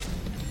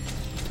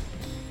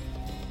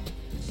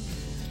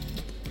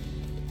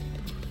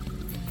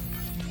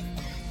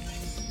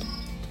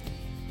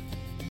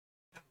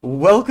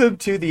Welcome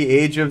to the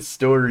Age of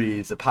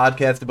Stories, a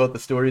podcast about the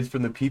stories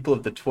from the people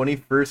of the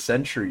 21st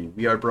century.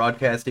 We are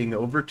broadcasting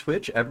over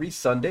Twitch every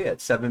Sunday at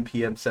 7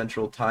 p.m.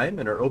 Central Time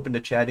and are open to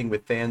chatting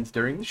with fans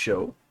during the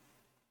show.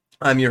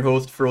 I'm your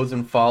host,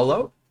 Frozen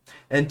Fallout,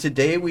 and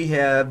today we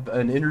have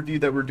an interview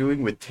that we're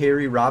doing with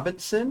Terry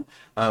Robinson,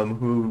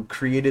 who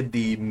created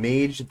the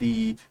Mage,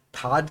 the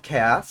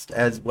podcast,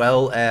 as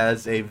well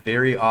as a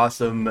very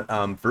awesome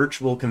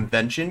virtual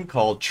convention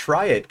called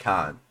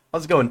Tryitcon.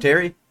 How's it going,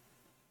 Terry?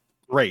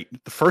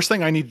 Great. The first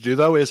thing I need to do,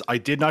 though, is I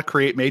did not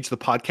create Mage the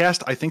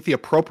podcast. I think the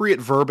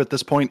appropriate verb at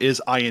this point is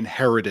I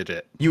inherited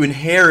it. You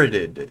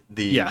inherited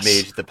the Yes.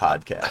 Mage the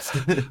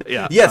podcast.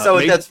 Yeah. Yes,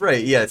 Mage, that's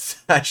right.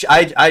 Yes,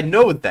 I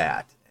know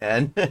that.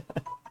 And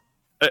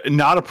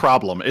not a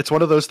problem. It's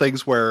one of those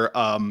things where,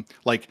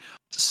 like,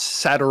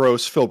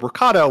 Satiros Phil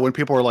Bricado, when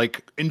people are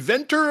like,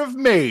 inventor of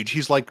Mage,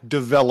 he's like,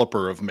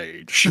 developer of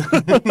Mage.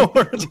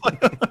 it's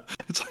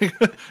like,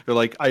 they're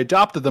like, I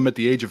adopted them at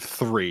the age of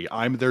 3.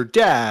 I'm their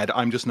dad.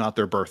 I'm just not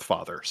their birth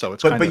father. So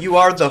it's but you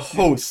are the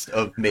host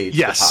of Mage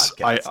yes,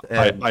 the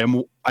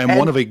podcast. I am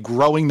one of a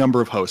growing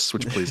number of hosts,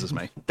 which pleases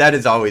me. That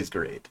is always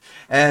great.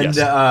 And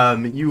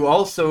yes. You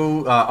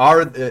also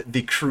are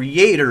the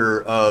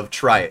creator of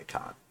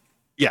Tryitcon.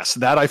 Yes,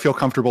 that I feel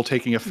comfortable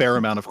taking a fair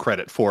amount of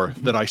credit for,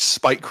 that I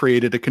spite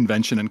created a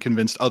convention and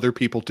convinced other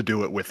people to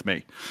do it with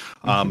me.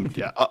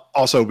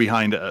 Also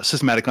behind a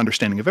systematic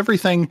understanding of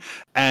everything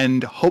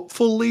and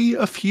hopefully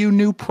a few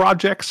new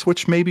projects,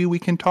 which maybe we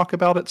can talk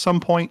about at some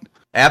point.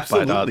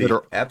 Absolutely.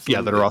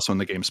 Absolutely. That are also in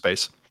the game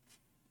space.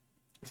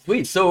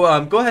 Sweet.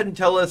 So go ahead and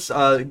tell us,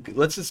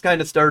 let's just kind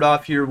of start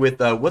off here with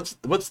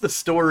what's the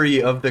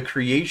story of the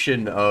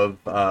creation of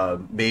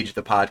Mage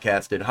the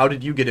podcast, and how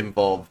did you get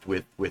involved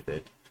with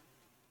it?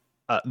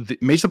 The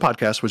Mage the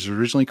podcast was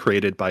originally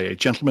created by a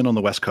gentleman on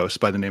the West Coast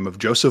by the name of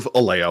Joseph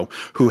Oleo,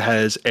 who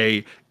has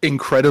a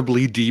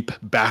incredibly deep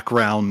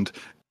background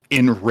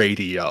in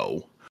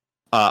radio.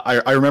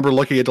 I remember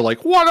looking into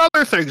like, what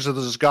other things has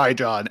this guy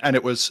done? And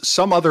it was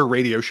some other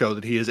radio show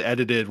that he has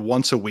edited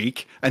once a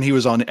week, and he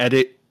was on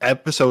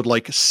episode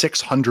like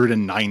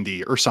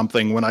 690 or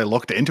something when I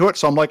looked into it.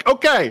 So I'm like,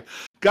 okay,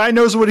 guy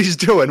knows what he's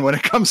doing when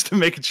it comes to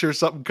making sure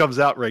something comes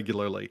out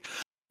regularly.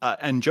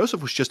 And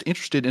Joseph was just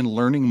interested in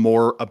learning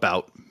more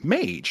about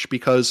Mage,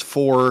 because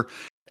for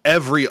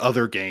every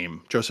other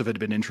game Joseph had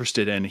been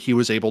interested in, he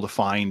was able to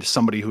find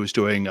somebody who was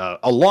doing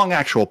a long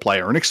actual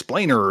play or an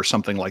explainer or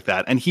something like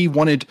that. And he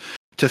wanted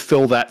to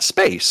fill that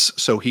space.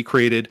 So he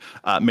created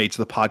Mage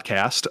the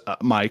podcast.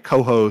 My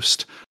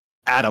co-host,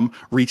 Adam,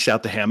 reached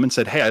out to him and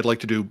said, hey, I'd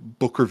like to do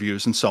book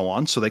reviews and so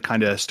on. So they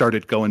kind of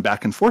started going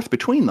back and forth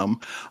between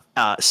them.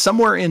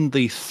 Somewhere in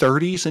the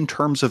 30s in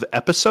terms of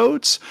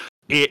episodes,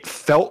 it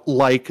felt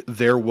like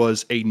there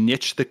was a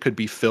niche that could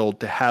be filled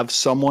to have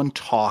someone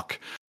talk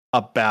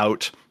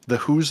about the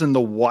who's and the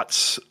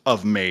what's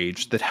of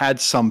Mage that had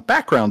some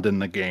background in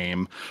the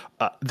game,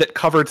 that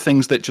covered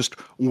things that just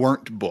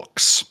weren't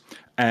books.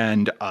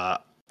 And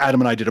Adam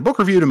and I did a book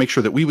review to make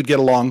sure that we would get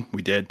along.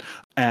 We did.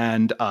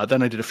 And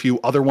then I did a few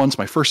other ones.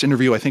 My first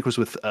interview, I think, was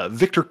with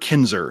Victor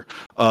Kinzer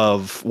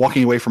of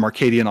Walking Away from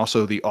Arcadia, and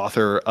also the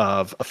author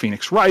of A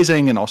Phoenix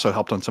Rising, and also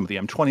helped on some of the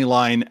M20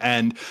 line.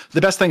 And the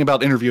best thing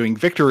about interviewing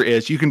Victor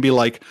is you can be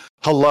like,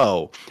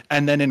 hello.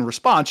 And then in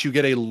response, you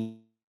get a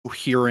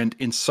coherent,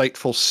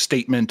 insightful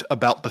statement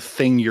about the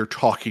thing you're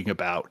talking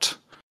about.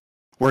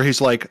 Where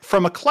he's like,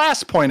 from a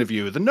class point of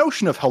view, the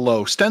notion of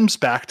hello stems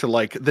back to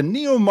like the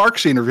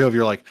neo-Marxian review of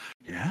you're like,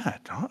 yeah,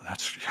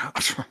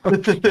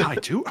 I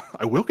do.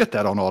 I will get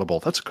that on Audible.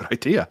 That's a good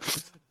idea.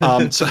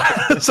 So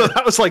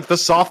that was like the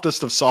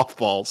softest of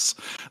softballs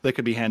that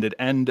could be handed.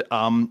 And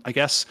I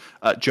guess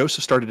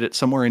Joseph started it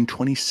somewhere in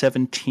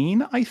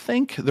 2017, I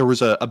think. There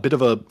was a bit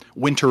of a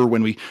winter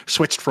when we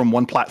switched from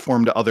one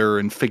platform to other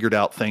and figured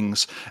out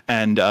things.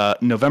 And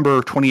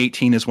November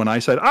 2018 is when I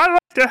said, I'd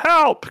like to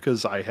help,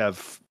 because I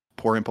have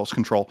poor impulse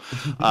control.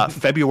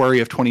 February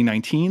of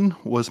 2019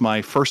 was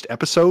my first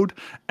episode,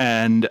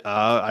 and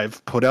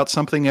I've put out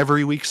something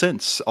every week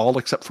since, all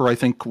except for I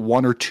think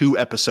 1 or 2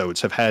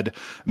 episodes have had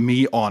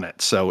me on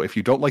it. So if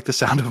you don't like the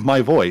sound of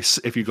my voice,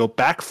 if you go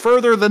back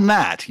further than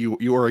that,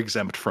 you are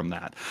exempt from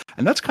that.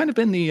 And that's kind of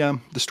been the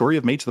story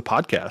of Mage the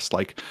podcast.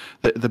 Like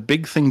the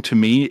big thing to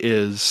me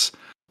is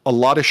a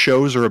lot of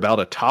shows are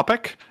about a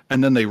topic,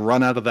 and then they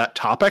run out of that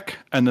topic,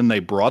 and then they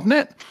broaden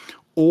it.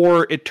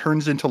 Or it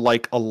turns into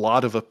like a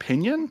lot of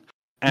opinion.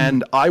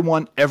 And I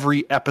want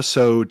every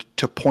episode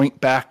to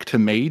point back to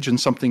Mage and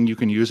something you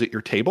can use at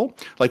your table.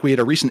 Like we had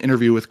a recent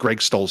interview with Greg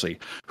Stolze,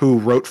 who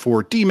wrote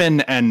for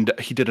Demon, and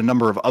he did a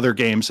number of other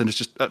games, and is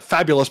just a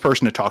fabulous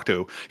person to talk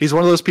to. He's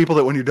one of those people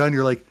that when you're done,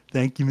 you're like,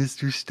 thank you,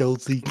 Mr.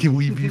 Stolze. Can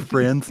we be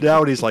friends now?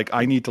 And he's like,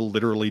 I need to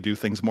literally do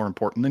things more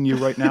important than you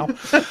right now.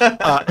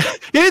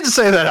 He didn't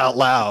say that out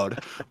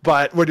loud,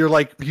 but when you're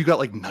like, you got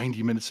like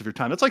 90 minutes of your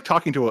time. It's like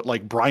talking to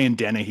like Brian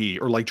Dennehy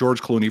or like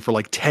George Clooney for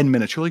like 10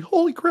 minutes. You're like,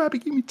 holy crap, he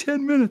gave me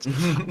 10 minutes. minutes.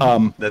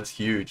 That's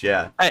huge.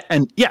 Yeah.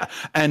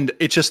 And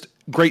it's just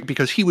great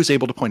because he was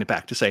able to point it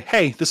back to say,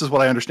 hey, this is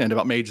what I understand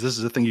about Mage. This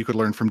is a thing you could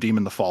learn from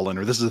Demon the Fallen,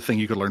 or this is a thing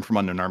you could learn from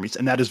Unknown Armies.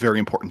 And that is very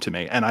important to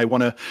me. And I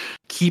want to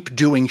keep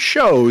doing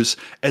shows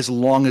as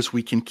long as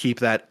we can keep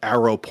that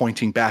arrow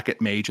pointing back at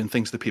Mage and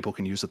things that people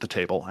can use at the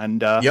table.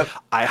 And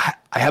I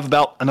have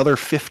about another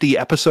 50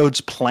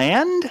 episodes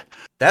planned.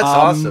 That's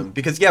awesome,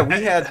 because we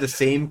had the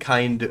same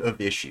kind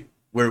of issue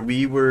where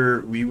we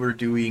were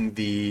doing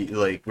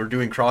we're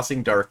doing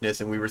Crossing Darkness,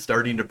 and we were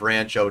starting to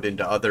branch out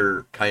into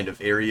other kind of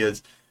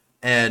areas,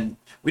 and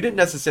we didn't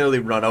necessarily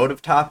run out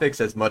of topics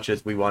as much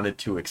as we wanted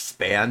to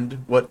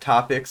expand what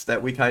topics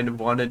that we kind of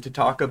wanted to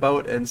talk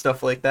about and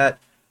stuff like that.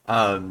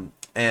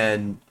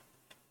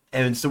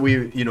 And so we,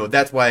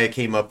 that's why I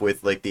came up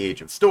with like the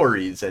Age of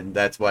Stories, and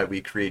that's why we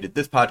created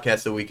this podcast,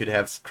 so we could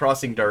have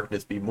Crossing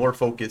Darkness be more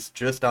focused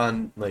just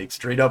on like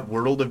straight up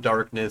World of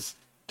Darkness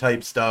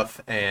type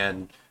stuff,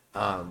 and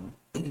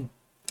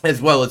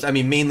as well as,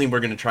 mainly we're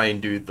going to try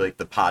and do like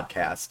the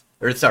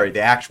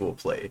actual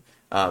play,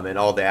 and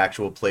all the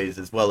actual plays,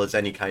 as well as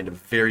any kind of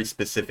very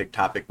specific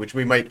topic, which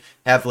we might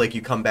have like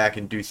you come back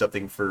and do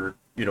something for,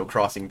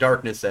 Crossing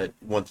Darkness at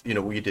once,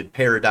 we did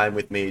Paradigm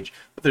with Mage,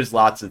 but there's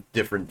lots of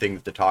different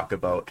things to talk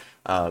about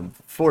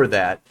for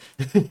that.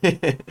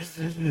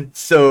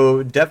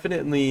 So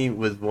definitely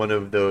was one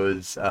of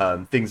those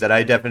things that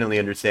I definitely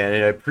understand,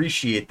 and I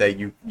appreciate that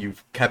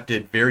you've kept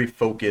it very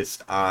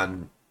focused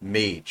on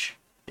Mage.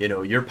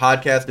 Your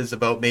podcast is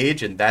about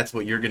Mage, and that's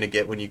what you're going to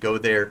get when you go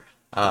there.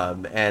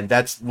 And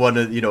that's one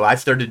of, I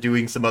started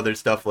doing some other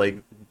stuff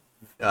like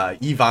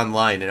EVE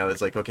Online, and I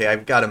was like, okay,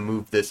 I've got to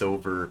move this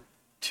over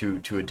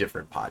to a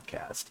different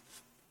podcast.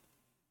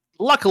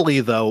 Luckily,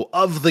 though,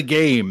 of the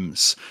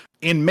games,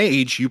 in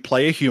Mage, you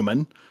play a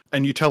human,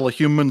 and you tell a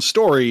human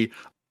story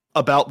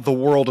about the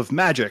world of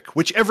magic,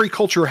 which every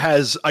culture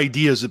has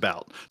ideas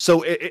about.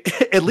 So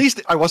at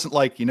least I wasn't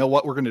like, you know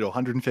what, we're going to do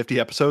 150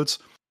 episodes.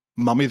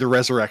 Mummy the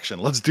Resurrection.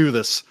 Let's do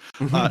this.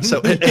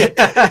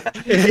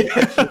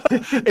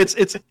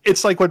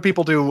 It's like when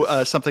people do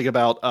something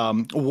about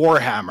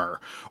Warhammer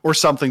or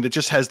something that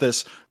just has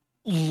this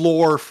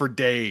lore for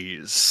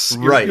days.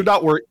 You're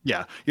not worried.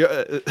 Yeah.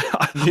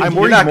 I'm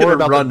worried not more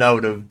about run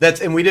out of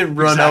that's, and we didn't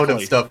run out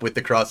of stuff with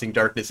the Crossing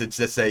Darkness. It's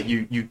just that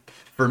you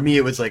for me,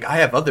 it was like, I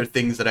have other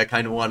things that I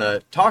kind of want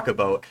to talk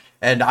about,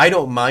 and I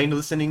don't mind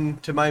listening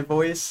to my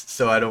voice,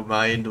 so I don't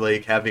mind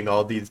like having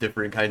all these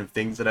different kind of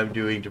things that I'm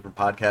doing, different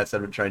podcasts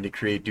that I'm trying to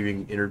create,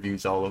 doing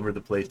interviews all over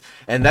the place.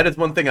 And that is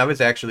one thing I was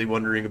actually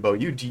wondering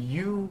about you. Do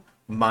you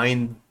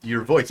mind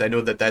your voice? I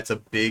know that that's a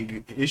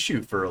big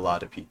issue for a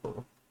lot of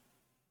people.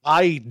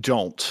 I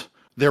don't.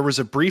 There was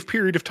a brief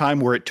period of time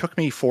where it took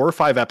me 4 or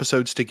 5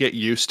 episodes to get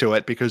used to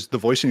it, because the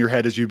voice in your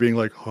head is you being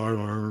like, and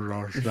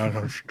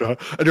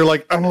you're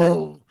like,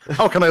 oh,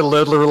 how can I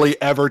literally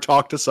ever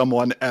talk to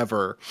someone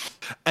ever?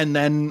 And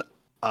then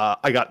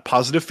I got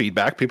positive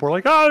feedback. People were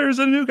like, oh, there's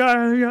a new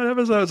guy, we got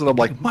episodes. And I'm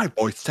like, my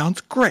voice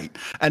sounds great.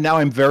 And now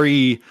I'm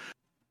very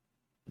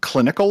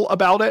clinical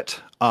about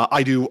it.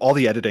 I do all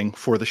the editing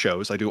for the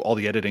shows. I do all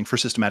the editing for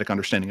Systematic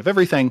Understanding of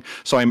Everything.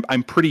 So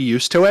I'm pretty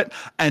used to it.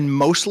 And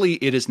mostly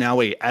it is now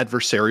a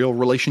adversarial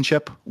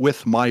relationship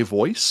with my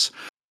voice.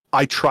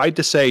 I tried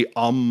to say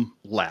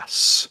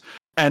less.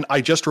 And I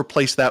just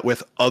replaced that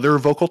with other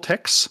vocal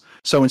tics.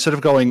 So instead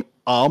of going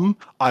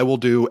I will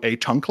do a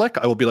tongue click.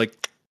 I will be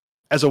like,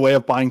 as a way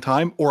of buying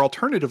time. Or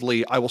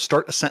alternatively, I will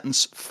start a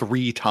sentence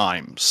 3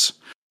 times.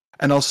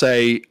 And I'll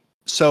say,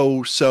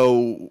 so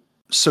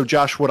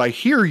Josh, what I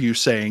hear you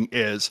saying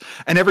is,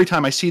 and every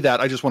time I see that,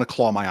 I just want to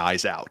claw my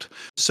eyes out.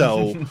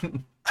 So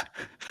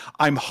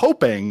I'm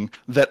hoping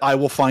that I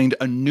will find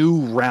a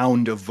new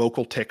round of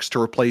vocal tics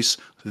to replace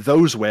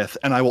those with,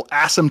 and I will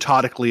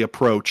asymptotically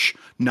approach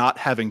not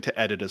having to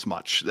edit as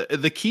much.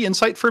 The key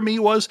insight for me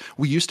was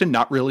we used to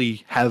not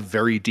really have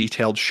very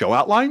detailed show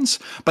outlines,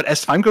 but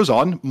as time goes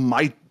on,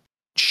 my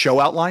show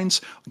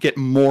outlines get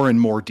more and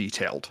more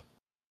detailed.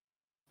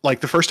 Like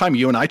the first time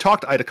you and I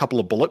talked, I had a couple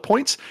of bullet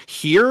points.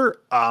 Here,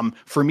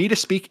 for me to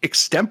speak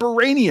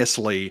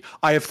extemporaneously,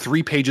 I have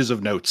 3 pages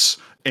of notes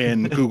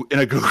in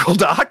a Google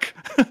Doc.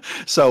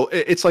 So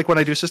it's like when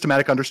I do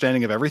Systematic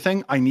Understanding of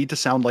Everything, I need to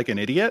sound like an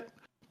idiot,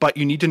 but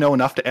you need to know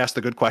enough to ask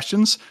the good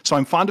questions. So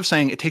I'm fond of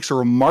saying it takes a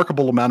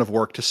remarkable amount of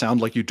work to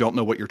sound like you don't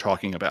know what you're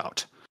talking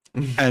about.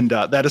 And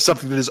that is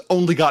something that has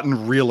only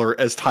gotten realer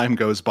as time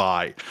goes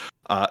by.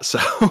 So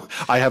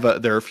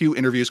there are a few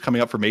interviews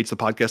coming up for Mage the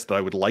Podcast that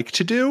I would like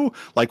to do.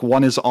 Like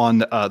one is on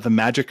the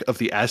magic of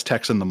the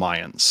Aztecs and the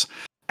Mayans.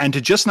 And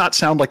to just not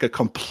sound like a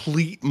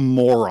complete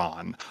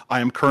moron, I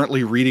am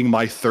currently reading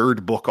my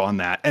 3rd book on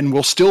that, and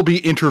will still be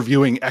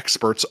interviewing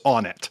experts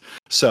on it.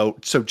 So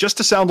just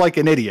to sound like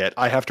an idiot,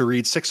 I have to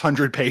read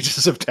 600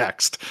 pages of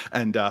text.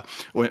 And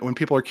when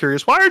people are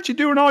curious, why aren't you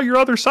doing all your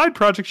other side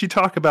projects you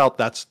talk about?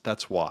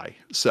 That's why.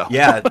 So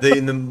yeah,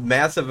 the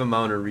massive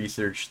amount of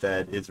research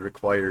that is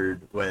required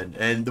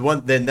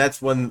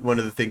that's one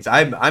of the things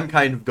I'm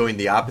kind of going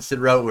the opposite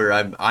route, where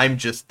I'm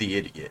just the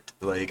idiot.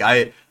 Like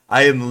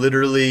I am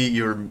literally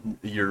your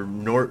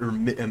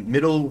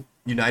middle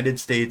United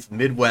States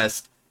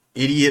Midwest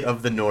idiot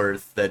of the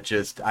North that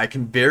just I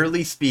can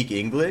barely speak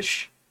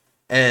English,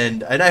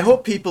 and I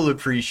hope people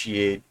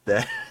appreciate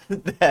that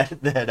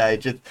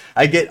that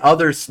I get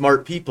other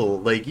smart people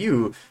like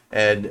you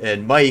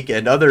and Mike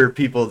and other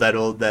people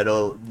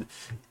that'll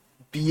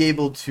be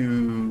able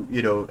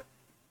to,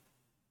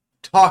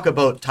 talk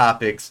about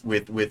topics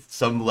with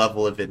some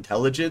level of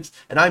intelligence,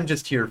 and I'm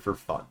just here for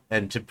fun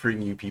and to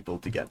bring you people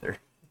together.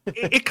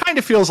 It kind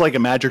of feels like a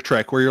magic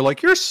trick where you're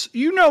like,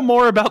 you know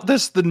more about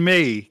this than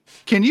me.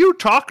 Can you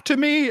talk to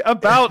me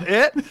about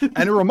it?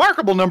 And a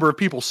remarkable number of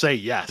people say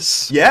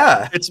yes.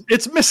 Yeah.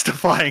 It's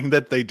mystifying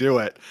that they do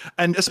it.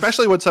 And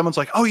especially when someone's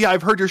like, oh yeah,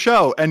 I've heard your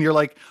show. And you're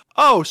like,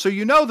 oh, so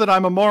you know that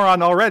I'm a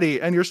moron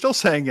already. And you're still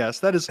saying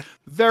yes. That is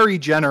very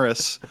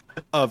generous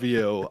of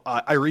you.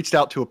 I reached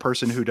out to a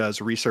person who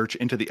does research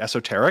into the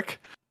esoteric.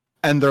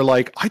 And they're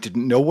like, I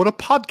didn't know what a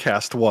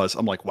podcast was.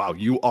 I'm like, wow,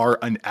 you are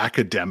an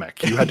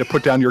academic. You had to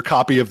put down your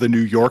copy of the New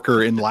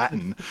Yorker in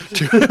Latin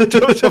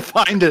to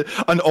find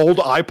an old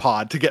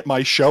iPod to get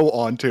my show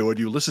onto. And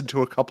you listened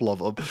to a couple of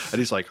them. And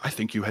he's like, I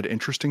think you had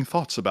interesting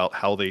thoughts about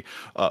how the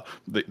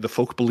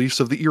folk beliefs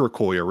of the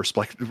Iroquois are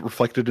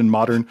reflected in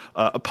modern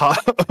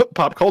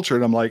pop culture.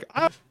 And I'm like,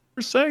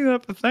 for saying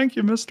that, but thank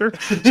you, mister.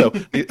 So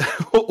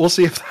we'll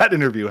see if that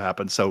interview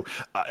happens. So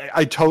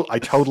I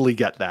totally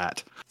get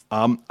that.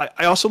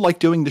 I also like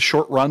doing the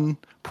short run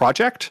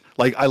project.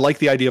 Like, I like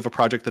the idea of a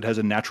project that has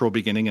a natural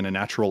beginning and a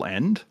natural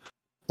end.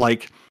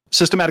 Like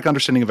Systematic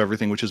Understanding of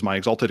Everything, which is my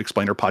Exalted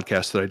Explainer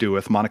podcast that I do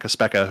with Monica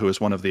Specca, who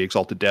is one of the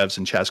Exalted devs,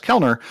 and Chaz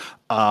Kellner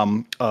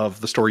of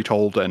The Story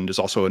Told, and is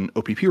also an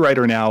OPP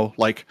writer now.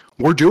 Like,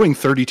 we're doing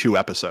 32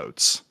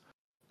 episodes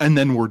and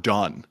then we're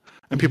done.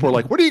 And people are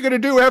like, what are you going to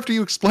do after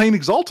you explain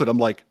Exalted? I'm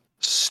like,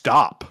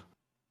 stop.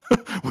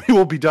 We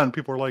will be done.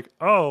 People are like,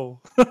 oh.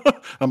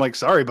 I'm like,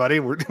 sorry, buddy,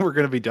 we're going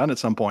to be done at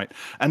some point.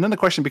 And then the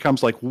question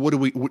becomes like, what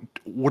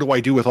do I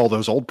do with all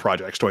those old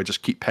projects? Do I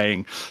just keep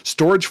paying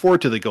storage for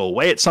it? Do they go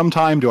away at some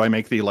time? Do I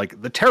make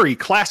the Terry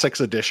Classics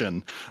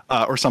edition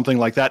or something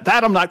like that?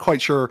 That I'm not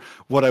quite sure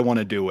what I want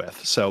to do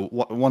with. So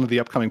one of the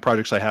upcoming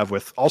projects I have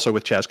with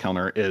Chaz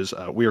Kellner is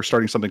we are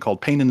starting something called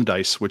Pain in the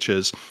Dice, which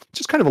is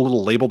just kind of a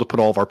little label to put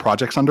all of our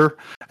projects under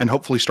and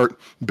hopefully start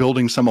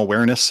building some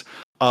awareness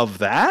of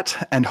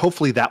that, and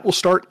hopefully that will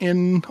start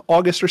in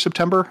August or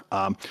September.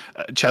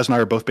 Chaz and I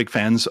are both big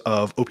fans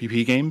of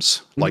OPP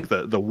games, like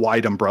the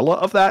wide umbrella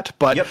of that,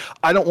 but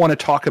I don't want to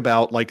talk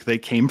about like they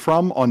came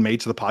from on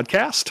Mage the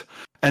podcast,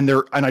 and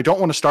I don't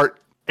want to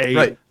start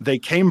they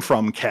came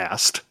from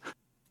cast,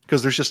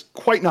 because there's just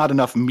quite not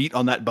enough meat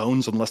on that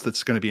bones unless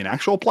it's going to be an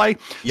actual play.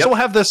 So we'll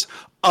have this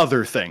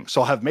other thing.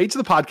 So I'll have Mage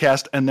the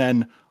podcast and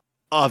then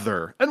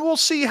other, and we'll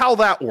see how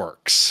that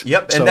works.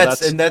 Yep, and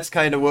so that's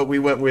kind of what we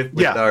went with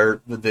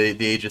the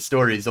Age of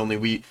Stories.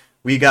 Only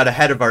we got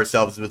ahead of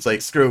ourselves. It was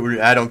like, screw it,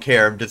 I don't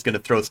care. I'm just going to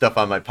throw stuff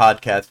on my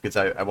podcast because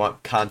I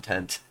want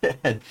content.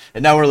 and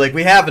now we're like,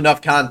 we have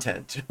enough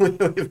content.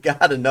 We've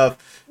got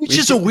enough. Which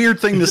is a weird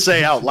thing to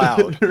say out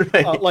loud.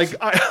 Right. Like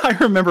I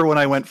remember when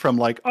I went from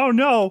like, oh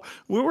no,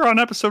 we were on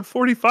episode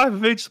 45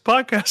 of Age the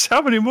Podcast.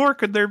 How many more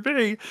could there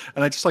be?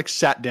 And I just like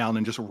sat down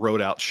and just wrote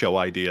out show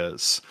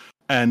ideas.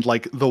 And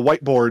like the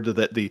whiteboard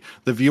that the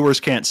viewers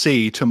can't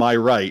see to my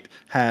right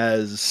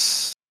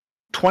has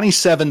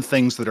 27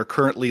 things that are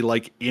currently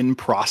like in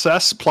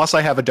process. Plus I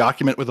have a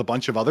document with a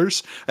bunch of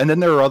others. And then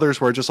there are others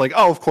where just like,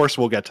 oh, of course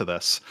we'll get to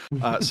this.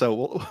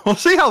 So we'll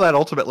see how that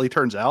ultimately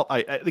turns out.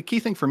 The key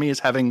thing for me is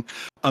having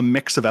a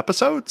mix of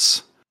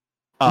episodes.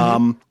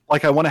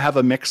 Like I want to have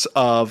a mix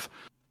of,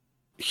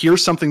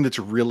 here's something that's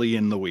really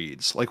in the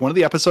weeds. Like one of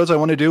the episodes I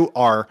want to do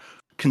are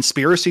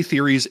conspiracy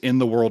theories in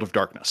the world of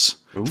darkness.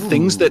 Ooh.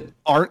 Things that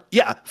aren't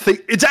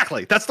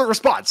exactly, that's the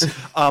response.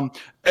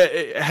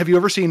 Have you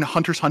ever seen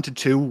Hunters Hunted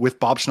 2 with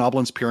Bob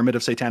Schnoblin's Pyramid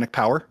of Satanic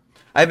Power?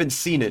 I haven't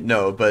seen it,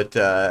 no, but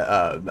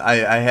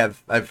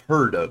I've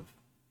heard of.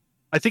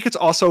 I think it's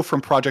also from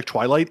Project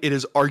Twilight. It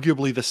is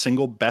arguably the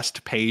single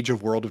best page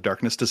of World of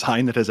Darkness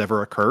design that has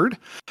ever occurred.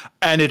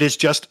 And it is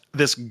just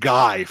this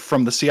guy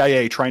from the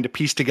CIA trying to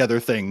piece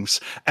together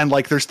things. And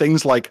like, there's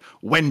things like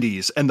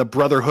Wendy's and the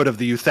Brotherhood of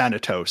the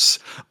Euthanatos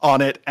on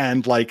it.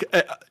 And like,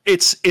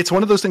 it's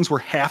one of those things where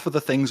half of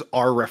the things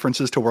are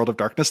references to World of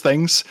Darkness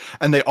things,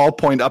 and they all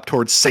point up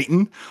towards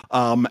Satan.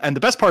 And the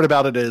best part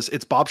about it is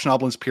it's Bob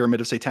Schnoblin's Pyramid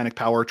of Satanic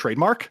Power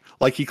trademark.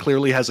 Like, he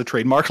clearly has a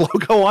trademark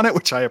logo on it,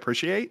 which I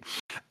appreciate.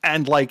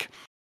 And like,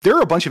 there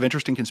are a bunch of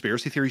interesting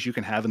conspiracy theories you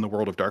can have in the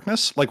World of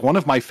Darkness. Like, one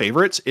of my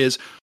favorites is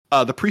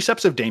the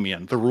precepts of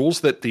Damien, the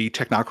rules that the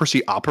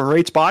technocracy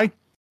operates by.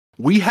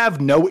 We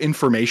have no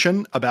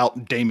information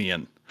about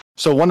Damien.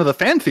 So one of the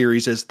fan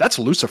theories is that's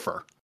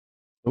Lucifer.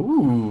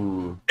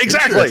 Ooh,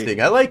 exactly. Interesting.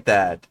 I like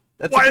that.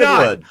 That's Why a good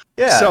not? one.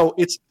 Yeah. So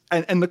it's,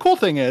 and the cool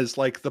thing is,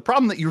 like, the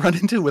problem that you run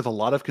into with a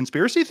lot of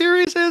conspiracy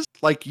theories is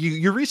like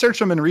you research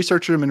them and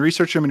research them and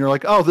research them, and you're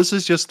like, oh, this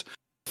is just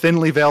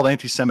thinly veiled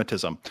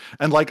anti-Semitism.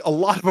 And like, a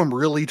lot of them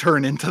really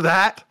turn into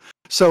that.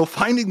 So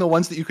finding the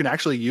ones that you can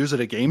actually use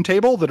at a game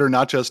table that are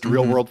not just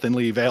real world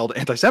thinly veiled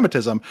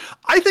anti-Semitism,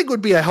 I think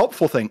would be a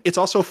helpful thing. It's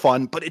also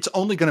fun, but it's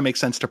only going to make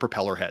sense to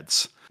propeller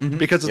heads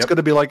because it's going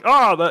to be like,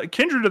 the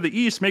Kindred of the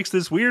East makes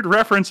this weird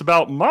reference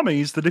about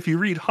mummies that if you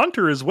read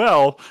Hunter as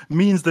well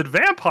means that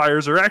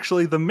vampires are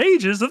actually the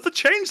mages of the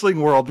changeling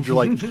world. And you're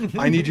like,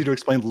 I need you to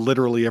explain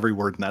literally every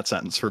word in that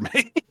sentence for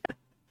me.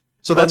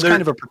 So that's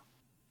kind of a...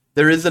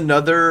 There is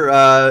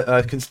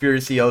another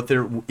conspiracy out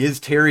there. Is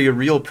Terry a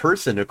real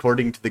person,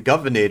 according to the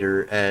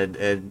governor?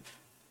 And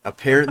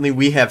apparently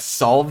we have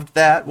solved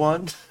that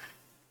one.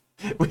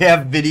 We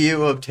have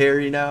video of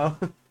Terry now.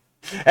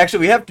 Actually,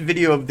 we have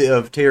video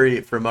of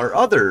Terry from our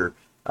other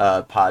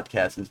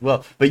podcast as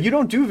well. But you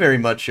don't do very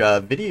much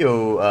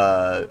video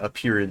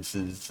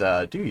appearances,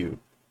 do you?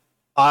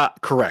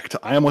 Correct.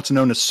 I am what's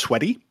known as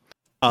sweaty.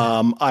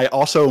 I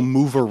also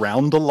move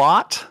around a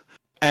lot.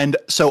 And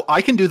so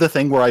I can do the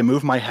thing where I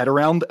move my head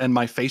around and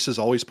my face is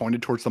always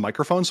pointed towards the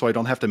microphone, so I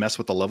don't have to mess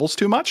with the levels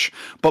too much,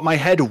 but my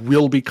head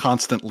will be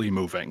constantly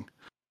moving.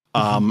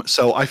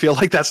 So I feel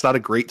like that's not a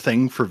great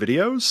thing for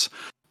videos.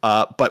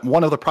 But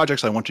one of the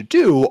projects I want to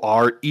do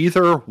are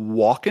either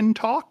walk-in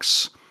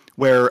talks,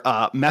 where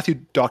Matthew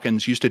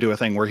Dawkins used to do a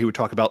thing where he would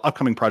talk about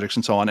upcoming projects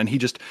and so on, and he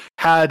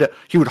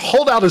would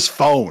hold out his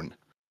phone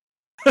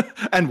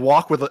and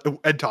walk with it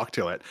and talk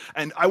to it.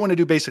 And I want to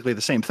do basically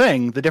the same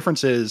thing. The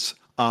difference is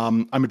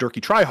I'm a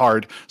dorky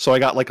tryhard, so I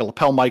got like a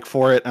lapel mic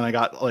for it, and I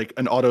got like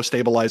an auto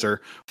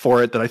stabilizer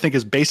for it that I think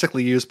is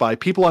basically used by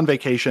people on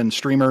vacation,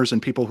 streamers,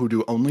 and people who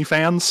do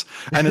OnlyFans.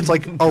 And it's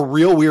like a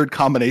real weird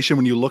combination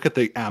when you look at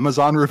the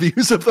Amazon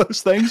reviews of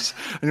those things,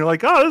 and you're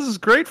like, oh, this is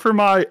great for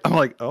my... I'm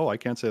like, oh, I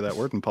can't say that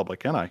word in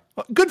public, can I?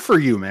 Good for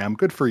you, ma'am.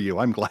 Good for you.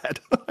 I'm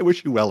glad. I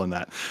wish you well in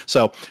that.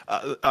 So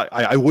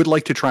I would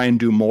like to try and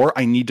do more.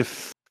 I need to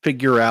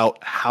figure out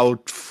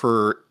how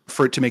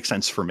for it to make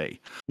sense for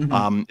me.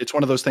 It's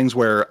one of those things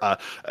where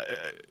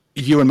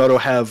you and Moto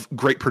have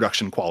great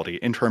production quality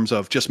in terms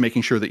of just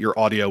making sure that your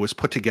audio is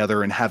put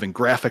together and having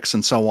graphics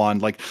and so on.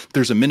 Like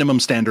there's a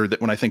minimum standard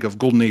that when I think of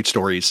Golden Age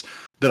stories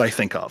that I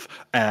think of,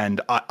 and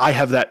I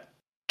have that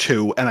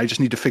too, and I just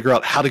need to figure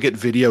out how to get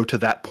video to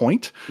that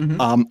point.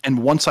 And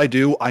once I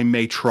do, I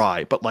may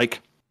try, but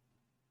like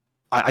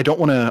I don't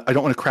want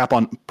to crap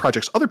on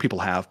projects other people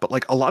have, but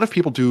like a lot of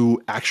people do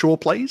actual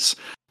plays.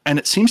 And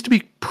it seems to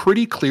be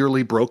pretty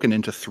clearly broken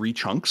into 3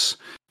 chunks.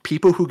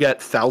 People who get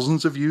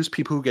thousands of views,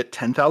 people who get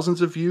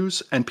 10,000s of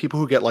views, and people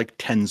who get like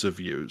tens of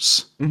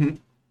views.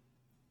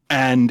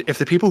 And if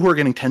the people who are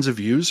getting tens of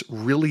views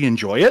really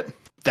enjoy it,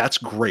 that's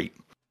great.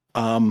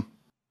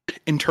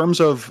 In terms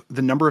of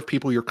the number of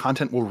people your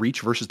content will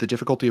reach versus the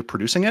difficulty of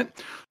producing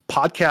it,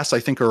 podcasts,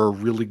 I think, are a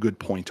really good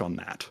point on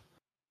that.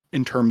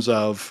 In terms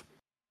of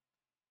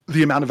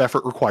the amount of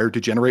effort required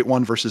to generate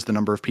one versus the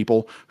number of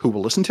people who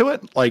will listen to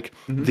it. Like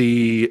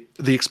the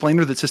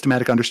explainer that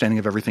Systematic Understanding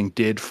of Everything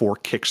did for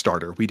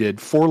Kickstarter. We did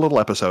 4 little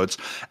episodes,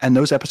 and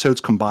those episodes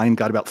combined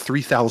got about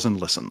 3,000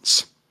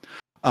 listens.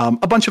 A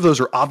bunch of those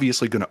are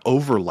obviously going to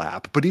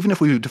overlap, but even if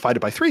we divide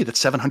it by 3, that's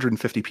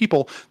 750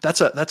 people.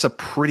 That's a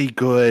pretty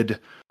good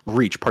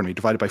reach. Pardon me,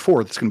 divided by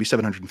 4, that's going to be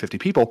 750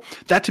 people.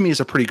 That to me is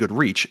a pretty good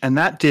reach, and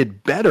that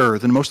did better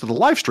than most of the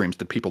live streams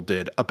that people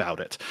did about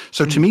it.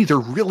 So to me, there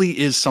really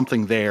is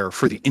something there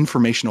for the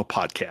informational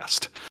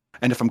podcast.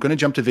 And if I'm going to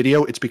jump to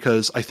video, it's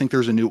because I think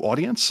there's a new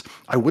audience.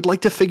 I would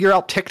like to figure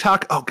out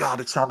TikTok. Oh God,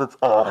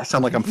 I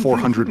sound like I'm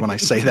 400 when I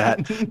say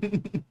that.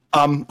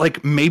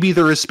 Like maybe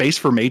there is space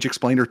for Mage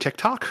Explainer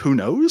TikTok. Who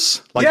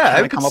knows? Like, yeah,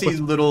 I could see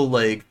little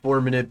like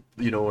 4-minute,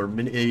 or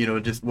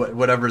minute, just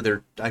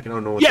whatever I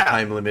don't know what the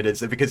time limit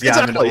is, because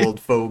exactly. I'm an old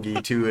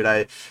fogey too, and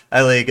I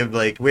am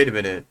like, wait a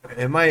minute,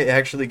 am I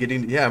actually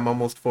getting? Yeah, I'm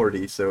almost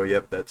 40, so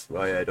yep, that's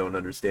why I don't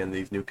understand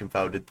these new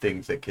confounded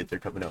things that kids are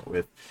coming out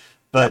with.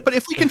 But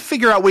if we can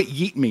figure out what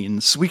yeet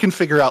means, we can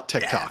figure out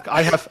TikTok.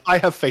 Yeah. I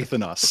have faith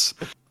in us.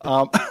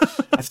 I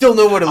still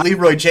know what a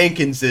Leroy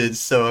Jenkins is,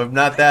 so I'm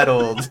not that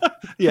old.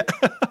 Yeah.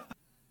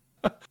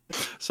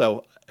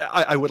 So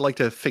I would like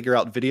to figure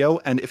out video,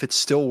 and if it's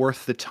still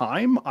worth the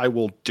time, I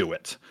will do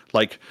it.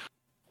 Like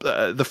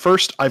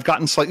I've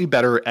gotten slightly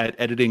better at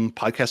editing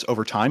podcasts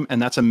over time, and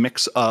that's a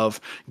mix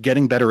of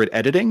getting better at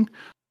editing,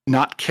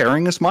 not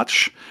caring as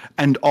much,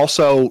 and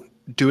also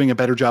doing a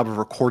better job of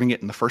recording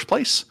it in the first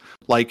place.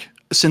 Like,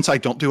 since I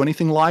don't do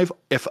anything live,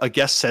 if a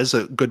guest says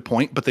a good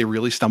point, but they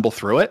really stumble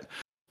through it,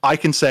 I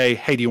can say,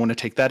 hey, do you want to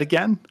take that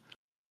again?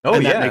 Oh,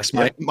 and that makes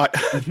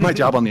my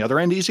job on the other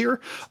end easier.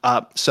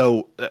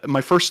 So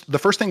the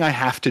first thing I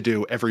have to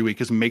do every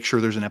week is make sure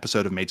there's an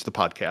episode of Mage the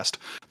Podcast.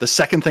 The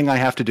second thing I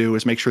have to do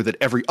is make sure that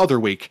every other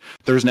week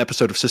there's an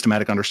episode of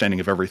Systematic Understanding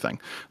of Everything.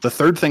 The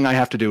third thing I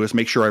have to do is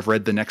make sure I've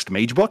read the next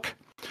Mage book.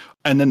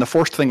 And then the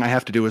fourth thing I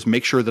have to do is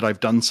make sure that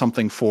I've done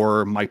something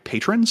for my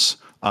patrons,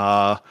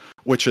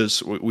 which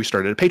is we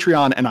started a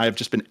Patreon, and I have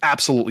just been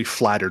absolutely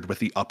flattered with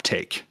the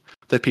uptake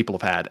that people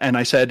have had. And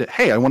I said,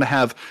 hey, I want to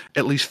have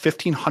at least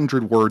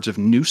 1,500 words of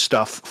new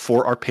stuff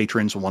for our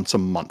patrons once a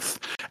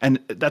month. And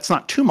that's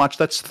not too much.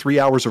 That's 3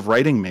 hours of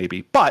writing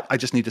maybe, but I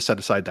just need to set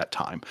aside that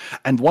time.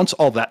 And once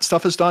all that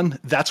stuff is done,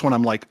 that's when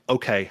I'm like,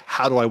 okay,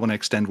 how do I want to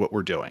extend what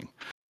we're doing?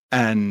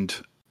 And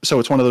so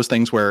it's one of those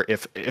things where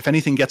if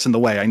anything gets in the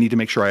way, I need to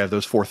make sure I have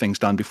those 4 things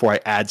done before I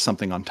add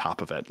something on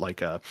top of it,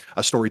 like a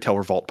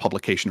Storyteller Vault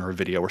publication or a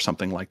video or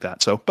something like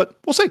that. So, but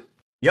we'll see.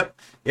 Yep.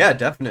 Yeah,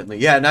 definitely.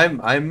 Yeah, and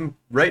I'm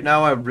right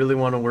now. I really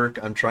want to work.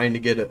 I'm trying to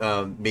get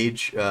a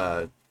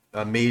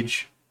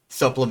Mage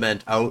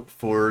supplement out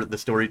for the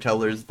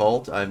Storyteller's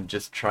Vault. I'm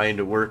just trying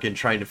to work and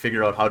trying to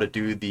figure out how to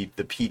do the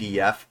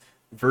PDF.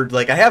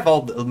 Like I have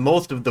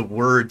most of the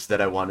words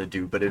that I want to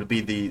do, but it'll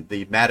be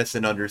the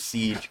Madison Under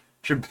Siege.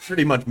 Should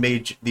pretty much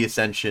Mage the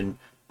Ascension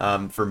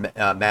for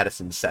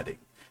Madison's setting.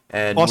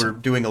 And awesome. We're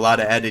doing a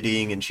lot of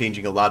editing and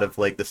changing a lot of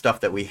like the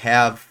stuff that we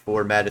have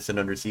for Madison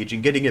Under Siege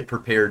and getting it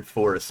prepared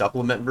for a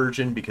supplement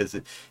version, because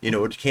it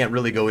can't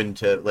really go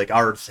into like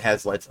ours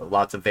has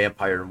lots of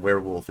vampire and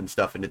werewolf and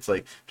stuff, and it's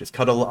like just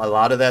cut a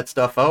lot of that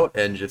stuff out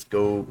and just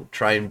go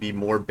try and be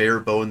more bare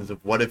bones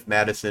of what if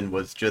Madison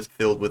was just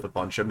filled with a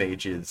bunch of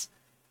mages.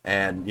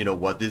 And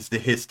what is the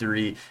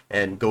history,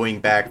 and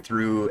going back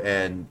through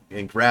and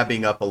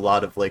grabbing up a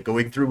lot of like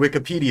going through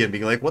Wikipedia and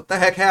being like, what the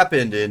heck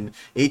happened in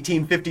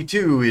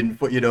 1852 in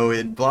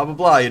blah blah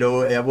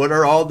blah, what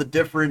are all the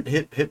different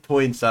hit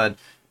points on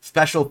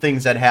special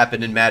things that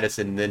happen in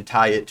Madison, and then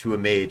tie it to a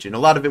mage. And a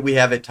lot of it we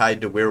have it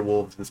tied to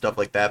werewolves and stuff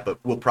like that, but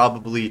we'll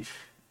probably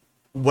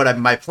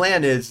my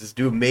plan is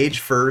do mage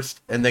first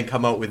and then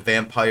come out with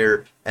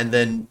vampire, and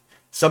then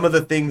some of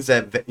the things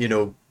that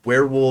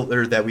werewolf,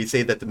 or that we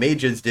say that the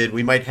mages did,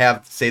 we might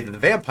have say that the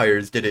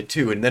vampires did it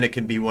too, and then it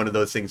can be one of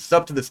those things. It's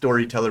up to the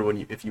storyteller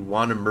if you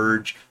want to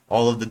merge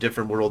all of the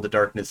different World of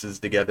Darknesses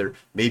together.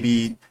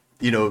 Maybe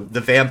the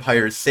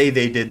vampires say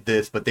they did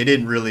this, but they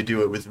didn't really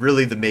do it. It was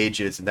really the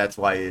mages, and that's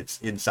why it's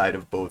inside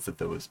of both of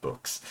those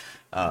books.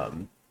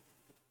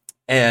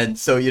 And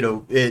so,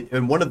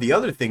 and one of the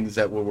other things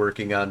that we're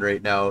working on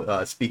right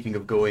now, speaking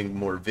of going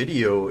more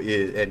video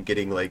and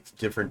getting like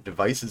different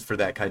devices for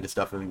that kind of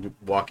stuff, and the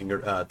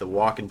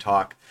walk and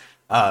talk,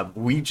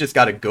 we just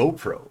got a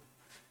GoPro.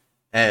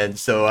 And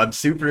so I'm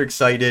super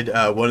excited.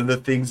 One of the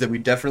things that we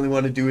definitely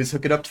want to do is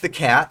hook it up to the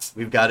cats.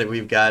 We've got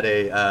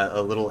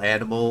a little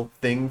animal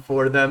thing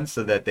for them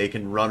so that they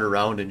can run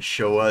around and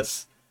show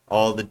us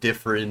all the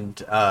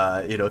different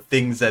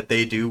things that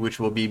they do, which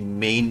will be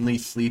mainly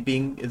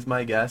sleeping is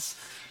my guess,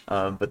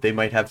 but they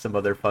might have some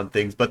other fun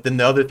things. But then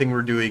the other thing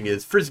we're doing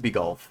is frisbee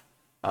golf.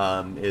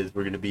 Is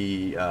we're going to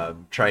be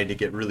trying to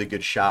get really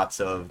good shots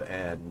of,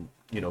 and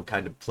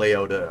kind of play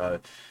out a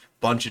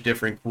bunch of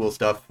different cool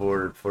stuff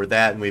for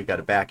that. And we've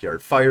got a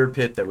backyard fire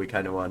pit that we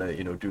kind of want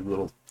to do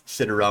little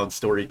sit around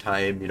story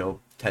time,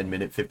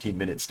 10-minute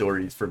 15-minute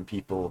stories from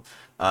people,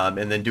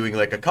 and then doing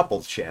like a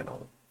couples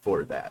channel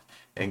for that.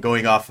 And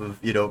going off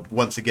of,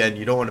 once again,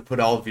 you don't want to put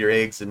all of your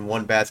eggs in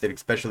one basket,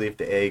 especially if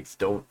the eggs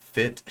don't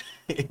fit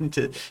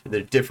into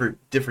the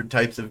different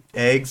types of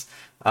eggs.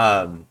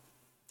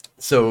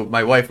 So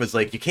my wife was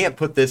like, you can't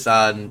put this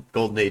on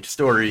Golden Age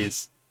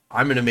Stories.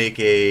 I'm going to make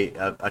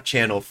a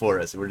channel for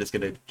us. And we're just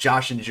going to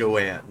Josh and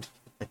Joanne.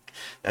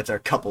 That's our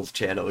couples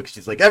channel. Because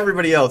she's like,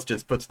 everybody else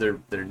just puts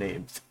their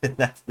names. And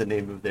that's the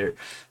name of their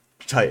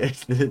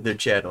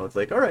channel. It's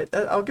like, all right,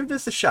 I'll give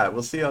this a shot.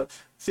 We'll see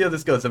how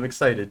this goes. I'm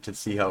excited to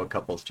see how a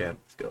couple's channels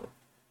go.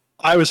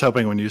 I was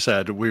hoping when you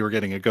said we were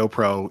getting a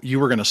GoPro, you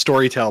were going to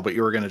storytell, but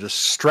you were going to just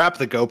strap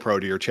the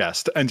GoPro to your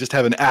chest and just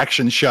have an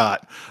action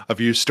shot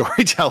of you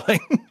storytelling.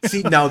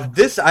 See, now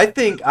this, I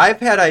think I've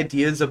had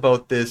ideas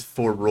about this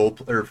for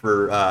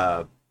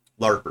LARPers.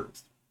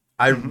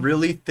 I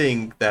really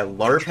think that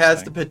LARP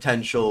has the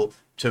potential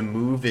to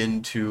move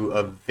into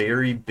a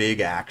very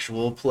big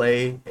actual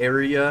play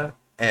area,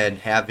 and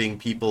having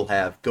people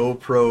have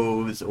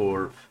GoPros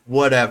or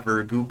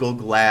whatever, Google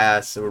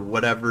Glass or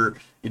whatever,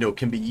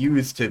 can be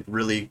used to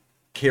really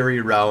carry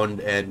around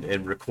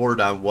and record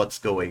on what's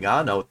going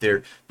on out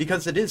there,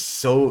 because it is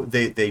so,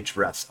 they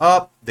dress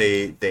up,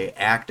 they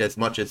act as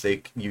much as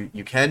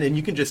you can, and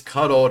you can just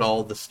cut out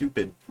all the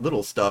stupid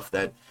little stuff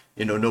that,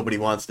 nobody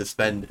wants to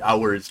spend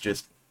hours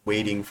just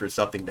waiting for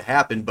something to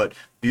happen. But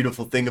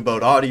beautiful thing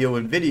about audio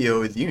and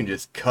video is you can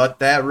just cut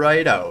that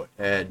right out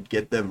and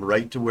get them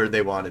right to where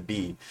they want to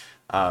be.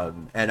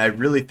 And I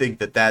really think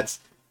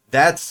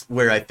that's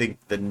where I think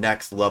the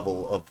next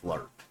level of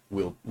LARP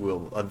will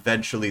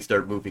eventually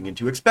start moving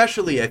into,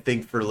 especially I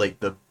think for like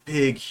the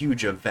big,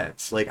 huge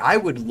events. Like I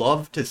would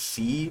love to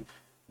see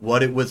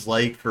what it was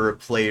like for a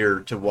player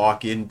to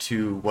walk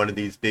into one of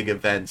these big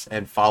events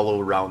and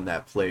follow around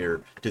that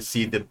player to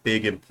see the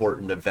big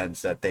important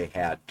events that they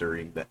had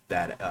during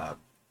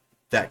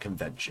that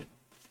convention.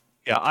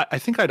 Yeah, I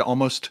think I'd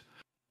almost,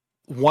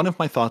 one of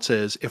my thoughts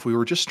is if we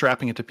were just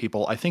strapping it to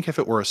people, I think if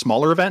it were a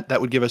smaller event, that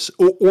would give us,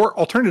 or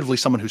alternatively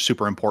someone who's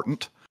super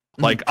important.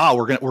 Like,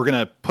 we're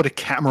gonna put a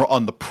camera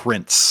on the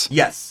prince,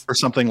 yes, or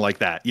something like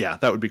that. Yeah,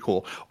 that would be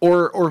cool.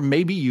 Or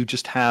maybe you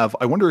just have.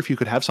 I wonder if you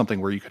could have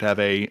something where you could have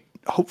a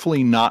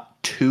hopefully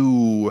not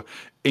too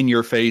in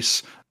your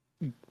face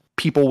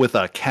people with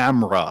a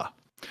camera,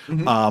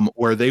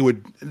 where they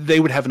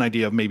would have an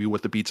idea of maybe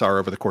what the beats are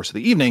over the course of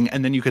the evening,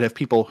 and then you could have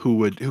people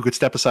who could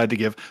step aside to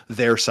give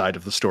their side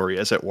of the story,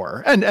 as it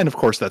were. And of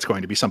course, that's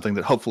going to be something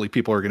that hopefully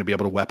people are going to be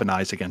able to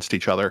weaponize against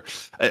each other,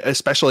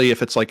 especially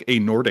if it's like a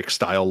Nordic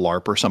style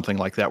LARP or something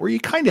like that, where you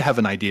kind of have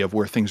an idea of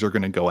where things are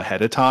going to go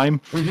ahead of time.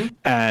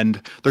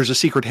 And there's a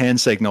secret hand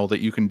signal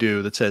that you can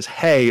do that says,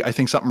 hey, I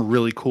think something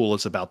really cool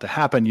is about to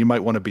happen. You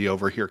might want to be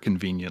over here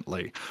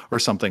conveniently, or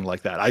something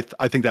like that.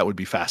 I think that would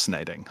be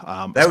fascinating,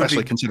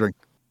 especially considering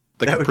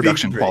the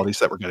production qualities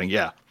that we're getting.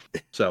 Yeah.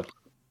 So.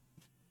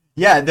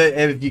 Yeah,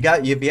 if you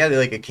had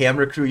like a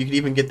camera crew, you could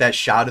even get that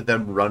shot of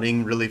them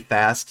running really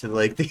fast to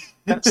like the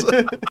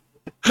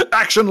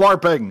action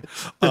LARPing,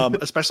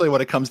 especially when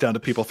it comes down to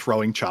people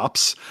throwing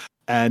chops.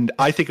 And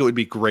I think it would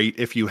be great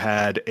if you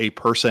had a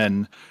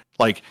person,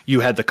 like you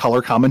had the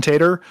color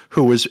commentator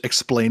who was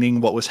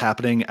explaining what was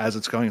happening as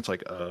it's going. It's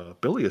like,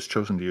 Billy has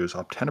chosen to use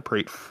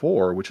Obteneprate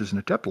 4, which is an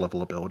adept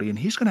level ability, and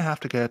he's going to have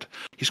to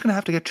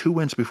get 2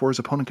 wins before his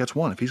opponent gets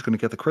 1 if he's going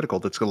to get the critical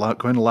that's going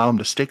to allow him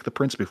to stake the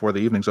prince before the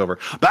evening's over.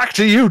 Back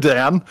to you,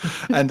 Dan.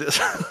 And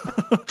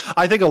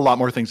I think a lot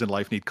more things in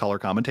life need color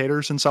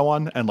commentators and so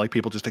on, and like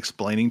people just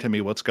explaining to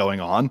me what's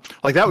going on.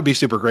 Like that would be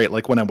super great.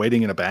 Like when I'm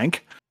waiting in a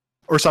bank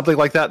or something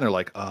like that, and they're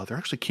like, they're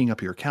actually keying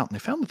up your account, and they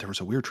found that there was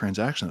a weird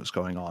transaction that was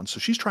going on. So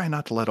she's trying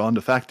not to let on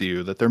the fact to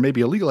you that there may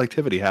be illegal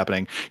activity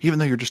happening, even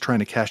though you're just trying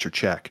to cash your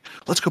check.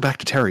 Let's go back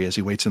to Terry as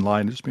he waits in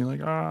line and just be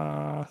like,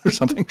 or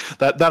something.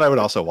 That I would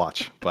also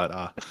watch, but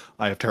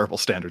I have terrible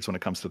standards when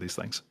it comes to these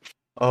things.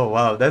 Oh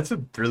wow, that's a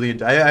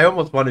brilliant. I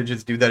almost want to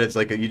just do that as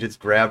like you just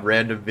grab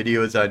random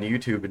videos on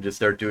YouTube and just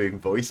start doing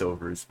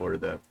voiceovers for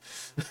them.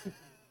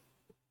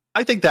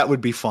 I think that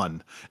would be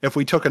fun if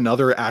we took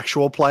another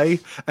actual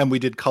play and we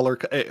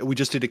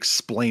just did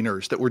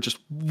explainers that were just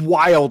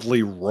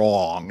wildly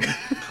wrong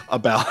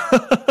about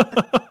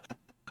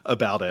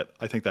about it.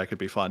 I think that could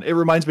be fun. It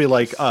reminds me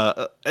like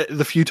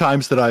the few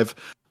times that I've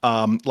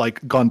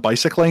like gone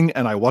bicycling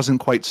and I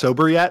wasn't quite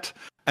sober yet,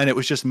 and it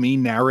was just me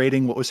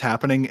narrating what was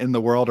happening in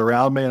the world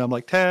around me. And I'm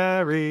like,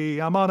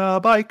 Terry, I'm on a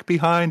bike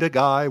behind a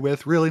guy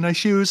with really nice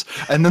shoes.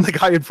 And then the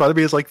guy in front of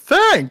me is like,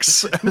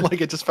 thanks. And like,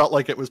 it just felt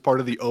like it was part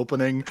of the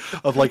opening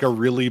of like a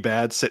really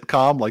bad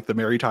sitcom, like the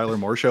Mary Tyler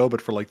Moore Show,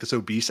 but for like this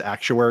obese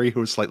actuary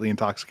who was slightly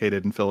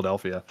intoxicated in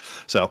Philadelphia.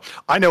 So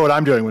I know what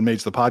I'm doing when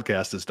Mage the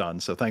podcast is done.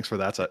 So thanks for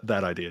that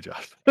idea,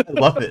 Josh. I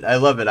love it.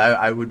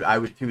 I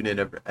would tune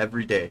in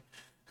every day.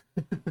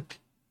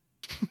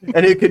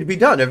 And it could be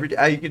done every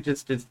day. You could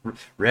just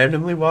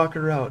randomly walk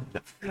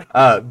around.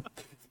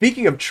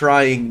 Speaking of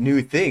trying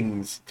new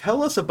things,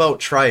 tell us about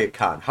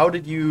Tryitcon. How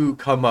did you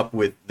come up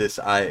with this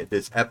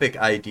epic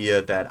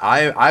idea that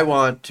I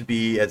want to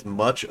be as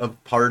much a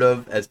part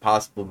of as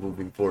possible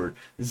moving forward?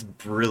 This is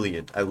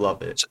brilliant. I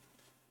love it.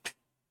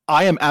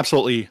 I am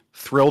absolutely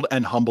thrilled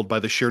and humbled by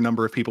the sheer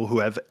number of people who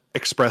have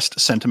expressed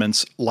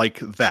sentiments like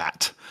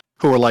that,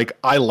 who are like,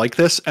 I like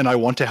this and I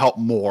want to help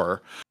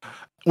more,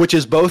 which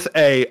is both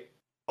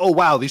oh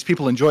wow, these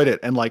people enjoyed it,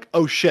 and like,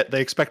 oh shit,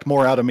 they expect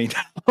more out of me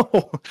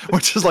now,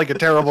 which is like a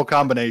terrible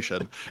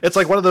combination. It's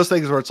like one of those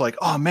things where it's like,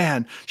 oh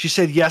man, she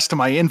said yes to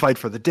my invite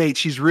for the date.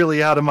 She's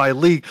really out of my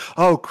league.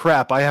 Oh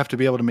crap, I have to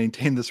be able to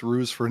maintain this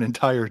ruse for an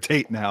entire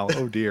date now.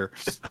 Oh dear.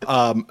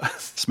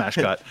 Smash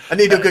cut. I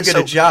need to go get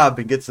a job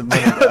and get some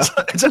money.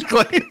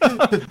 Exactly.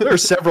 There are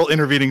several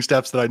intervening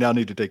steps that I now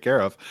need to take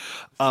care of.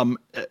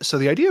 So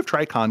the idea of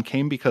Trycon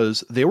came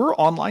because there were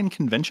online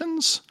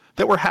conventions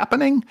that were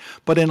happening,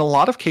 but in a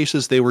lot of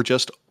cases they were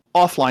just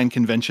offline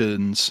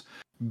conventions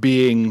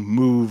being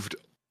moved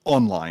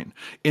online,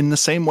 in the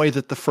same way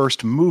that the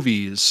first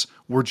movies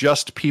were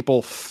just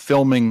people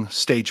filming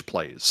stage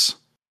plays.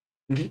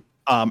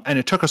 And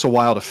it took us a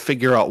while to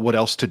figure out what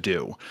else to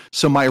do.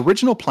 So my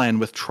original plan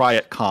with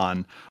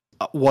Tryitcon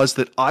was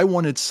that I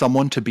wanted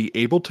someone to be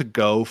able to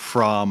go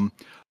from,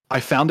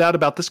 I found out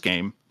about this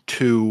game,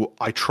 to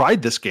I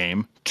tried this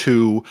game,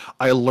 to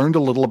I learned a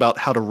little about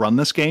how to run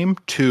this game,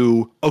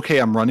 to okay,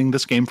 I'm running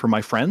this game for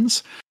my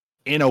friends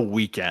in a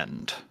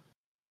weekend,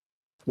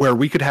 where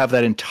we could have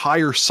that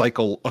entire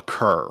cycle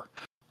occur.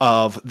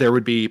 There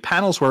would be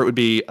panels where it would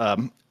be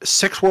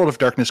 6 World of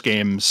Darkness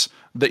games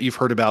that you've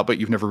heard about but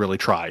you've never really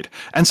tried,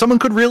 and someone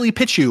could really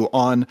pitch you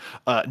on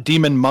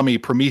Demon, Mummy,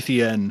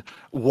 Promethean,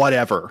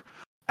 whatever,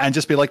 and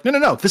just be like,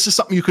 no, this is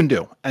something you can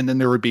do. And then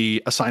there would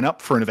be a sign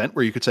up for an event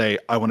where you could say,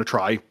 I want to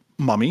try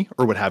Mummy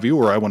or what have you,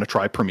 or I want to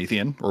try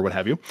Promethean or what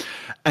have you.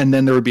 And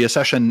then there would be a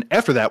session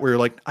after that where you're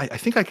like, I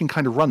think I can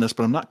kind of run this,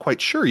 but I'm not quite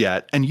sure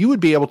yet. And you would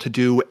be able to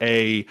do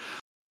a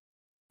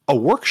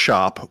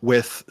workshop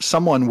with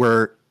someone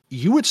where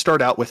you would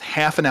start out with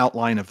half an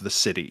outline of the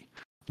city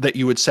that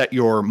you would set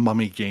your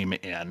mummy game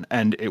in,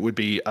 and it would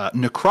be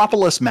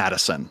Necropolis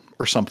Madison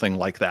or something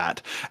like that.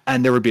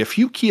 And there would be a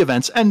few key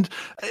events. And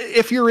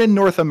if you're in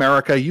North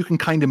America, you can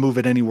kind of move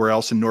it anywhere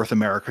else in North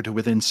America to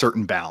within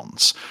certain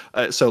bounds.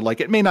 So like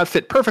it may not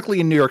fit perfectly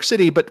in New York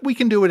City, but we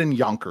can do it in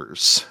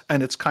Yonkers,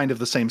 and it's kind of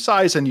the same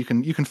size, and you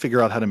can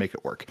figure out how to make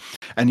it work.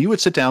 And you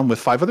would sit down with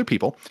 5 other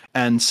people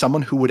and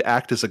someone who would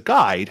act as a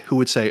guide who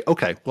would say,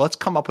 okay, well, let's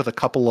come up with a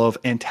couple of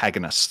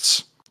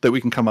antagonists that we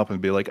can come up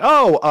and be like,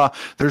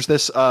 there's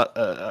this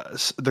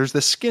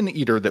skin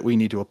eater that we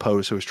need to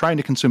oppose who is trying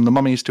to consume the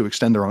mummies to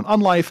extend their own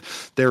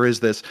unlife. There is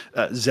this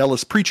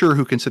zealous preacher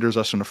who considers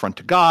us an affront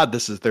to God.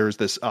 There's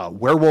this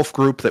werewolf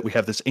group that we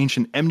have this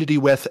ancient enmity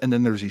with, and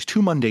then there's these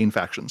 2 mundane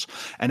factions.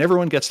 And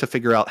everyone gets to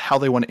figure out how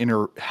they want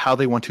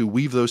to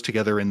weave those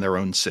together in their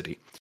own city.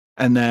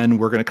 And then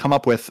we're going to come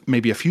up with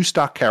maybe a few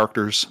stock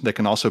characters that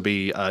can also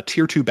be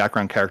tier 2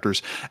 background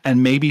characters,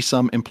 and maybe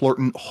some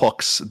important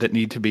hooks that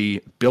need to be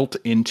built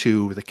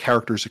into the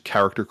characters of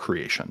character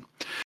creation.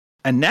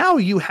 And now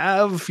you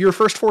have your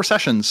first 4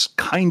 sessions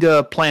kind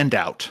of planned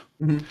out.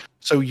 Mm-hmm.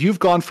 So you've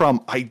gone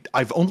from,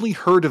 I've only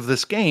heard of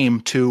this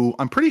game to,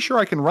 I'm pretty sure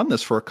I can run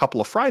this for a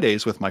couple of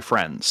Fridays with my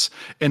friends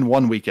in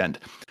one weekend.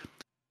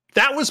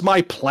 That was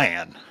my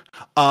plan.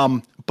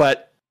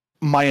 But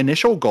my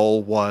initial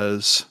goal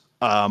was...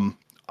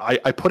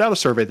 I put out a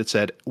survey that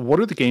said, what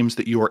are the games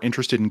that you are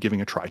interested in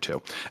giving a try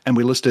to? And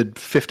we listed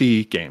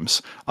 50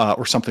 games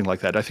or something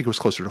like that. I think it was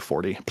closer to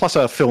 40, plus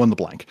a fill in the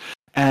blank.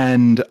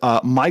 And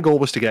my goal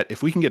was to get,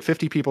 if we can get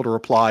 50 people to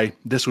reply,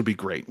 this would be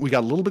great. We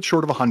got a little bit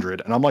short of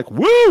 100, and I'm like,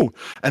 woo!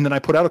 And then I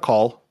put out a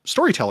call,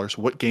 storytellers,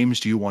 what games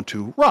do you want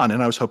to run?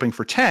 And I was hoping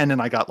for 10,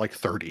 and I got like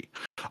 30.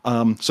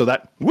 So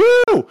that,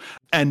 woo!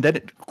 And then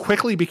it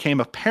quickly became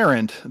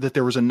apparent that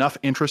there was enough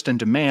interest and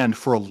demand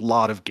for a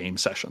lot of game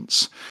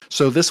sessions.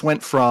 So this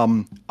went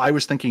from, I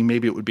was thinking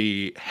maybe it would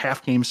be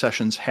half game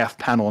sessions, half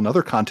panel and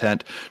other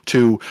content,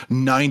 to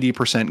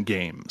 90%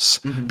 games.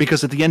 Mm-hmm.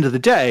 Because at the end of the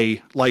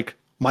day, like,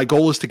 my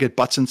goal is to get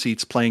butts in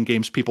seats playing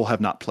games people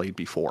have not played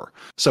before.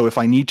 So if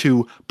I need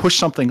to push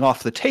something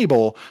off the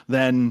table,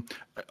 then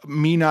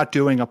me not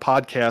doing a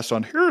podcast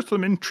on here's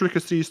some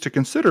intricacies to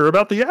consider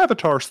about the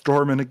Avatar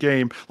storm in a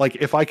game. Like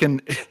if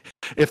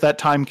that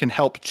time can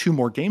help 2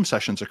 more game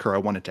sessions occur, I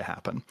want it to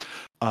happen.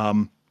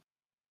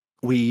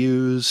 We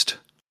used,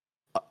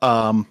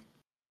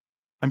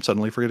 I'm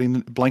suddenly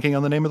blanking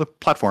on the name of the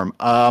platform.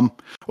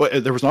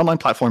 There was an online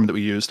platform that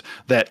we used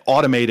that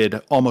automated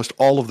almost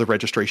all of the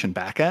registration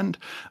backend.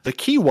 The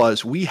key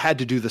was we had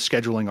to do the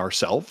scheduling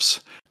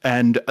ourselves.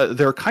 And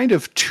there are kind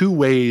of 2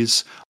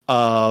 ways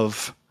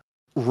of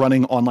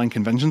running online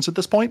conventions at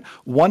this point.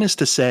 One is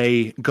to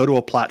say, go to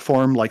a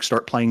platform like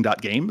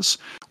startplaying.games,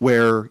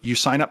 where you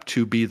sign up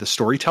to be the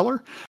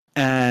storyteller.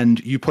 And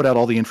you put out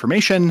all the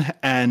information,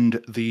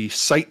 and the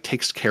site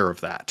takes care of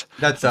that.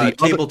 That's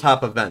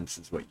tabletop events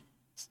is what you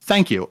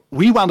Thank you.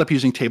 We wound up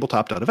using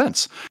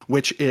tabletop.events,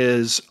 which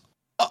is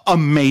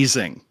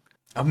amazing.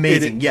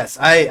 Amazing. Yes.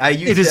 I've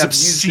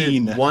used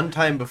it one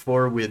time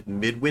before with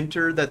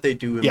Midwinter that they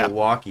do in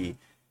Milwaukee.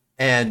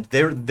 And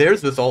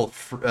theirs was all,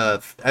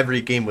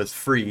 every game was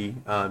free.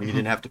 You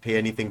didn't have to pay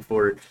anything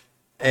for it.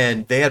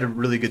 And they had a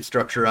really good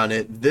structure on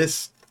it.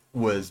 This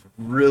was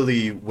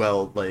really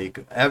well, like,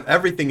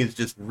 everything is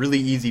just really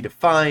easy to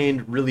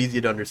find, really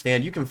easy to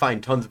understand. You can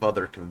find tons of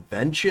other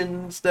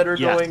conventions that are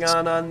going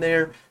on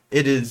there.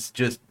 It is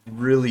just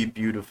really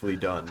beautifully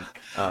done.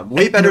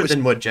 Way better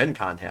than what Gen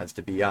Con has,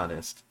 to be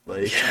honest.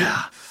 Like,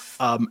 yeah.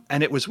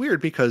 And it was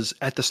weird because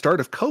at the start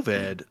of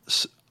COVID,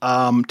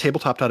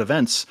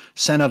 tabletop.events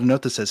sent out a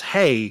note that says,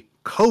 hey,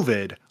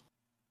 COVID,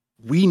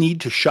 we need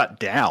to shut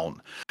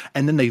down.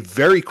 And then they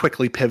very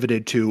quickly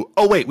pivoted to,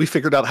 oh, wait, we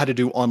figured out how to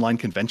do online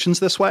conventions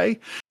this way.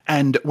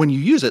 And when you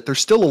use it, there's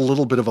still a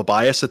little bit of a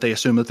bias that they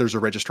assume that there's a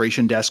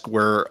registration desk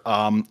where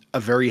a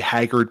very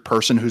haggard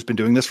person who's been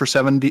doing this for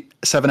 7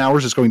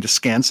 hours is going to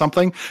scan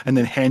something and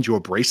then hand you a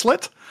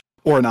bracelet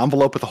or an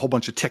envelope with a whole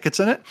bunch of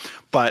tickets in it.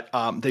 But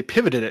they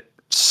pivoted it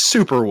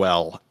super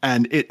well,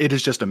 and it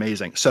is just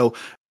amazing. So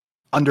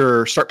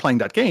under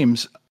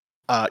startplaying.games,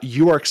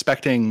 you are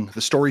expecting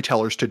the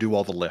storytellers to do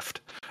all the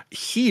lift.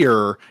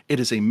 Here,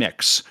 it is a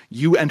mix.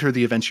 You enter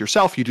the events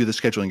yourself, you do the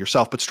scheduling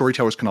yourself, but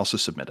storytellers can also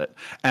submit it.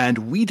 And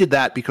we did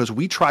that because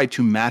we tried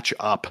to match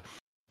up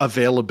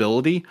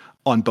availability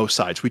on both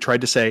sides. We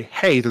tried to say,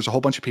 hey, there's a whole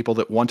bunch of people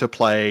that want to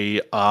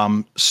play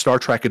Star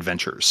Trek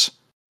Adventures.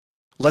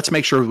 Let's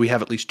make sure we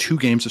have at least 2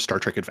 games of Star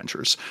Trek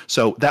Adventures.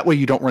 So that way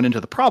you don't run into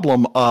the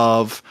problem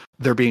of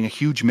there being a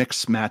huge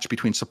mix match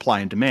between supply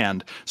and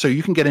demand. So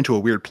you can get into a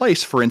weird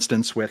place, for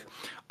instance, with,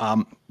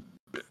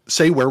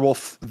 say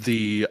Werewolf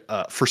the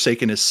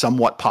Forsaken is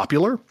somewhat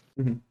popular,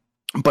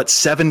 but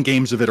 7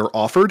 games of it are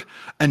offered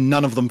and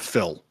none of them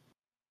fill.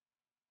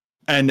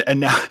 And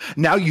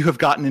now you have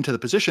gotten into the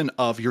position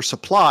of your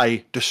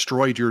supply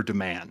destroyed your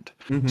demand.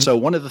 So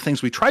one of the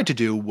things we tried to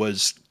do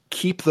was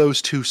keep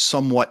those 2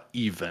 somewhat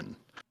even.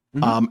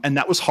 And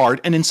that was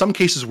hard. And in some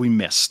cases we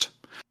missed.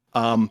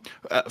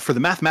 For the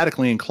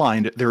mathematically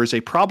inclined, there is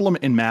a problem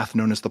in math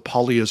known as the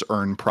Polya's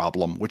urn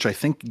problem, which I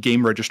think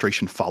game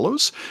registration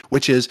follows,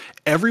 which is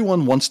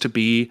everyone wants to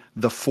be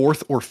the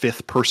fourth or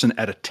fifth person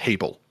at a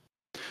table.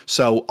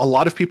 So a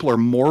lot of people are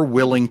more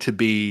willing to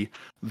be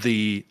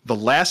the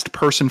last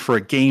person for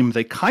a game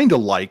they kind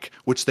of like,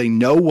 which they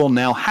know will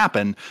now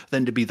happen,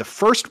 than to be the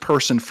first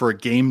person for a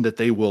game that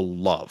they will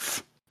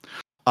love.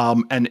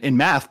 And in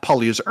math,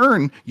 Polya's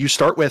urn, you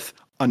start with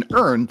an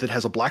urn that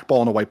has a black ball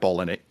and a white ball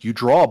in it. You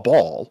draw a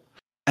ball,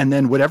 and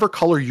then whatever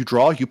color you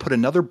draw, you put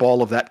another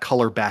ball of that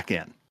color back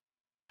in.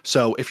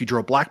 So if you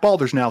draw a black ball,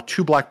 there's now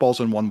 2 black balls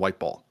and 1 white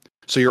ball.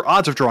 So your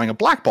odds of drawing a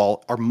black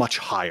ball are much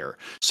higher.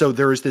 So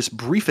there is this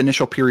brief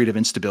initial period of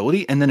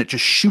instability, and then it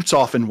just shoots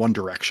off in one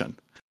direction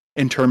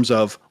in terms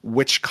of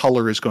which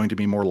color is going to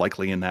be more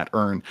likely in that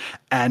urn.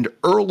 And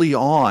early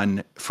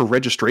on for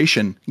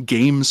registration,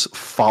 games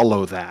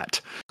follow that,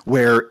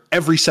 where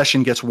every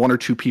session gets 1 or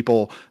 2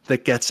 people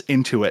that gets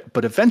into it.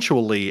 But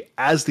eventually,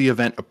 as the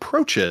event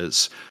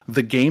approaches,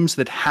 the games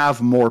that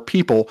have more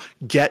people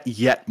get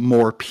yet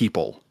more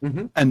people.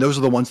 Mm-hmm. And those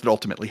are the ones that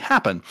ultimately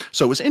happen.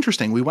 So it was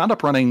interesting. We wound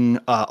up running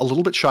a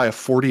little bit shy of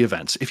 40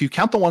 events. If you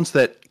count the ones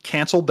that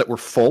canceled that were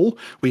full,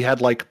 we had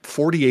like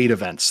 48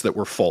 events that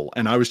were full.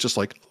 And I was just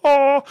like,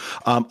 oh,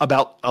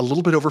 about a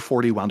little bit over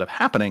 40 wound up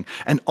happening.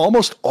 And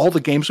almost all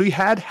the games we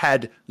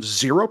had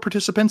 0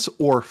 participants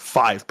or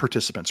 5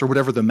 participants or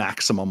whatever the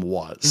maximum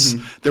was.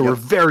 Mm-hmm. There were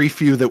very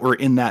few that were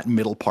in that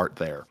middle part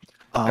there.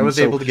 I was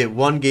able to get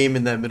 1 game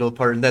in that middle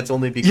part, and that's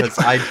only because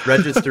I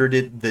registered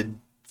it the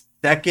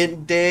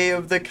second day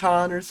of the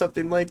con or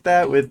something like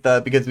that with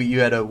because you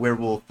had a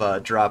werewolf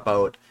drop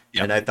out,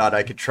 and I thought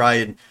I could try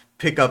and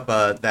pick up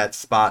that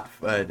spot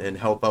and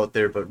help out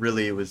there, but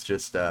really it was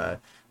just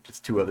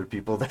 2 other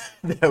people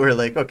that were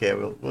like, okay,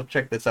 we'll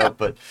check this out.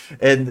 But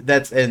and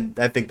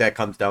I think that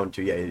comes down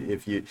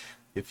to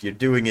if you're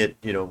doing it,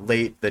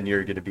 late, then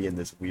you're going to be in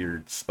this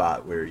weird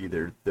spot where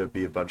either there'll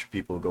be a bunch of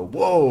people who go,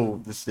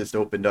 whoa, this just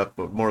opened up,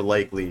 but more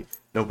likely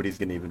nobody's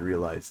going to even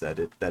realize that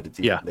it's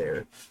even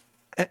there.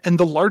 And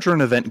the larger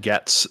an event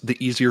gets, the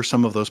easier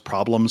some of those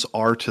problems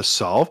are to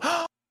solve.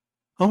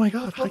 Oh my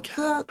God, hi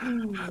cat.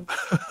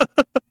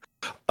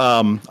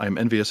 I'm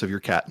envious of your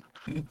cat.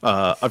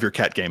 Of your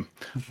cat game.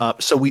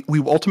 So we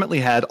ultimately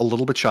had a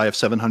little bit shy of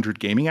 700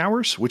 gaming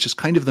hours, which is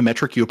kind of the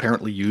metric you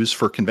apparently use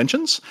for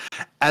conventions.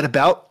 At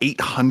about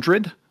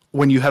 800,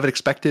 when you have an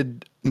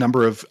expected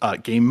number of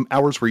game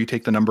hours, where you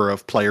take the number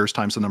of players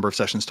times the number of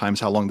sessions times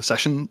how long the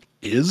session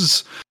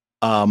is,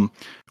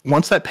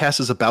 once that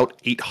passes about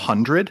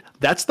 800,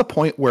 that's the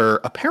point where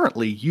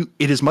apparently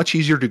it is much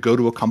easier to go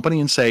to a company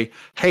and say,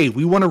 hey,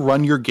 we want to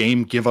run your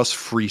game, give us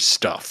free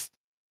stuff.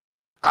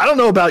 I don't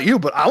know about you,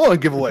 but I want to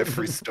give away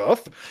free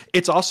stuff.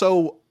 It's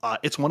also,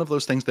 it's one of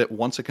those things that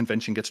once a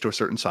convention gets to a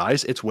certain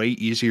size, it's way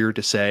easier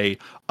to say,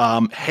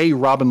 hey,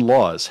 Robin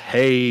Laws,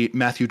 hey,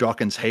 Matthew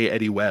Dawkins, hey,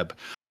 Eddie Webb,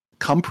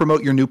 come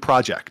promote your new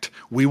project.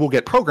 We will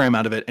get program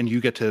out of it, and you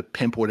get to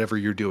pimp whatever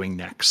you're doing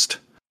next.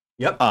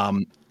 Yep.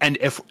 And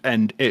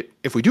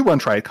if we do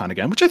run Tryitcon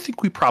again, which I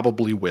think we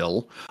probably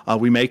will,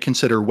 we may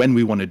consider when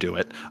we want to do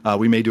it.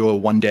 We may do a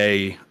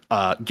 1-day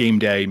game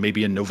day,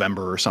 maybe in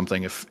November or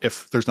something,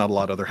 if there's not a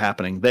lot other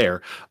happening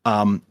there.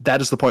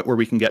 That is the point where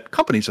we can get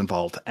companies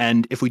involved.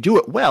 And if we do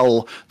it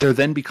well, there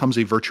then becomes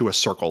a virtuous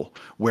circle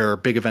where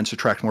big events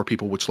attract more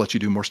people, which lets you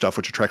do more stuff,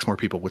 which attracts more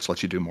people, which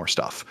lets you do more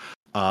stuff.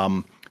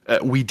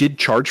 We did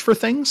charge for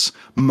things,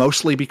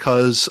 mostly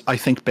because I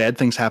think bad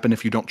things happen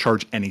if you don't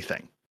charge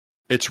anything.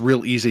 It's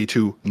real easy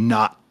to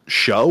not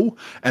show.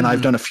 And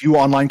I've done a few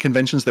online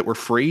conventions that were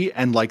free,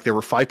 and like there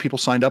were 5 people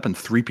signed up and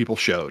 3 people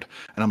showed.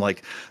 And I'm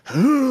like,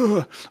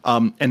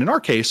 and in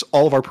our case,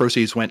 all of our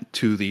proceeds went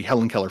to the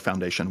Helen Keller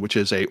Foundation, which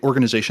is a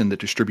organization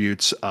that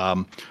distributes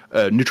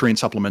nutrient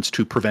supplements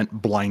to prevent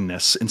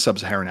blindness in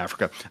sub-Saharan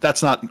Africa.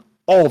 That's not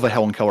all the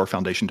Helen Keller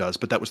Foundation does,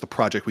 but that was the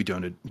project we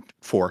donated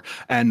for.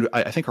 And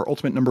I think our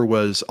ultimate number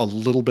was a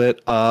little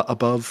bit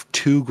above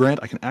 $2,000.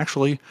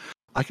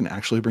 I can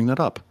actually bring that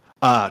up.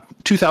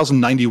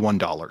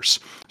 $2,091.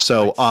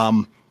 So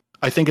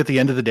I think at the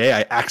end of the day,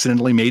 I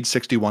accidentally made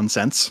 61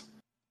 cents.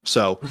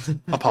 So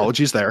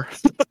apologies there.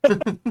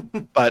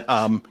 But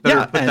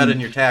Better put that in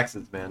your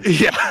taxes, man.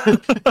 Yeah.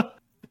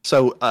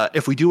 So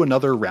if we do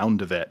another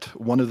round of it,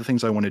 one of the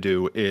things I want to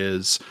do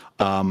is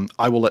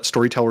I will let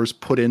storytellers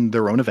put in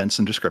their own events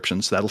and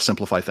descriptions. That'll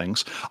simplify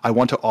things. I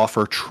want to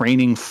offer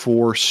training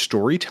for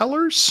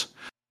storytellers,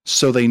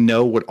 so they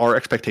know what our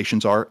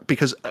expectations are,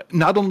 because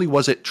not only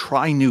was it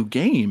try new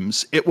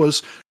games, it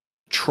was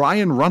try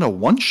and run a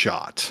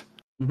one-shot.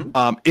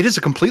 Mm-hmm. It is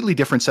a completely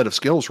different set of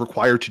skills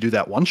required to do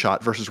that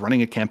one-shot versus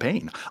running a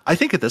campaign. I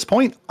think at this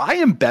point, I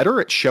am better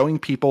at showing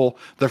people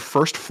the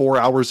first 4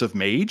 hours of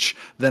Mage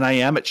than I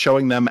am at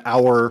showing them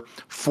hour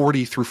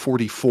 40 through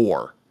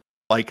 44.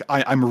 Like,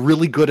 I'm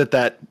really good at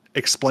that,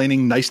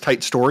 explaining nice,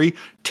 tight story.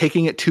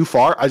 Taking it too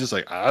far, I just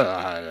like,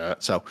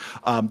 so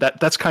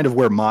that's kind of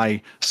where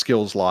my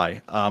skills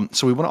lie.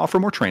 So we want to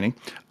offer more training.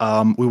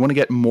 We want to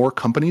get more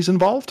companies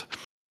involved.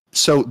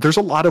 So there's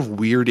a lot of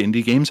weird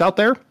indie games out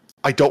there.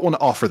 I don't want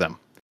to offer them.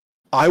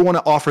 I want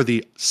to offer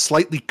the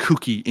slightly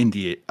kooky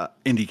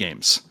indie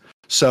games.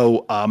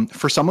 So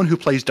for someone who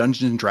plays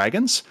Dungeons and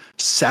Dragons,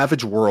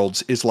 Savage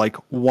Worlds is like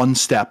one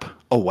step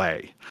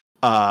away.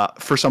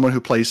 For someone who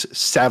plays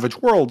Savage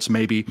Worlds,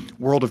 maybe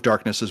World of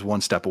Darkness is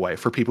one step away.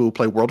 For people who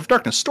play World of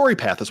Darkness,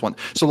 Storypath is one.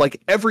 So like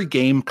every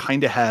game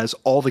kind of has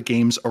all the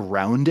games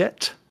around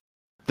it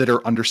that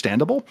are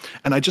understandable.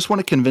 And I just want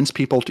to convince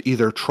people to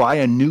either try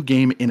a new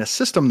game in a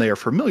system they are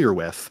familiar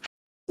with,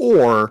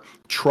 or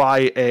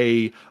try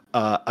a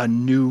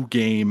new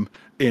game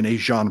in a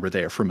genre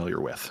they are familiar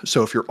with.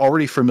 So if you're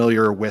already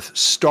familiar with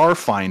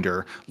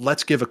Starfinder,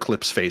 let's give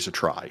Eclipse Phase a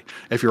try.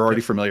 If you're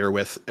already familiar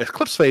with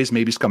Eclipse Phase,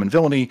 maybe Scum and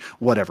Villainy,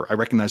 whatever. I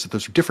recognize that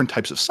those are different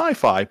types of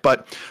sci-fi,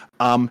 but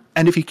and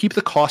if you keep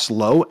the cost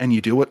low and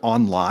you do it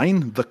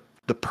online, the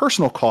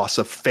personal costs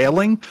of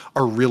failing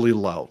are really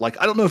low. Like,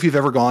 I don't know if you've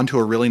ever gone to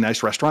a really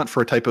nice restaurant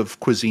for a type of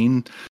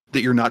cuisine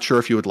that you're not sure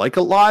if you would like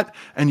a lot,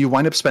 and you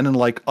wind up spending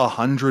like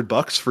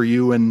 $100 for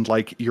you and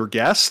like your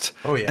guest.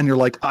 Oh yeah. And you're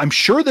like, I'm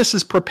sure this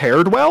is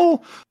prepared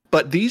well,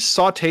 but these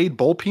sauteed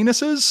bull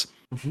penises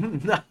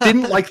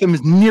didn't like them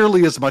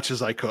nearly as much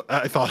as I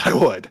thought I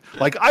would.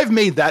 Like, I've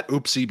made that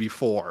oopsie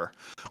before,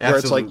 where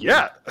Absolutely.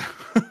 it's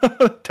like,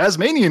 yeah,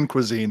 Tasmanian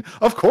cuisine,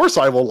 of course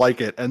I will like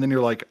it. And then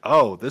you're like,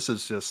 oh, this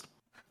is just,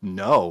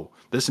 no,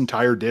 this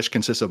entire dish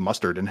consists of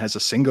mustard and has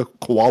a single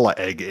koala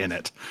egg in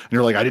it. And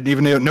you're like, I didn't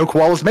even know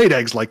koalas made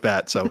eggs like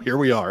that. So here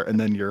we are. And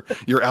then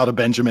you're out of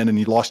Benjamin and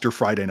you lost your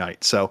Friday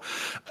night. So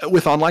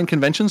with online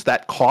conventions,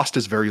 that cost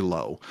is very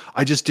low.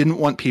 I just didn't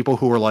want people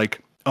who were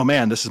like, oh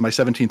man, this is my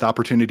 17th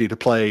opportunity to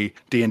play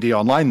D&D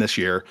online this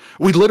year.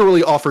 We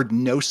literally offered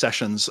no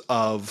sessions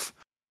of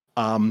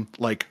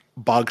like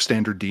bog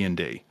standard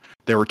D&D.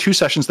 There were 2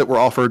 sessions that were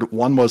offered.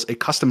 One was a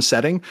custom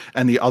setting,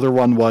 and the other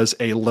one was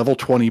a level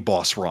 20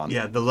 boss run.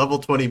 Yeah, the level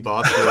 20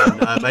 boss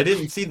one. I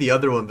didn't see the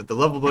other one, but the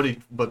level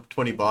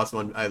 20 boss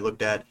one I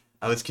looked at.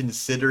 I was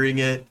considering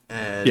it,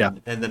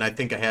 and then I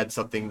think I had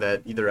something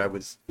that either I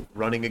was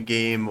running a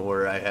game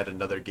or I had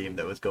another game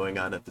that was going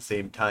on at the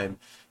same time.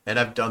 And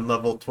I've done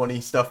level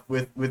 20 stuff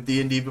with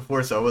D&D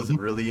before, so I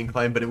wasn't really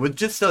inclined. But it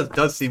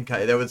does seem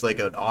kind of, that was like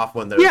an off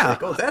one that was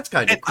like, oh, that's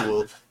kind of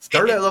cool.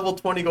 Start at level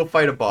 20, go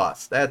fight a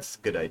boss. That's a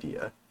good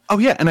idea. Oh,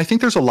 yeah, and I think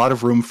there's a lot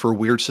of room for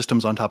weird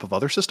systems on top of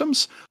other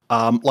systems.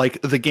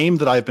 Like the game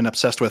that I've been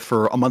obsessed with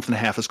for a month and a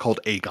half is called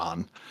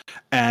Aegon.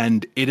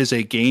 And it is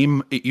a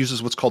game, it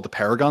uses what's called the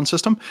Paragon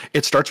system.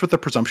 It starts with the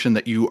presumption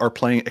that you are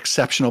playing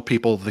exceptional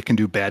people that can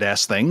do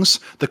badass things.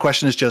 The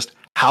question is just,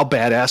 how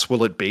badass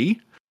will it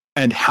be?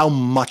 And how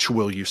much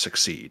will you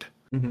succeed?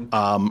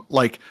 Mm-hmm.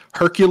 Like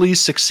Hercules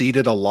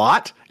succeeded a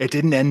lot. It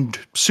didn't end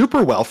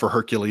super well for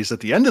Hercules at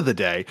the end of the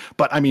day,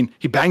 but I mean,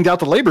 he banged out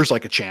the labors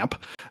like a champ,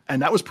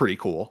 and that was pretty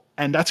cool.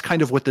 And that's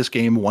kind of what this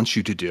game wants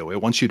you to do.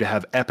 It wants you to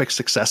have epic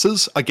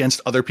successes against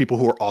other people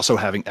who are also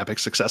having epic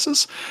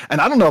successes. And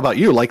I don't know about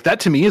you, like that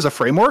to me is a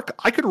framework.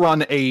 I could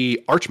run a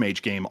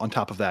Archmage game on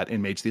top of that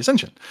in Mage the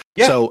Ascension.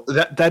 Yeah. So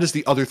that is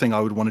the other thing I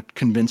would want to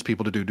convince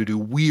people to do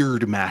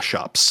weird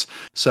mashups.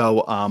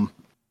 So,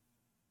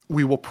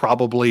 we will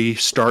probably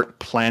start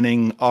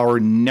planning our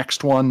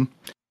next one.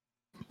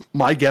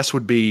 My guess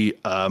would be,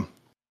 pulling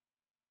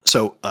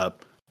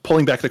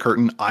back the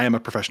curtain, I am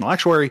a professional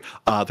actuary.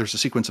 There's a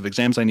sequence of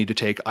exams I need to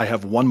take. I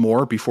have one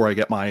more before I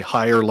get my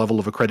higher level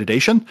of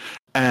accreditation.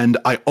 And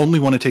I only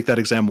want to take that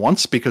exam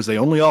once because they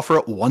only offer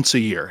it once a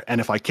year.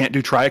 And if I can't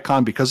do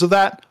Tryitcon because of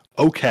that,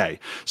 okay.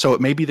 So it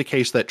may be the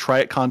case that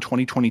Tryitcon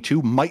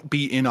 2022 might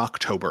be in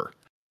October.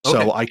 Okay.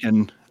 So I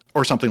can...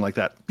 or something like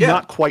that. Yeah.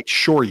 Not quite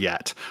sure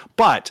yet,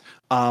 but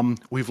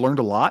we've learned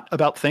a lot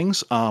about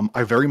things.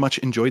 I very much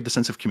enjoyed the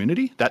sense of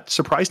community. That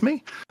surprised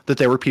me, that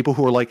there were people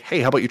who were like, hey,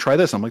 how about you try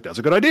this? I'm like, that's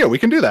a good idea. We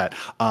can do that.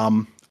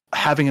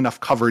 Having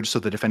enough coverage so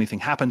that if anything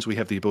happens, we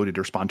have the ability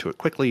to respond to it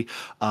quickly.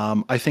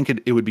 I think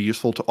it would be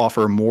useful to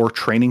offer more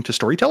training to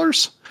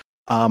storytellers.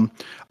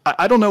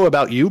 I don't know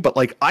about you, but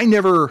like I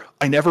never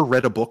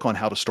read a book on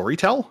how to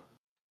storytell.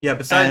 Yeah,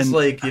 besides the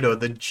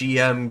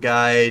GM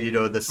guide,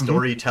 the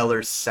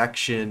storyteller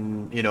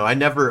section,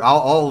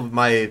 all of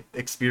my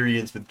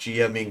experience with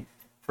GMing,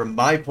 from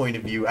my point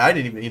of view, I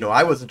didn't even,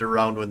 I wasn't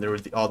around when there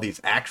was all these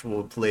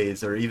actual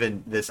plays or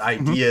even this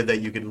idea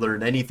that you could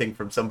learn anything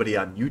from somebody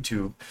on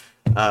YouTube,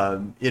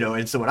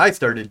 and so when I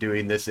started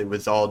doing this, it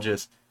was all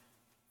just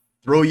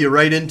throw you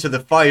right into the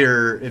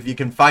fire. If you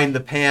can find the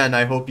pan,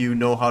 I hope you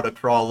know how to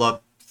crawl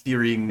up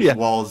searing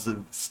walls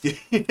of steel.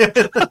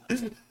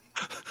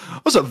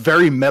 It was a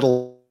very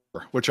metal,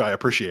 which I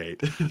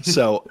appreciate.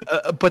 So,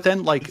 but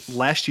then like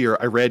last year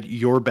I read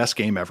Your Best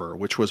Game Ever,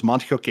 which was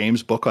Monty Cook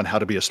Games' book on how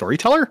to be a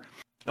storyteller.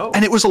 Oh.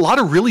 And it was a lot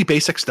of really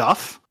basic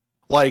stuff,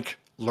 like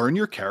learn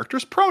your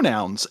character's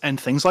pronouns and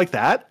things like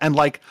that. And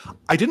like,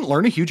 I didn't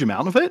learn a huge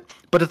amount of it,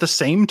 but at the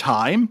same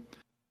time,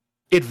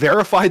 it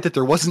verified that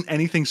there wasn't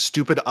anything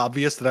stupid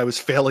obvious that I was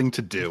failing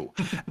to do.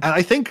 And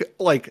I think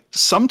like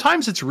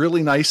sometimes it's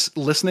really nice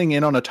listening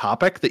in on a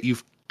topic that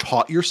you've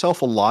taught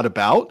yourself a lot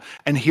about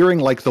and hearing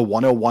like the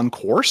 101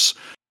 course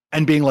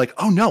and being like,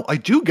 oh no, I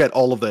do get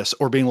all of this,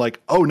 or being like,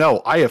 oh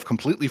no, I have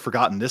completely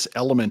forgotten this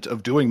element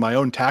of doing my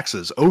own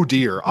taxes. Oh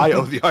dear, I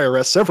owe the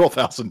IRS several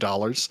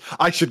 $1,000s.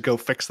 I should go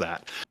fix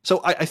that.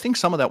 So I think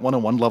some of that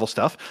one-on-one level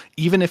stuff,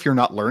 even if you're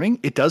not learning,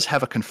 it does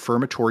have a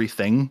confirmatory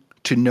thing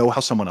to know how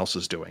someone else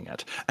is doing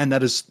it. And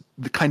that is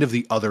the kind of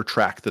the other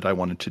track that I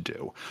wanted to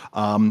do.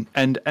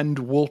 And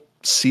we'll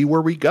see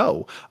where we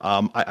go.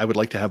 I would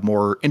like to have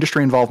more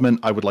industry involvement.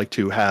 I would like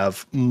to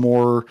have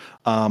more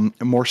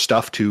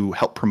stuff to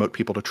help promote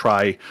people to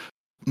try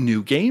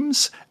new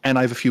games. And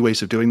I have a few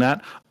ways of doing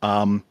that.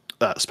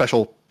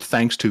 Special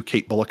thanks to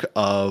Kate Bullock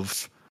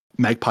of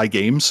Magpie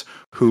Games,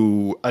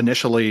 who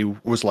initially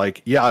was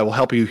like, yeah, I will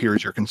help you.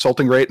 Here's your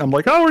consulting rate. And I'm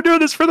like, oh, we're doing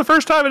this for the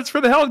first time. And it's for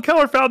the Helen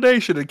Keller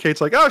Foundation. And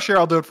Kate's like, oh, sure,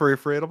 I'll do it for you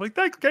free. And I'm like,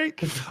 thanks, Kate.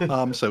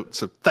 So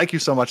thank you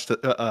so much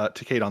to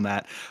Kate on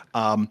that.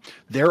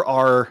 There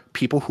are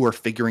people who are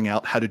figuring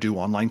out how to do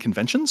online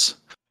conventions.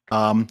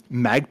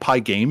 Magpie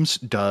Games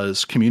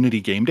does community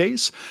game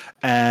days,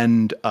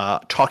 and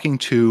talking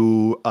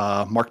to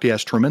Mark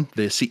Diaz-Truman,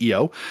 the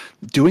CEO,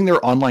 doing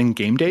their online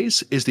game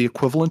days is the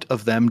equivalent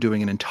of them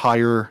doing an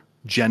entire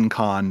Gen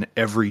Con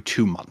every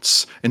 2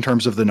 months in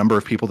terms of the number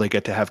of people they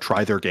get to have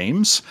try their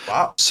games.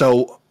 Wow.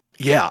 So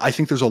yeah, I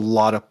think there's a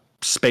lot of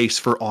space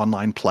for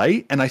online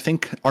play, and I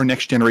think our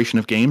next generation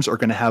of games are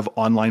going to have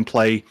online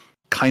play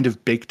kind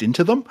of baked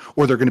into them,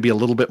 or they're going to be a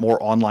little bit more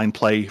online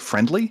play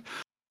friendly.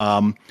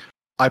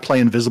 I play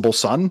Invisible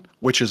Sun,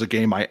 which is a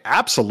game I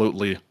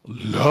absolutely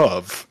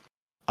love,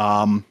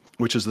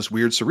 which is this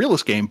weird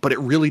surrealist game, but it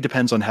really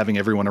depends on having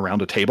everyone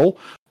around a table.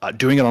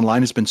 Doing it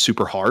online has been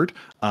super hard.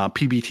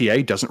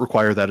 PBTA doesn't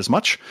require that as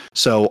much.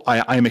 So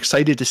I am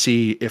excited to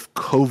see if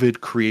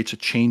COVID creates a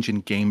change in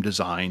game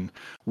design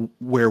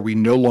where we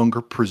no longer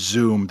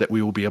presume that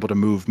we will be able to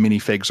move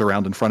minifigs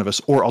around in front of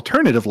us, or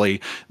alternatively,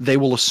 they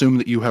will assume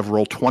that you have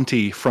roll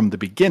 20 from the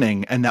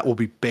beginning and that will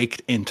be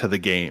baked into the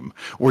game,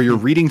 where you're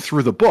reading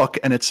through the book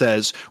and it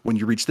says, when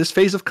you reach this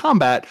phase of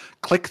combat,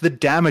 click the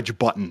damage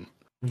button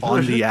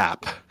on the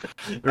app.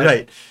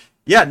 Right.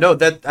 Yeah, no,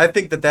 that I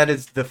think that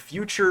is the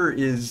future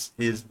is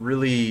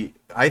really,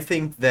 I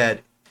think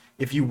that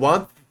if you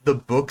want the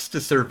books to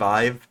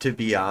survive, to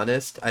be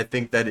honest, I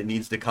think that it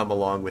needs to come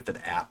along with an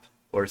app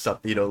or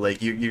something,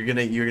 like you're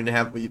gonna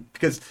have,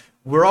 because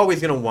we're always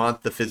gonna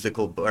want the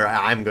physical, or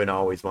I'm gonna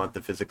always want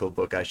the physical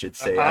book, I should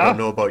say. I don't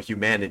know about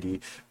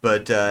humanity,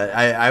 but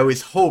I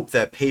always hope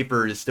that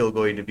paper is still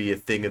going to be a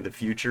thing of the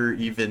future,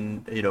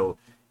 even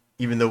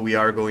though we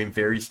are going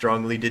very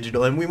strongly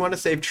digital, and we want to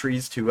save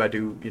trees too.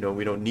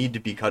 We don't need to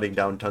be cutting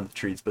down tons of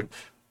trees, but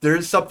there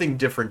is something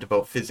different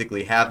about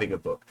physically having a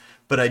book.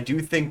 But I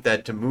do think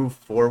that to move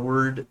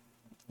forward,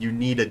 you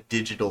need a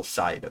digital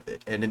side of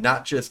it, and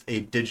not just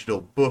a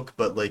digital book,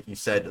 but like you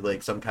said,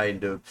 like some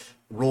kind of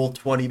roll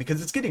 20,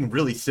 because it's getting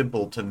really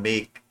simple to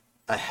make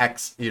a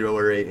hex,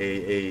 or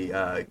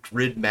a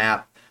grid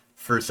map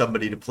for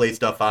somebody to play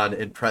stuff on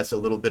and press a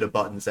little bit of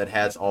buttons that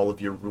has all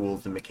of your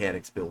rules and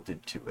mechanics built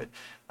into it.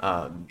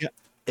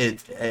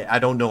 I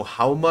don't know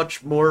how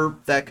much more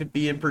that could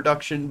be in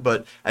production,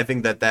 but I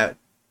think that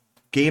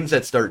games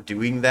that start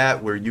doing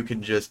that, where you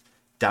can just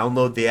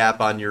download the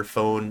app on your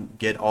phone,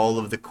 get all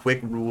of the quick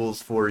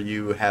rules for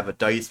you, have a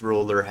dice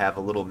roller, have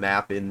a little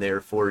map in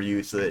there for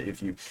you, so that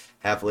if you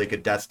have like a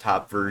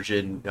desktop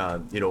version,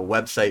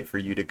 website for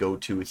you to go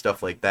to,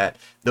 stuff like that,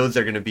 those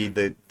are going to be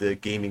the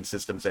gaming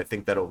systems I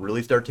think that'll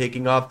really start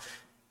taking off.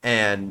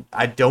 And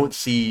I don't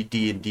see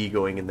D&D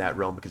going in that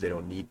realm because they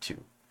don't need to.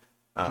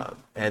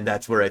 And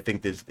that's where I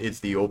think this is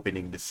the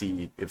opening to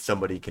see if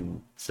somebody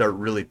can start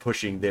really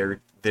pushing their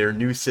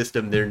new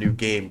system, their new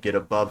game, get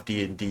above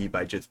D&D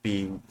by just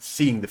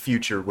seeing the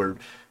future, where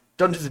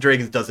Dungeons and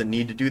Dragons doesn't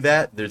need to do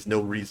that. There's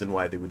no reason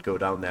why they would go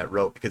down that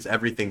road, because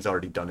everything's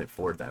already done it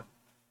for them.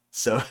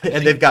 So,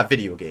 and they've got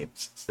video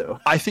games. So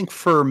I think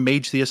for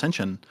Mage the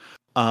Ascension,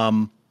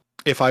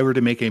 if I were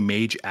to make a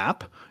Mage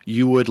app,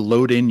 you would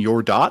load in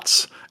your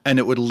dots and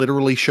it would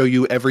literally show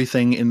you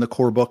everything in the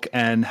core book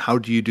and how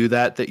do you do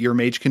that your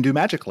Mage can do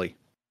magically.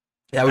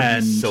 That would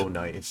be so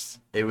nice.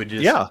 It would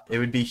it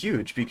would be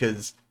huge,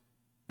 because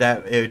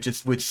that it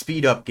just would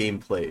speed up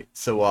gameplay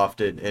so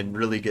often and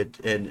really get,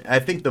 and I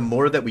think the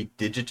more that we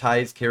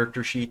digitize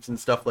character sheets and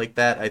stuff like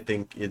that, I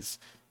think is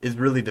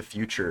really the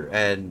future.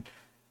 And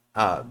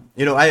I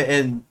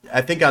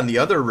think on the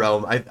other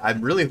realm,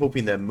 I'm really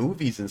hoping that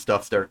movies and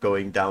stuff start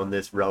going down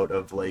this route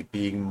of like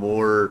being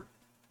more,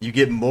 you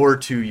get more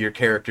to your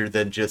character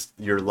than just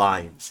your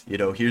lines.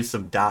 Here's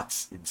some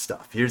dots and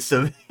stuff. Here's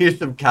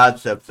some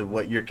concepts of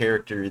what your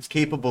character is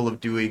capable of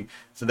doing,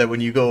 so that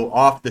when you go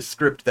off the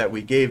script that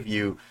we gave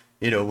you,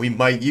 we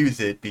might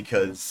use it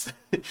because.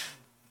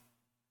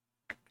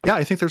 Yeah,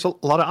 I think there's a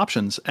lot of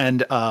options,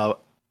 and I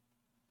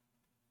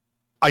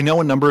know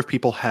a number of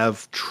people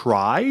have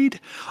tried.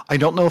 I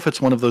don't know if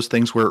it's one of those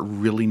things where it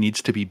really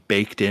needs to be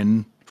baked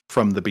in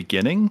from the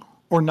beginning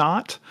or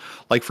not.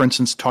 Like, for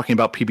instance, talking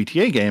about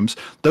PBTA games,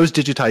 those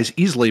digitize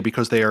easily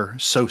because they are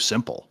so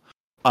simple.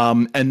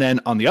 And then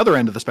on the other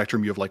end of the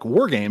spectrum, you have like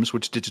war games,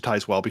 which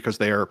digitize well because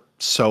they are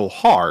so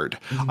hard.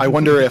 I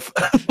wonder if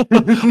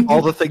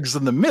all the things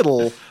in the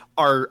middle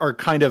are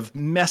kind of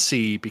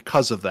messy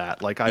because of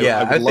that. Like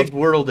I would love think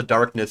World of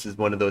Darkness is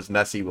one of those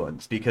messy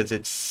ones because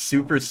it's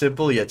super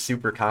simple yet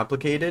super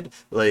complicated.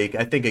 Like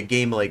I think a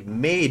game like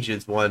Mage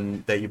is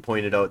one that you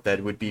pointed out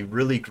that would be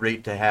really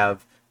great to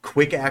have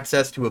quick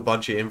access to a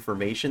bunch of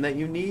information that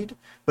you need,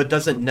 but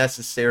doesn't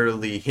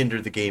necessarily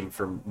hinder the game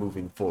from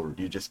moving forward.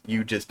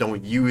 You just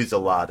don't use a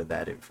lot of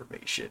that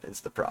information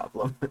is the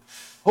problem.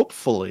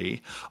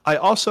 hopefully. I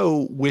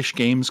also wish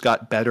games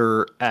got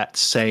better at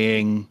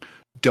saying,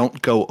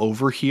 don't go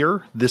over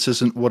here. This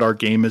isn't what our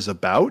game is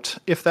about,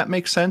 if that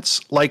makes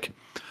sense. Like,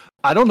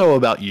 I don't know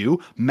about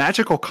you,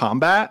 magical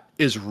combat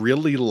is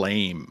really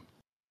lame.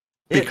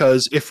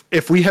 Because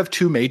if we have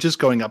two mages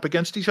going up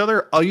against each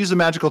other, I'll use a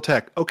magical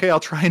tech. Okay, I'll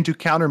try and do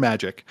counter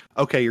magic.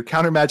 Okay, your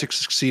counter magic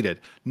succeeded.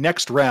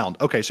 Next round.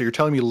 Okay, so you're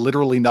telling me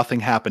literally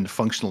nothing happened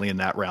functionally in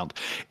that round.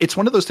 It's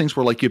one of those things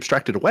where like you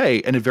abstract it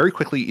away and it very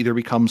quickly either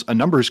becomes a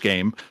numbers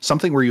game,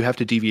 something where you have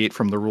to deviate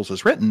from the rules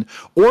as written,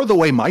 or the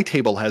way my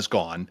table has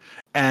gone.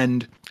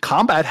 And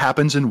combat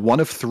happens in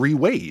one of three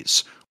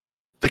ways.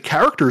 The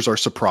characters are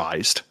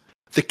surprised.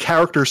 The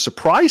characters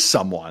surprise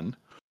someone,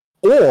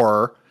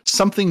 or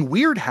something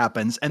weird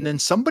happens and then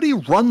somebody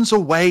runs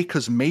away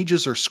because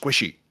mages are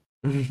squishy.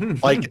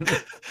 Like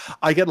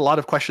I get a lot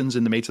of questions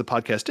in the Mage the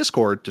Podcast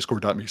discord.me/Mage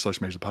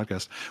the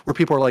Podcast, where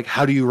people are like,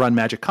 how do you run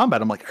magic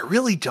combat? I'm like, I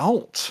really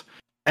don't.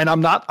 And I'm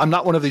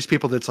not one of these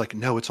people that's like,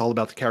 no, it's all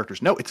about the characters.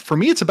 No, for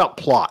me, it's about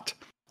plot.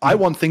 I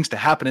want things to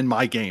happen in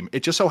my game.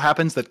 It just so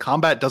happens that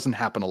combat doesn't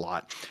happen a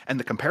lot. And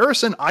the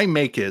comparison I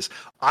make is,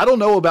 I don't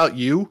know about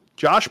you,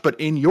 Josh, but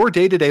in your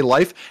day-to-day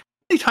life,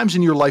 how many times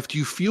in your life do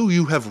you feel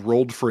you have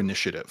rolled for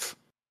initiative?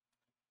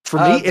 For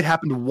me, it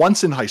happened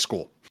once in high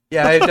school.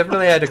 Yeah, I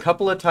definitely had a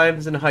couple of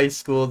times in high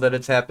school that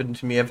it's happened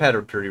to me. I've had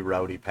a pretty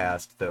rowdy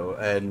past, though.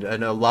 And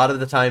a lot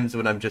of the times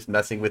when I'm just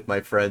messing with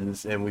my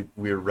friends and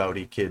we're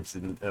rowdy kids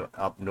and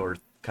up north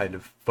kind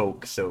of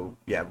folk. So,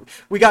 yeah,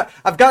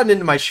 I've gotten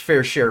into my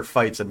fair share of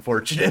fights,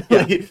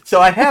 unfortunately. Yeah.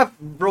 So I have,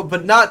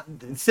 but not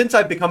since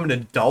I've become an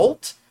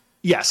adult.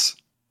 Yes.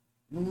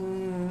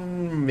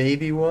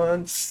 Maybe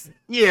once.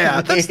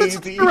 Yeah, that's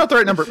about the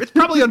right number. It's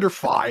probably under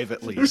 5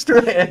 at least.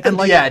 And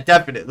like, yeah,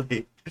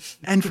 definitely.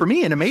 And for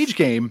me, in a mage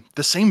game,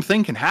 the same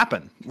thing can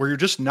happen, where you're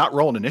just not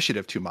rolling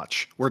initiative too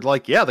much. We're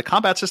like, yeah, the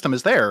combat system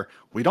is there.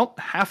 We don't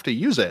have to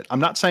use it.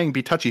 I'm not saying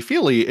be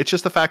touchy-feely. It's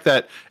just the fact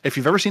that if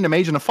you've ever seen a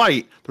mage in a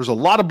fight, there's a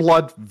lot of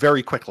blood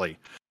very quickly.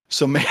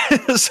 So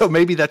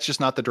maybe that's just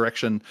not the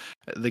direction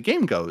the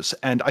game goes.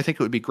 And I think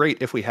it would be great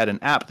if we had an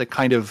app that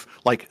kind of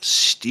like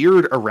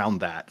steered around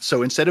that.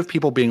 So instead of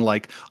people being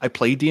like, I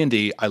play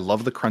D&D, I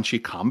love the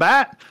crunchy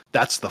combat,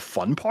 that's the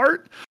fun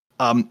part.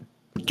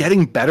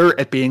 Getting better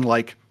at being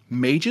like,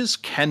 mages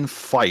can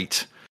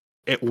fight.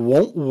 It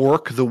won't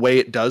work the way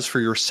it does for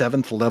your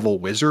 7th level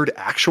wizard,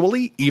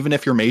 actually, even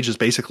if your mage is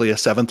basically a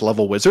 7th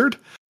level wizard.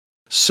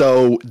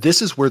 So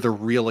this is where the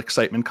real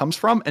excitement comes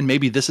from, and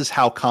maybe this is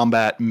how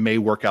combat may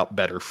work out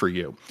better for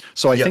you.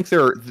 So I think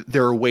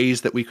there are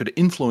ways that we could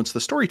influence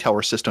the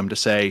storyteller system to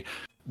say,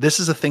 this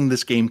is a thing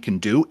this game can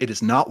do. It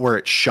is not where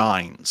it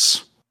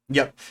shines.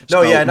 Yep.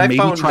 No, so yeah, and I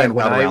found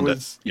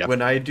that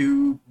when I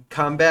do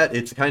combat,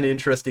 it's kind of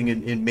interesting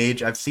in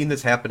Mage. I've seen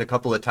this happen a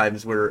couple of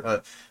times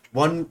where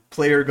one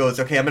player goes,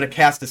 okay, I'm going to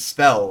cast a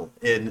spell,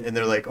 and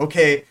they're like,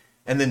 okay,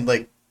 and then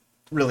like,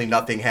 really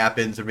nothing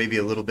happens or maybe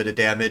a little bit of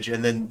damage,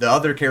 and then the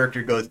other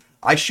character goes,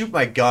 I shoot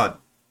my gun,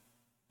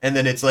 and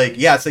then it's like,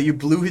 yeah, so you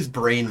blew his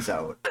brains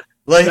out.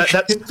 Like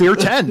that's sphere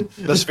 10,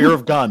 the sphere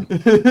of gun.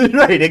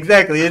 Right,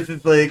 exactly. It's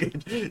just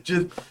like,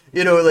 just,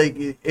 you know, like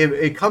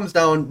it comes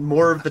down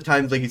more of the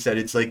times, like you said,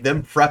 it's like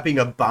them prepping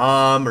a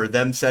bomb or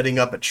them setting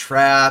up a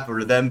trap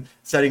or them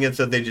setting it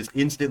so they just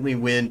instantly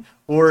win,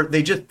 or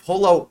they just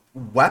pull out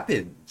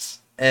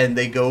weapons and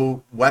they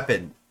go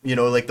weapon. You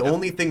know, like the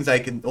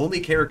only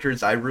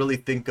characters I really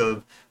think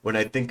of when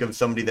I think of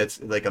somebody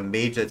that's like a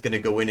mage that's going to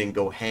go in and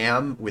go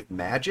ham with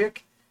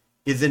magic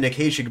is in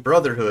Akashic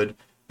Brotherhood,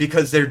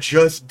 because they're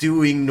just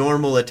doing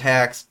normal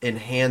attacks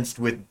enhanced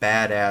with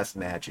badass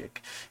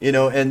magic. You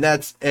know, and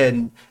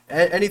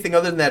anything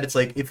other than that, it's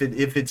like if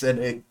it's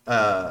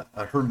a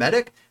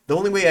hermetic, the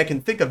only way I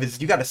can think of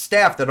is you got a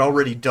staff that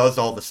already does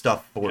all the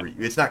stuff for you.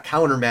 It's not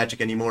counter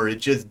magic anymore. It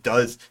just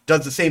does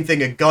the same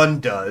thing a gun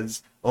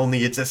does,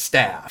 only it's a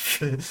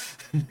staff.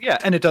 Yeah,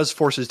 and it does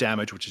forces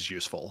damage, which is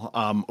useful,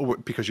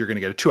 because you're going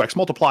to get a 2x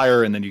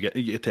multiplier, and then you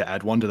get to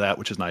add 1 to that,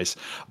 which is nice.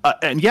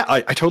 And yeah,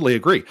 I totally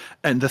agree.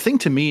 And the thing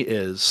to me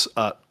is,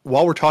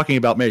 while we're talking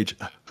about Mage,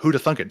 who'da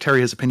thunk it?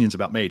 Terry has opinions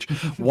about Mage.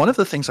 One of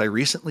the things I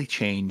recently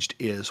changed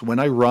is when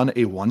I run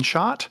a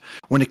one-shot,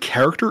 when a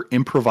character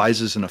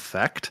improvises an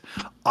effect,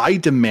 I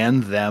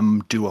demand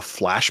them do a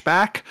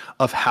flashback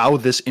of how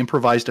this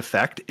improvised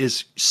effect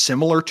is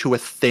similar to a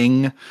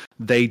thing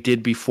they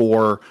did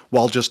before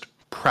while just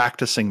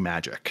practicing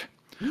magic.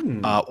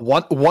 Hmm.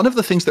 One of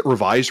the things that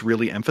Revise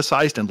really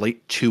emphasized and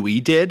late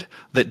 2E did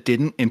that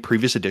didn't in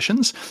previous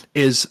editions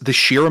is the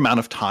sheer amount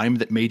of time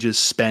that mages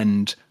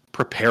spend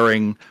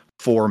preparing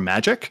for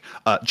magic.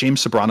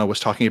 James Sobrano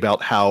was talking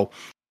about how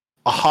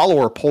a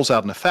hollower pulls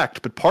out an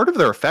effect, but part of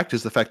their effect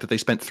is the fact that they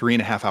spent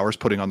 3.5 hours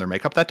putting on their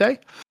makeup that day.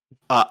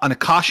 An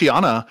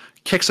Akashiana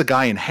kicks a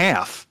guy in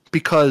half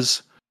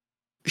because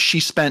she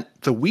spent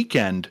the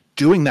weekend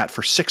doing that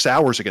for 6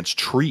 hours against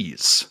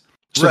trees.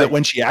 So that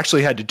when she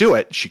actually had to do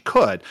it, she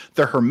could.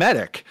 The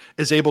Hermetic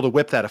is able to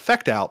whip that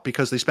effect out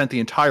because they spent the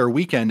entire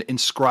weekend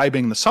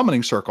inscribing the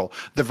summoning circle.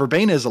 The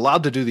Verbena is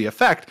allowed to do the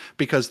effect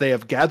because they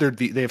have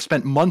they have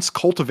spent months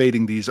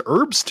cultivating these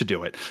herbs to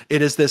do it.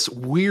 It is this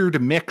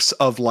weird mix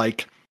of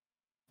like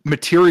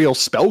material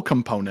spell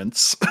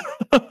components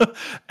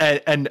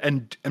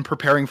and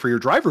preparing for your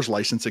driver's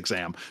license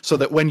exam, so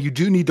that when you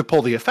do need to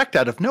pull the effect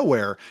out of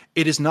nowhere,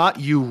 it is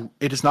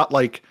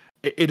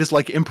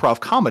like improv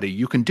comedy.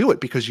 You can do it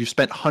because you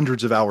spent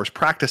hundreds of hours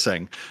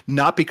practicing,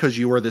 not because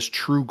you are this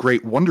true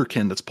great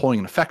wonderkin that's pulling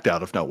an effect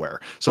out of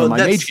nowhere. So in my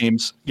mage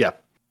games,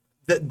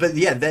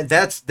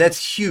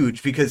 that's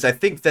huge, because I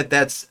think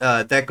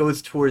that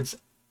goes towards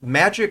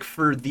magic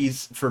for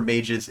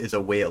mages is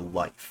a way of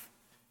life.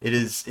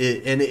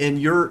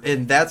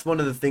 And that's one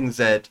of the things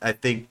that I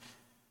think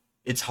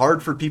it's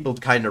hard for people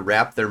to kind of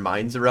wrap their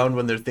minds around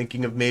when they're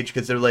thinking of mage,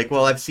 because they're like,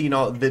 well, I've seen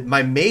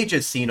my mage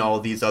has seen all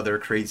these other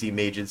crazy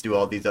mages do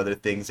all these other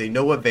things. They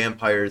know what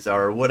vampires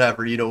are or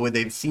whatever,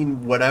 they've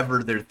seen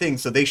whatever their thing,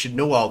 so they should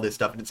know all this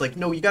stuff. And it's like,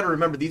 no, you got to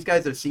remember, these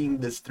guys are seeing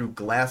this through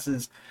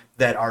glasses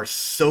that are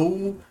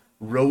so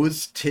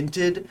rose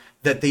tinted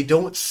that they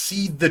don't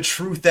see the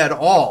truth at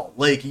all.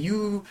 Like,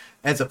 you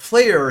as a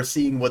player are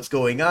seeing what's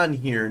going on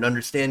here and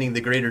understanding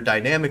the greater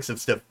dynamics of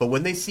stuff, but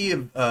when they see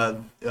a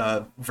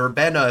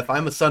verbena, if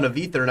I'm a son of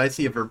ether and I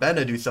see a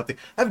verbena do something,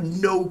 I have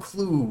no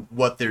clue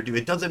what they're doing.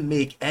 It doesn't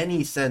make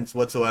any sense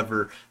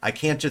whatsoever. I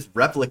can't just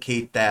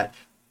replicate that.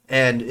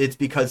 And it's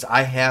because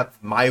I have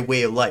my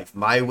way of life,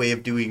 my way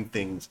of doing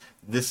things.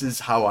 This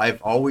is how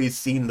I've always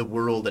seen the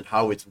world and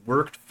how it's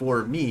worked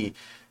for me.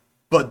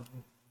 But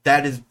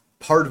that is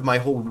part of my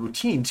whole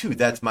routine too.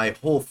 That's my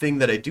whole thing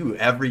that I do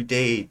every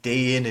day,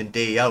 day in and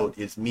day out,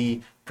 is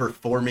me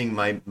performing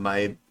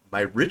my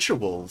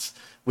rituals,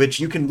 which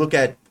you can look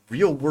at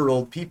real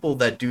world people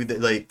that do that.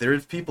 Like,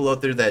 there's people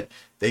out there that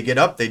they get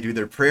up, they do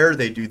their prayer,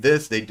 they do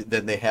this,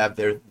 then they have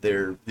their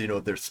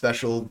their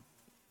special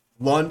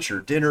lunch or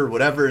dinner or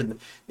whatever, and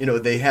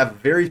they have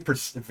very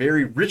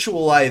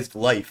ritualized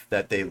life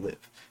that they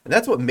live. And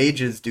that's what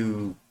mages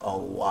do a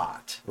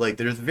lot. Like,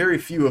 there's very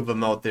few of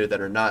them out there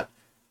that are not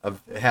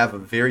have a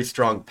very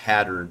strong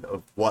pattern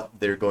of what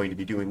they're going to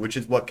be doing, which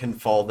is what can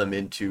fall them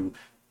into,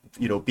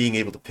 being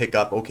able to pick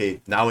up,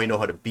 okay, now I know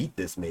how to beat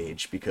this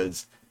mage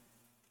because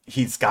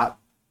he's got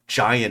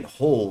giant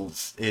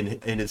holes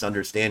in his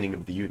understanding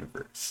of the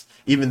universe,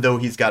 even though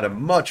he's got a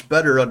much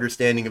better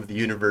understanding of the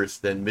universe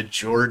than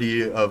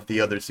majority of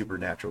the other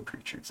supernatural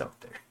creatures out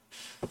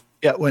there.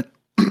 Yeah, when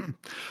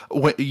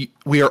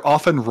we are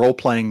often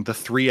role-playing the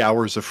 3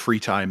 hours of free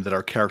time that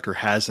our character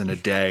has in a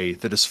day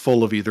that is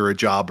full of either a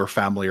job or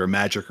family or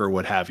magic or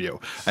what have you.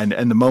 And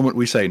the moment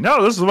we say,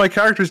 no, this is what my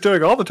character's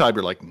doing all the time,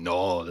 you're like,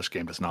 no, this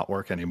game does not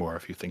work anymore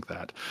if you think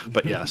that.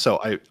 But yeah, so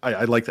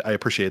I like that. I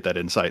appreciate that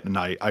insight. And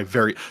I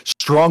very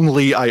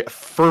strongly, I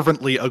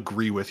fervently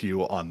agree with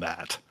you on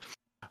that.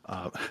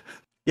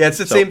 Yeah, it's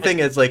the same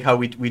thing as like how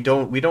we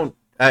don't,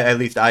 at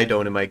least I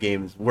don't in my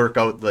games, work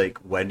out like,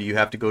 when do you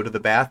have to go to the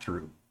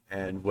bathroom?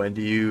 And when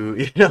do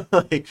you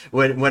like,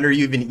 when are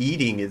you even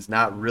eating is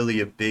not really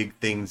a big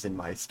things in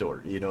my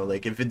story.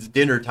 Like, if it's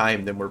dinner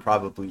time, then we're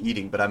probably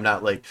eating, but I'm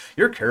not like,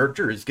 your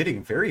character is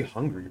getting very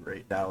hungry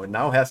right now and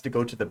now has to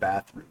go to the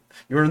bathroom.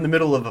 You're in the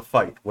middle of a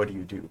fight. What do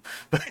you do?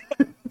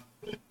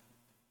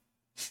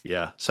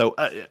 Yeah. So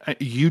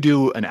you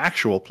do an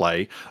actual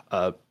play.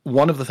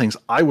 One of the things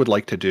I would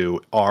like to do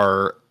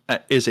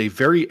is a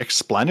very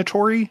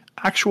explanatory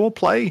actual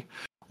play,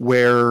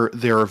 where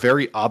there are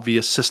very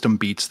obvious system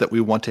beats that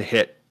we want to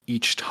hit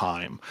each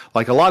time.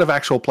 Like, a lot of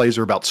actual plays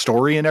are about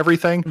story and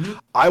everything. Mm-hmm.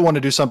 I want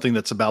to do something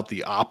that's about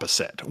the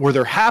opposite, where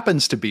there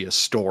happens to be a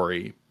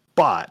story,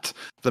 but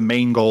the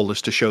main goal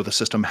is to show the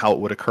system how it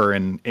would occur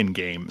in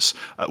games.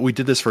 We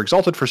did this for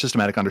Exalted for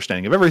systematic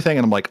understanding of everything,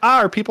 and I'm like,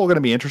 are people going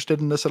to be interested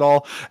in this at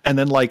all? And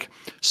then, like,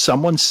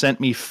 someone sent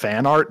me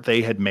fan art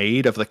they had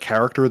made of the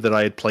character that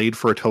I had played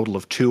for a total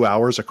of 2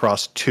 hours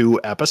across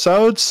 2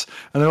 episodes,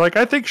 and they're like,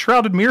 I think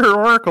Shrouded Mirror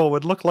Oracle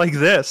would look like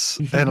this.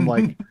 And I'm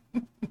like,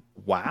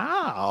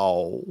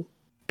 wow,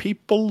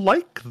 people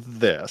like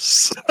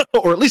this.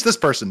 Or at least this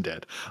person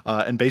did.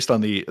 And based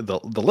on the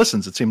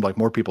listens, it seemed like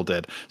more people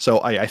did.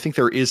 So I think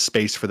there is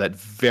space for that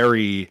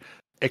very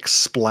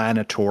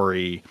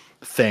explanatory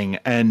thing.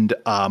 And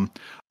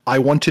I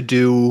want to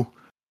do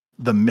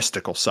the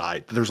mystical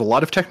side. There's a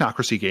lot of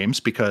technocracy games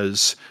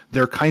because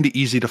they're kind of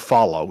easy to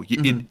follow.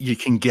 You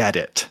can get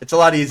it. It's a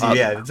lot easier,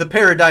 yeah. It's a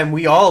paradigm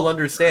we all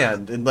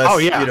understand, unless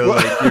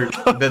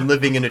like you've been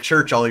living in a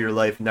church all your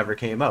life and never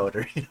came out.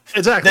 Or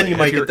exactly. Then you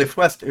might get the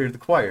quest or the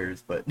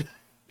choirs, but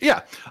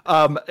Yeah,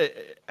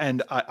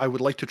 and I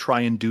would like to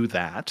try and do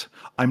that.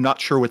 I'm not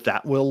sure what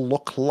that will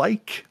look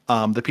like.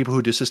 The people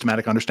who do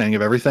systematic understanding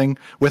of everything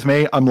with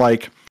me, I'm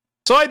like,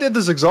 so I did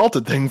this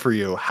exalted thing for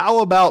you. How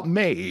about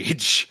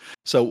Mage?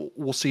 So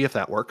we'll see if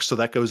that works. So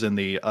that goes in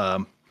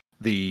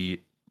the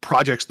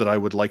projects that I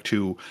would like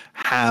to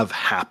have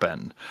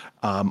happen.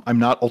 I'm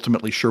not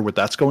ultimately sure what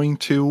that's going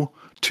to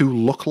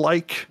look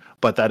like,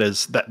 but that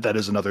is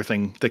another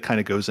thing that kind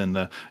of goes in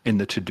the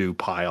to do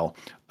pile.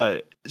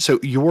 So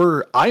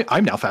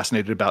I'm now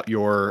fascinated about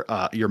your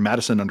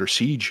Madison Under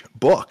Siege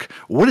book.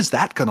 What is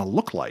that going to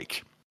look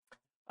like?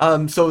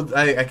 So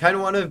I kind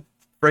of want to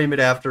frame it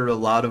after a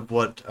lot of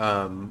what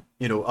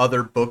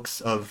other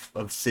books of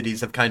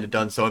cities have kind of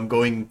done. So I'm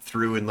going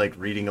through and like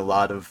reading a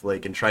lot of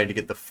like and trying to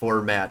get the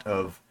format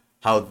of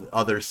how the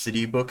other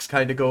city books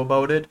kind of go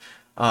about it.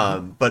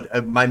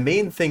 But my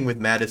main thing with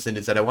Madison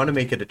is that I want to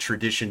make it a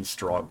tradition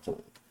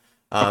stronghold.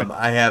 Okay.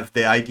 I have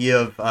the idea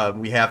of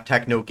we have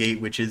Techno Gate,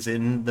 which is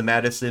in the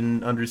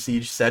Madison Under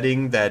Siege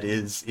setting that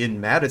is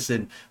in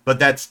Madison, but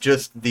that's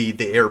just the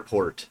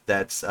airport.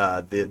 There's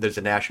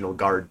a National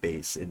Guard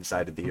base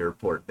inside of the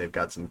airport. They've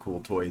got some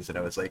cool toys, and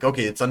I was like,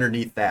 okay, it's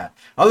underneath that.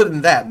 Other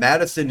than that,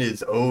 Madison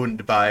is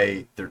owned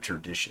by their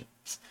traditions.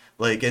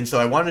 Like, and so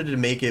I wanted to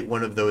make it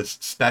one of those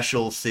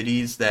special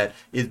cities that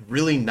is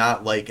really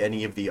not like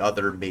any of the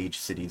other mage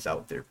cities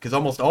out there. Because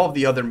almost all of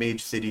the other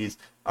mage cities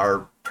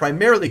are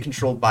primarily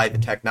controlled by the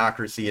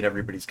technocracy and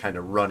everybody's kind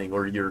of running,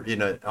 or you're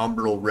in an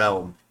umbral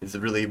realm is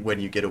really when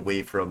you get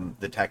away from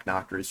the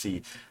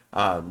technocracy.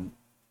 Um,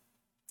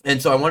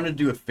 and so I wanted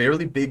to do a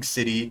fairly big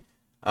city.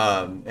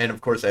 And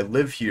of course, I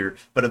live here.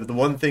 But the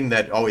one thing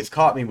that always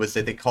caught me was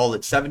that they call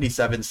it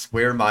 77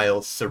 square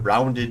miles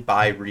surrounded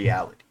by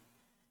reality.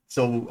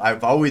 So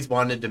I've always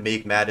wanted to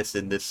make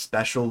Madison this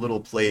special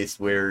little place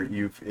where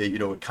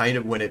kind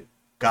of when it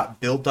got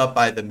built up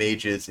by the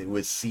mages, it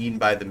was seen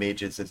by the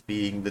mages as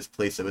being this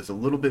place that was a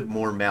little bit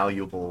more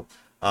malleable.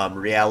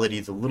 Reality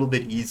is a little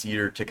bit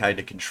easier to kind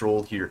of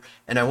control here.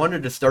 And I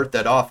wanted to start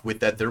that off with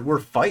that there were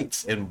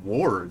fights and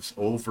wars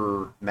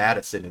over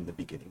Madison in the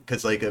beginning.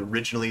 Because like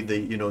originally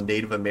the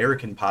Native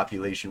American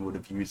population would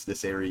have used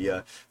this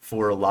area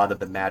for a lot of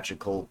the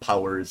magical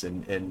powers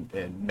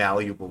and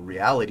malleable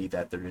reality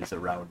that there is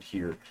around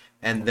here.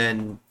 And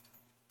then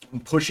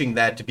pushing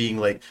that to being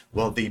like,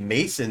 well, the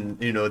Mason,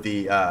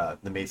 the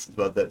Masons,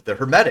 well, the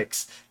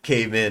Hermetics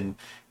came in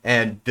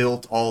and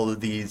built all of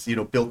these,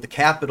 built the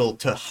capital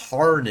to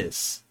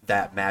harness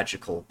that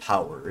magical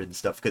power and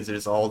stuff, because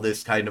there's all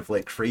this kind of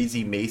like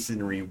crazy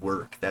masonry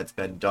work that's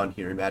been done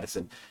here in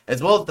Madison,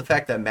 as well as the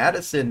fact that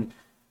Madison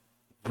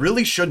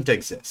really shouldn't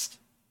exist,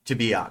 to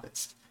be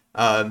honest.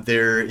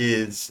 There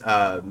is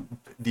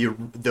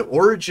the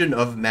origin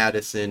of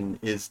Madison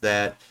is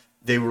that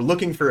they were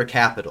looking for a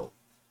capital,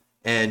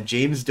 and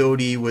James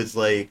Doty was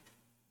like,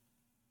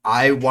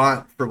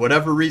 for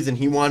whatever reason,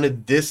 he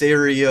wanted this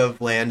area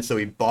of land, so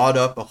he bought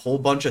up a whole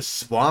bunch of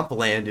swamp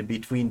land in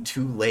between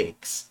two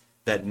lakes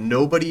that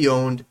nobody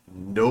owned,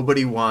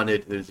 nobody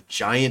wanted. There's a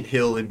giant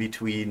hill in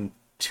between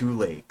two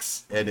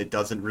lakes, and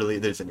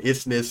there's an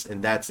isthmus,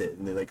 and that's it.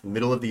 And then, like, the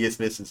middle of the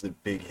isthmus is a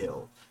big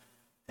hill.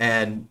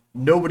 And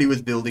nobody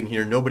was building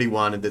here, nobody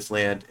wanted this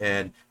land,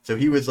 and so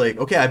he was like,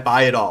 okay, I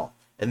buy it all.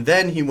 And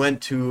then he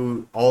went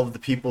to all of the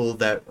people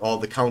all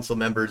the council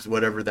members,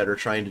 whatever, that are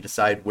trying to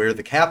decide where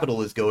the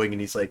capital is going.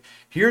 And he's like,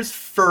 here's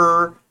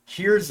fur,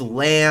 here's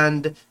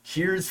land,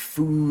 here's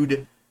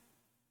food.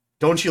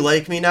 Don't you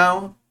like me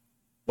now?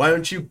 Why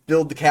don't you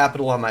build the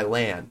capital on my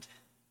land?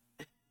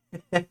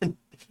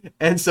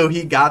 and so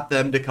he got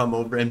them to come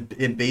over and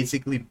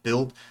basically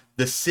built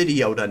the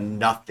city out of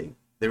nothing.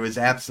 There was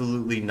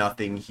absolutely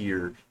nothing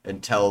here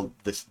until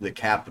the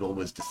capital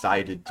was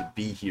decided to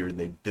be here, and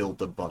they built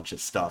a bunch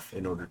of stuff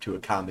in order to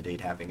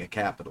accommodate having a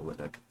capital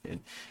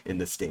in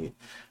the state.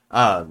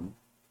 And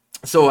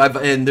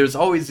there's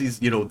always these,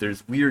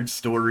 there's weird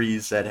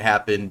stories that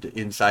happened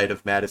inside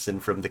of Madison,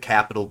 from the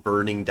Capitol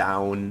burning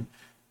down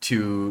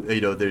to,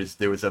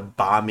 there was a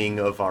bombing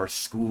of our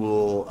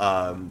school.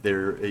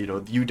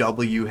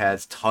 UW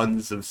has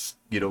tons of,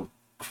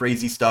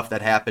 crazy stuff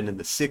that happened in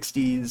the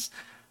 60s.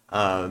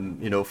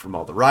 From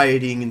all the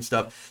rioting and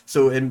stuff.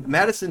 So, and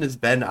Madison has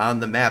been on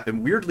the map,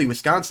 and weirdly,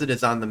 Wisconsin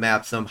is on the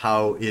map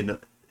somehow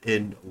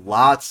in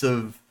lots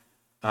of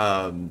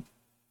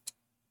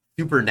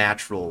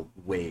supernatural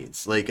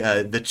ways. Like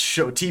the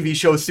TV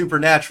show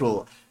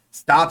Supernatural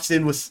stops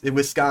in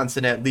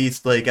Wisconsin at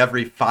least like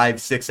every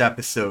 5-6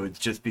 episodes,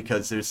 just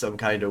because there's some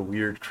kind of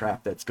weird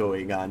crap that's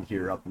going on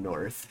here up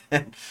north.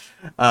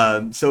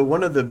 So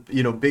one of the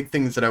big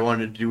things that I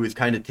wanted to do is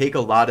kind of take a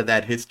lot of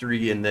that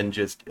history and then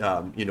just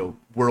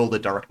World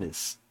of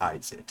Darkness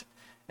eyes it,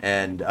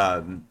 and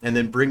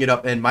then bring it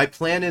up. And my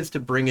plan is to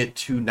bring it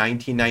to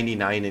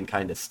 1999 and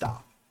kind of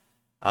stop.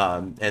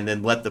 And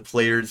then let the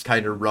players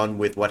kind of run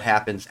with what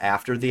happens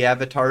after the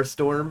Avatar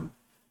Storm.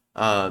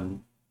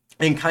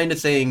 And kind of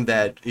saying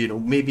that,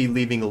 maybe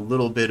leaving a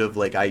little bit of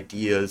like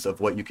ideas of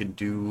what you can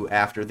do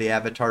after the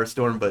Avatar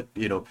Storm, but,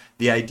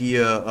 the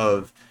idea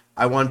of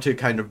I want to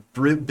kind of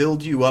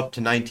build you up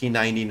to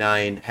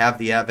 1999, have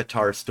the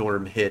Avatar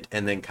storm hit,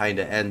 and then kind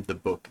of end the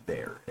book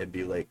there and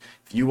be like,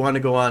 if you want to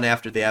go on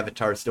after the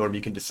Avatar storm,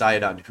 you can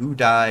decide on who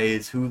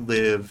dies, who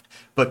lived,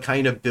 but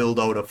kind of build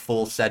out a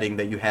full setting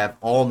that you have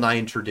all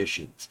 9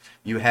 traditions.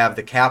 You have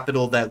the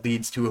capital that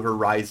leads to a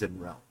Horizon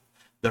Realm.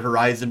 The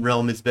Horizon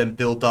Realm has been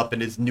built up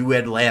and is New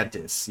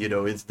Atlantis,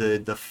 is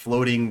the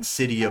floating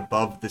city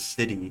above the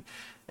city,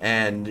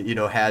 and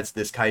has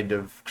this kind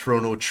of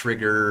Chrono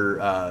Trigger,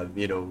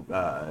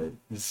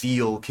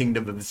 Zeal,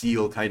 Kingdom of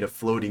Zeal kind of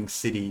floating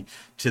city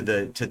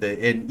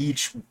and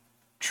each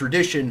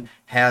tradition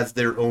has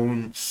their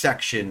own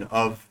section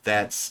of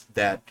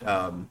that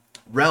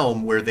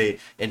realm where they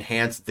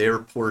enhance their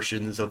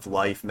portions of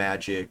life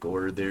magic,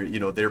 or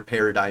their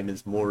paradigm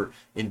is more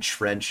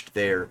entrenched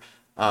there.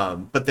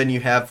 But then you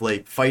have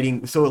like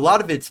fighting. So a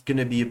lot of it's going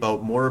to be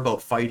more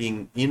about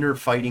fighting, inner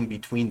fighting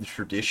between the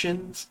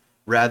traditions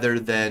rather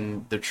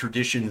than the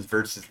traditions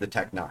versus the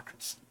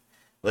technocracy.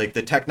 Like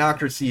the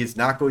technocracy is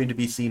not going to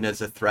be seen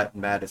as a threat in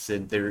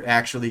Madison. They're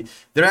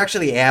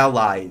actually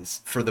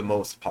allies for the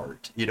most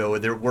part.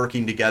 They're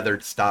working together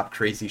to stop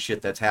crazy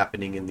shit that's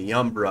happening in the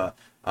Umbra,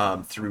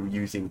 through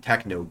using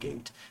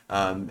Technogate.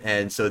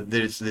 And so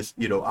there's this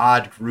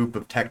odd group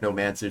of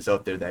technomancers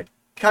out there that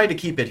kind of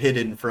keep it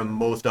hidden from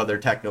most other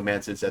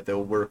technomancers, that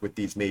they'll work with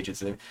these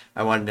mages. And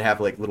I wanted to have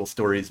like little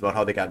stories about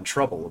how they got in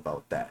trouble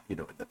about that, in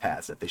the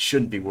past, that they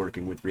shouldn't be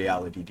working with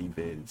reality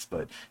deviants,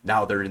 but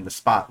now they're in the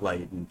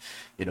spotlight, and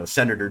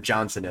Senator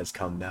Johnson has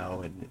come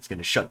now and it's going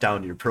to shut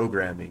down your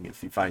programming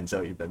if he finds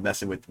out you've been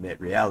messing with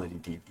reality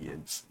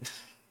deviants.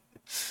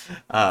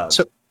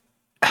 So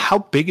how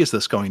big is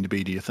this going to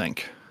be, do you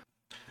think?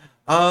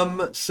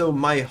 So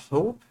my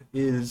hope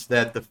is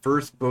that the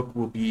first book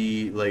will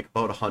be like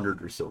about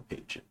 100 or so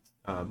pages,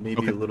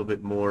 maybe a little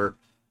bit more.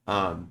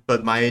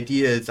 But my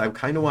idea is I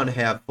kind of want to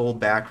have full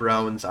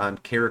backgrounds on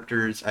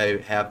characters. I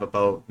have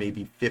about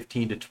maybe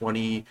 15 to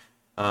 20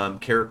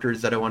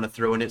 characters that I want to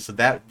throw in it. So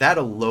that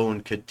alone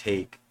could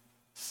take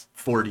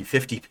 40,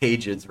 50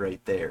 pages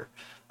right there.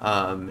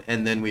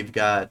 And then we've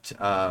got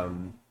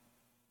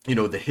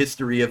the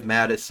history of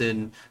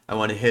Madison. I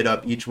want to hit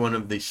up each one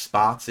of the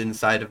spots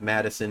inside of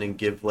Madison and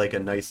give like a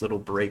nice little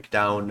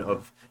breakdown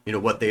of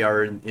what they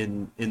are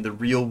in the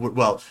real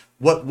world.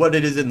 Well, what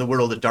it is in the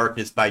world of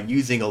darkness, by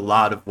using a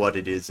lot of what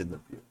it is in the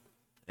real,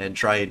 and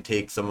try and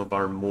take some of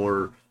our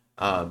more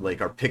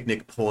like our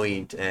picnic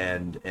point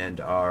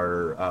and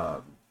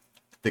our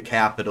the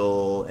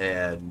capital,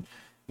 and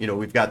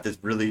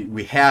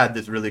we had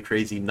this really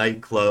crazy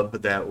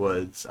nightclub that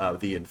was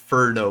the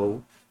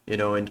Inferno.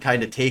 And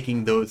kind of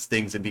taking those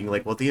things and being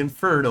like, well, the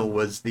Inferno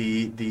was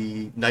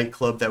the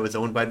nightclub that was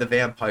owned by the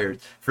vampires.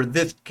 For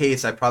this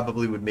case, I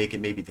probably would make it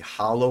maybe the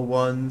Hollow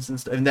Ones and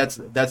stuff. And that's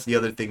the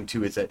other thing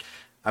too, is that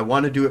I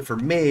want to do it for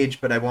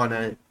Mage, but I want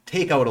to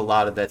take out a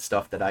lot of that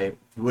stuff that I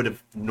would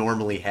have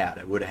normally had.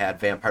 I would have had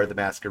Vampire the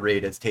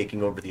Masquerade as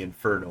taking over the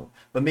Inferno,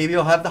 but maybe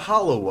I'll have the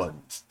Hollow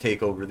Ones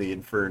take over the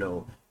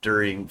Inferno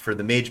for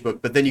the Mage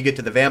book. But then you get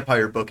to the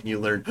Vampire book and you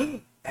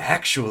learn,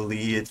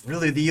 actually, it's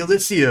really the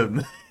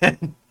Elysium.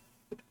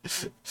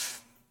 Do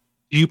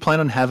you plan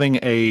on having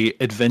a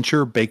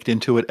adventure baked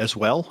into it as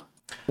well,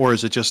 or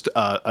is it just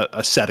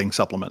a setting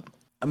supplement?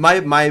 My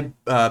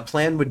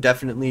plan would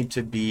definitely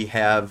to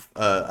have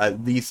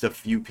at least a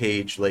few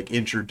page like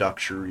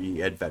introductory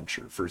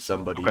adventure for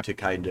somebody to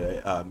kind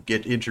of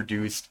get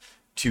introduced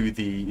to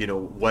the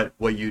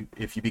what you,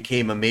 if you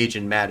became a mage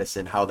in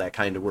Madison, how that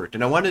kind of worked.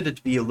 And I wanted it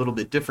to be a little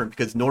bit different,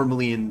 because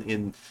normally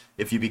in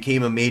if you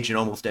became a mage in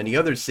almost any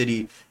other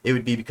city, it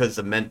would be because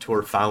a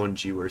mentor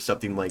found you or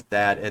something like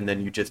that, and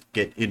then you just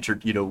get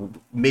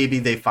maybe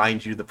they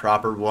find you the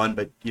proper one,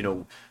 but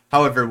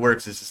however it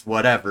works is just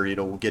whatever,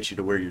 will get you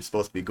to where you're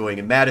supposed to be going.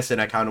 In Madison,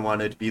 I kind of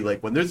wanted it to be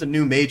like, when there's a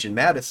new mage in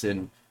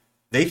Madison,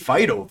 they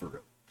fight over him.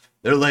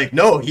 They're like,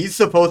 no, he's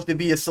supposed to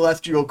be a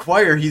celestial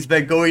choir. He's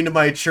been going to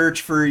my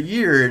church for a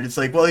year. And it's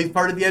like, well, he's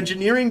part of the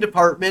engineering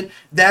department.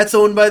 That's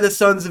owned by the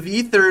Sons of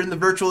Ether, and the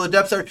virtual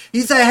adepts are.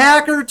 He's a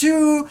hacker,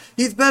 too.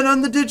 He's been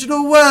on the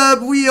digital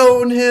web. We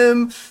own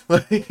him.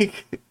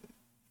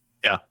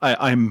 Yeah,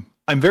 I'm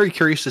very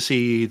curious to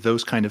see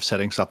those kind of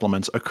setting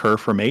supplements occur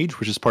for Mage,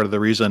 which is part of the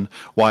reason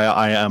why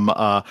I am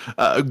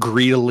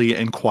greedily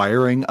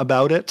inquiring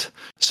about it.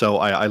 So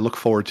I look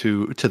forward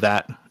to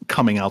that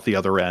coming out the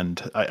other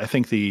end. I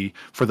think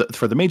for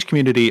the Mage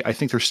community, I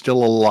think there's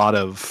still a lot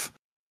of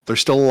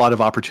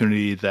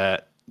opportunity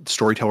that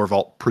Storyteller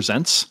Vault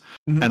presents,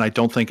 and I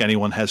don't think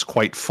anyone has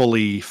quite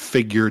fully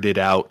figured it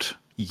out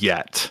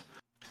yet.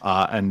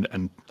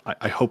 And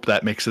I hope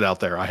that makes it out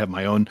there. I have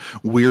my own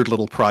weird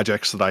little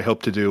projects that I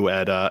hope to do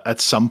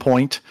at some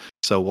point.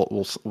 So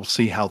we'll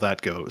see how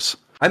that goes.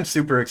 I'm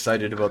super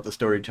excited about the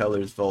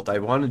Storyteller's Vault. I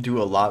want to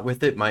do a lot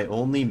with it. My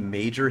only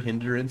major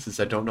hindrance is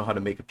I don't know how to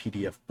make a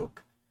PDF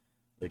book.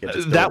 Like, I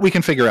just That don't. we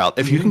can figure out.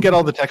 If you can get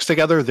all the text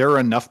together, there are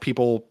enough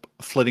people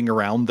flitting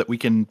around that we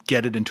can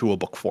get it into a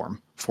book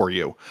form for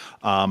you,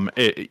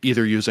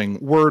 either using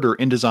Word or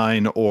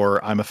InDesign,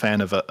 or I'm a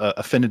fan of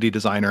Affinity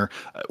Designer.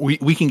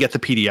 We can get the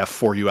PDF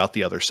for you out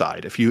the other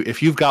side. If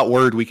you've got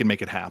Word, we can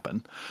make it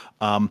happen.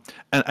 And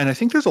I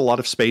think there's a lot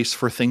of space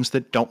for things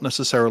that don't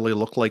necessarily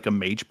look like a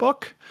Mage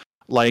book.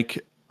 Like,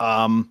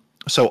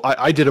 so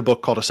I did a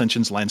book called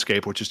Ascension's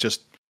Landscape, which is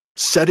just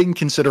setting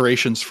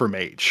considerations for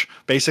Mage.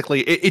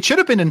 Basically, it should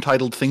have been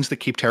entitled "Things That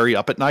Keep Terry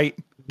Up at Night"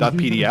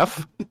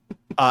 .pdf.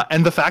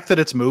 And the fact that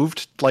it's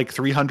moved like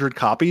 300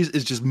 copies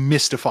is just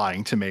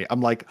mystifying to me.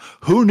 I'm like,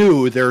 who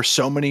knew there are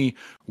so many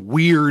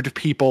weird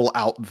people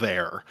out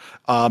there?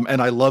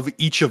 And I love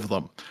each of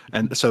them.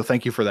 And so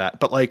thank you for that.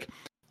 But like,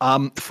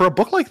 for a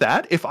book like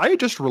that, if I had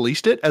just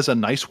released it as a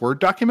nice Word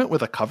document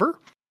with a cover,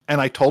 and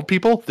I told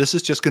people this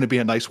is just going to be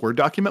a nice Word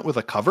document with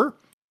a cover,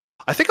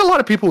 I think a lot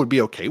of people would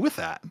be okay with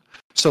that.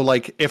 So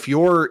like, does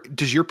your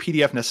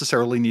PDF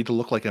necessarily need to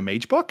look like a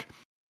Mage book?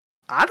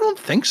 I don't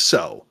think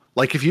so.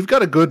 Like, if you've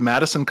got a good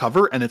Madison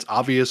cover and it's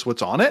obvious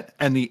what's on it,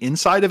 and the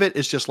inside of it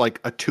is just like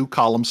a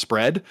 2-column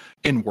spread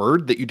in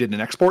Word that you did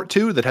an export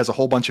to that has a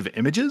whole bunch of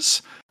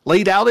images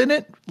laid out in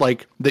it,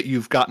 like that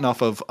you've gotten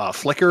off of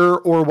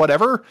Flickr or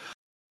whatever,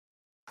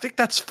 I think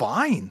that's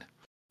fine.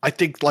 I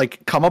think,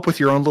 like, come up with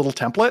your own little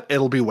template.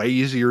 It'll be way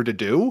easier to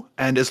do.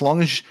 And as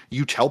long as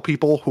you tell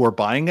people who are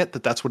buying it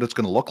that that's what it's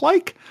going to look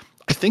like,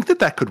 I think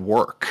that could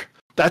work.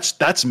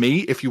 That's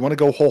me. If you want to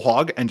go whole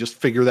hog and just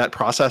figure that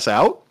process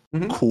out,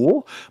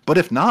 cool. But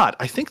if not,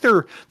 I think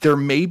there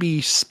may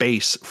be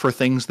space for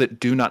things that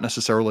do not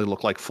necessarily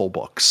look like full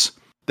books,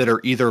 that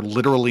are either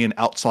literally an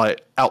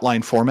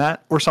outline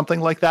format or something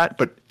like that,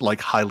 but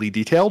like highly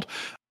detailed,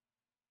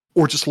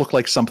 or just look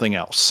like something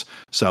else.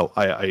 So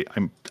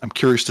I'm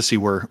curious to see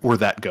where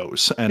that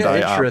goes. And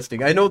yeah,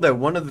 interesting. I know that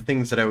one of the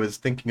things that I was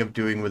thinking of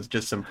doing was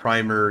just some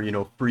primer,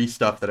 free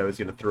stuff that I was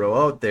going to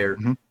throw out there.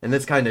 Mm-hmm. And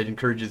this kind of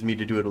encourages me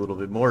to do it a little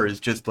bit more, is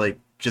just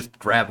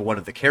grab one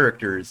of the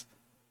characters,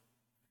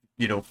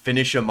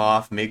 finish them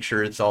off, make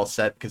sure it's all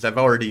set, because I've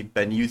already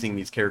been using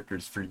these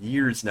characters for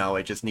years now.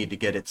 I just need to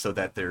get it so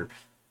that they're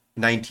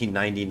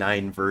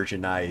 1999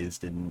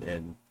 versionized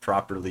and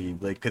properly,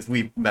 like, because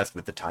we messed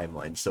with the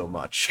timeline so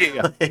much.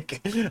 Yeah.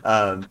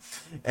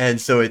 And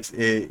so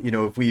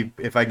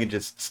if I can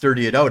just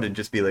sturdy it out and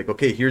just be like,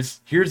 okay, here's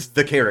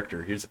the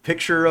character, here's a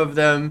picture of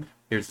them,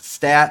 here's the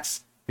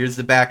stats, here's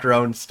the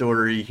background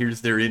story,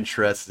 here's their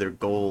interests, their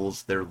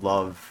goals, their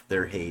love,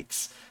 their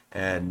hates,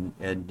 and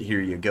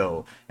here you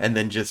go. And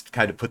then just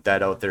kind of put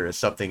that out there as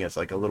something, as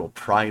like a little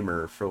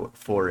primer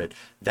for it.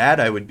 That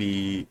I would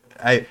be,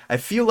 I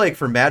feel like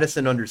for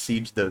Madison Under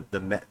Siege, the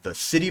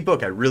city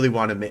book, I really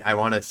want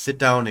to sit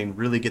down and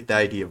really get the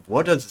idea of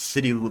what does a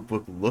city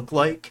book look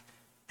like,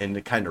 and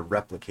to kind of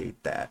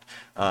replicate that.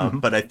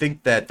 But I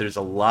think that there's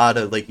a lot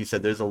of, like you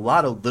said, there's a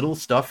lot of little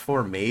stuff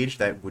for Mage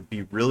that would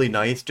be really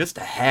nice just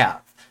to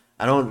have.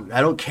 I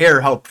don't care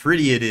how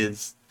pretty it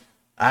is.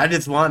 I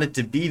just want it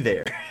to be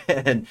there.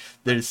 And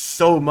there's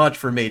so much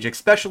for Mage,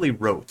 especially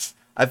rotes.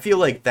 I feel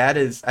like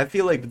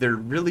they're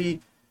really,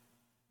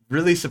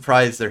 really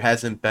surprised there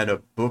hasn't been a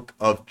book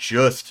of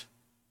just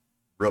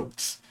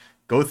rotes.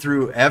 Go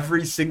through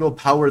every single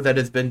power that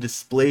has been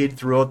displayed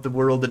throughout the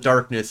World of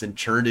Darkness and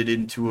turn it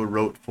into a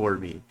rote for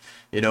me.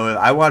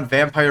 I want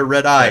Vampire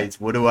Red Eyes.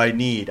 What do I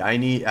need?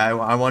 I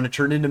want to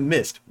turn into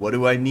Mist. What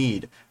do I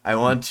need? I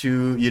want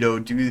to,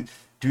 do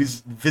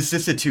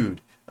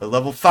Vicissitude, a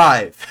level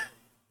 5.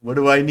 What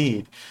do I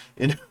need?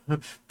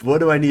 What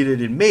do I need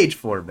it in Mage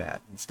format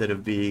instead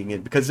of being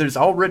in? Because there's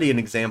already an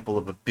example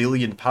of 1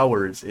 billion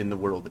powers in the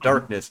World of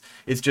Darkness.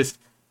 It's just,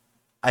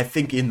 I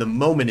think in the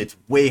moment it's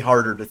way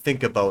harder to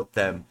think about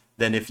them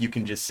than if you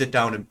can just sit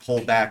down and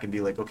pull back and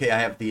be like, okay, I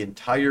have the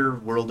entire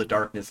World of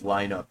Darkness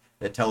lineup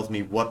that tells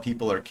me what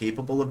people are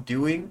capable of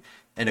doing.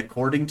 And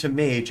according to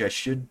Mage, I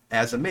should,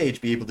 as a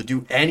Mage, be able to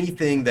do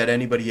anything that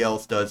anybody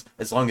else does,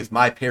 as long as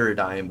my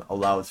paradigm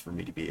allows for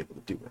me to be able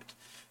to do it.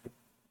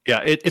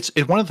 Yeah, it's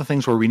one of the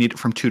things where we need it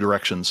from two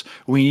directions.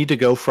 We need to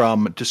go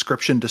from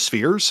description to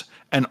spheres,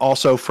 and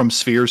also from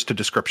spheres to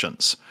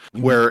descriptions,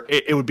 where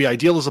it would be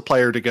ideal as a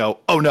player to go,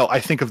 oh no, I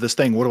think of this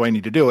thing, what do I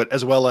need to do it?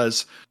 As well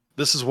as,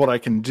 this is what I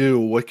can do,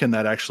 what can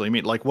that actually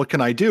mean? Like, what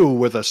can I do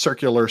with a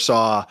circular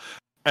saw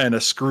and a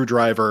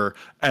screwdriver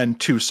and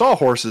 2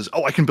 sawhorses?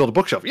 Oh, I can build a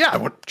bookshelf. Yeah,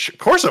 of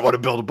course I want to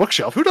build a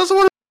bookshelf. Who doesn't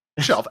want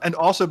bookshelf? And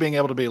also being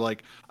able to be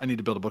like, I need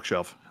to build a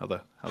bookshelf.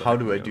 How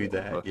do I do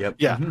that? Yep.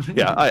 Yeah.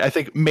 I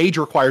think Mage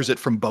requires it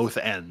from both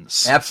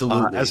ends.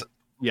 Absolutely.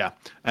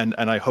 And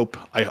I hope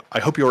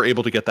you're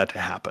able to get that to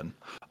happen.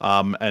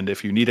 And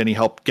if you need any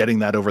help getting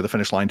that over the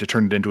finish line to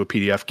turn it into a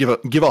PDF,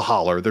 give a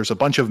holler. There's a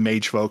bunch of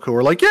Mage folk who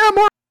are like, yeah,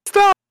 more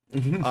stuff.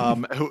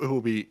 Who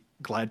will be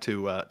glad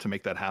to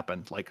make that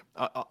happen. Like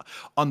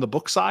on the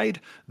book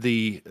side,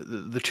 the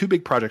 2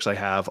 big projects I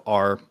have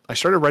are, I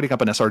started writing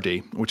up an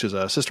SRD, which is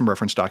a system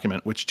reference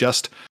document, which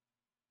just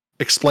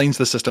explains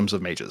the systems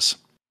of mages.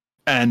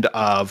 And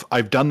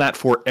I've done that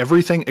for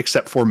everything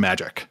except for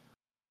magic,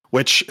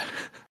 which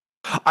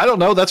I don't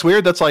know. That's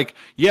weird. That's like,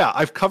 yeah,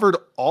 I've covered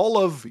all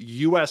of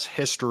U.S.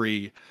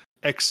 history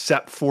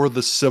except for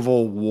the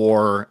Civil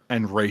War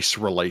and race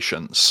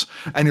relations.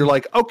 And you're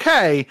like,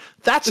 okay,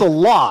 that's a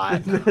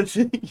lot,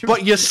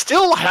 but you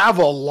still have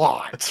a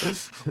lot.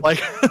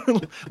 Like,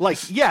 like,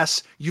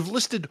 yes, you've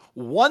listed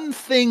one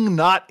thing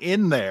not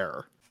in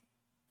there,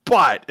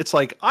 but it's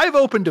like, I've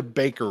opened a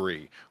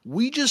bakery.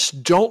 We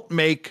just don't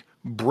make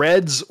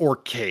breads or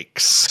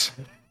cakes.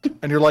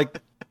 And you're like,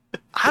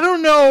 I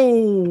don't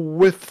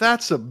know if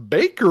that's a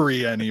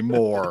bakery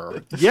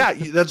anymore. Yeah,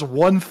 that's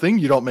one thing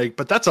you don't make,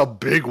 but that's a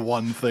big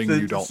one thing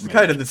you don't make.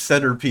 Kind of the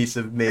centerpiece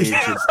of Mage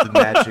is the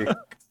magic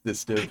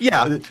system.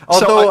 Yeah.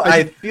 Although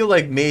I feel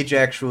like Mage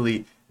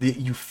actually,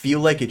 you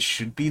feel like it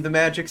should be the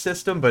magic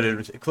system, but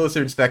in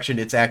closer inspection,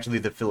 it's actually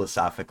the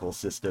philosophical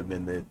system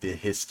and the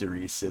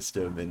history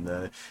system,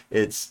 and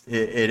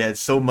it has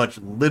so much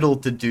little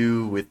to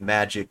do with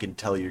magic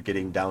until you're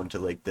getting down to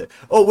like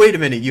oh, wait a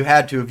minute, you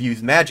had to have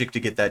used magic to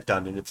get that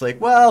done, and it's like,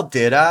 well,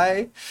 did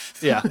I?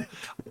 Yeah,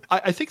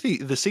 I think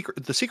the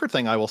secret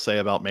thing I will say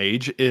about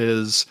Mage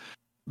is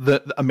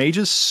that a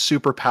Mage's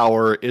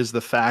superpower is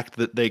the fact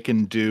that they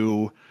can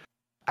do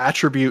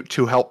attribute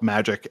to help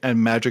magic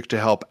and magic to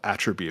help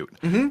attribute.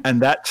 Mm-hmm.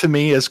 And that to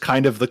me is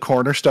kind of the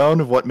cornerstone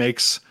of what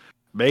makes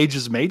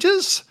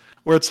mages,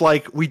 where it's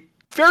like we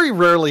very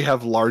rarely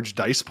have large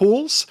dice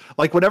pools.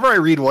 Like whenever I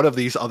read one of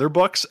these other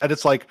books and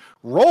it's like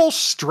roll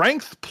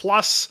strength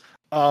plus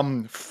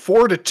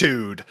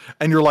fortitude,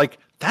 and you're like,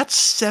 that's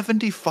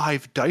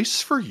 75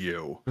 dice for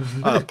you.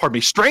 Pardon me,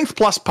 strength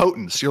plus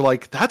potence. You're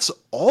like, that's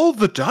all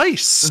the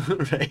dice.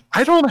 Right.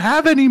 I don't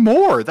have any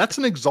more. That's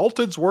an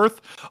exalted's worth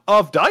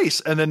of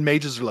dice. And then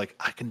mages are like,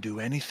 I can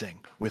do anything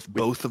with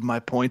both of my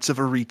points of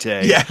arete.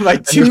 Yeah, my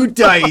 2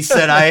 dice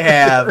that I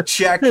have.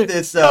 Check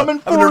this out. I'm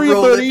going to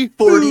roll buddy. it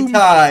 40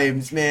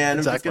 times, man.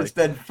 Exactly. I'm just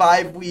going to spend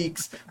 5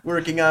 weeks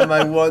working on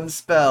my one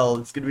spell.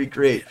 It's going to be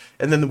great.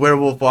 And then the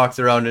werewolf walks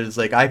around and is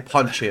like, I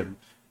punch him.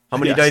 How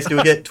many dice do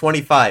we get?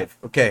 25.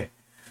 Okay.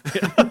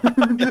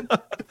 I'm going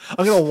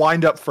to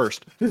wind up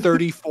first.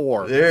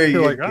 34. There you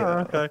You're like, go. oh,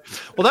 okay.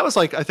 Well, that was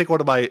like, I think one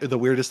of the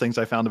weirdest things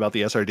I found about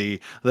the SRD,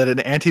 that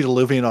an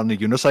antediluvian on a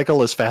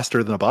unicycle is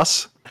faster than a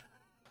bus.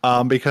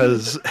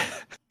 Because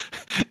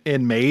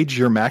in Mage,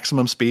 your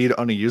maximum speed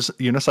on a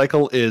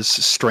unicycle is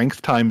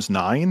strength times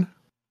 9.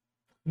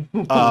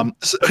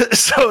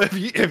 So if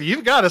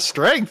you've got a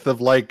strength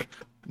of like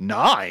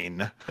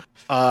 9,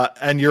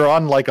 and you're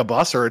on like a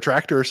bus or a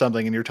tractor or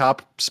something, and your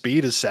top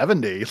speed is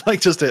 70,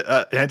 like just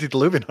an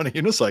antediluvian on a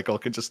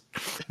unicycle can just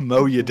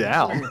mow you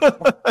down.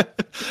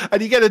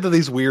 And you get into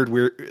these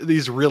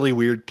really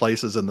weird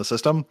places in the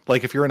system.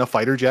 Like if you're in a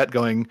fighter jet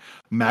going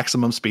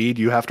maximum speed,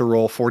 you have to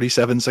roll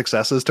 47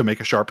 successes to make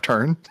a sharp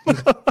turn.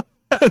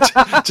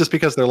 Just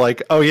because they're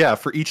like, oh yeah,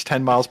 for each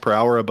 10 miles per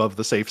hour above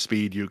the safe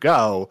speed you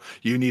go,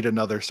 you need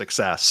another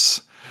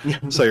success.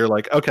 So you're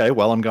like, okay,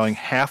 well, I'm going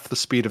half the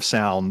speed of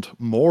sound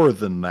more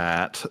than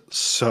that.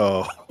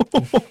 So,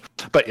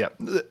 but yeah,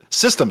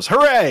 systems,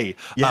 hooray!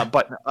 Yeah.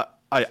 But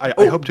I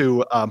hope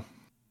to.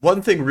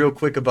 One thing real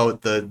quick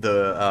about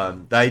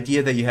the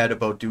idea that you had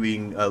about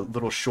doing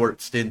little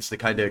short stints to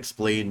kind of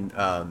explain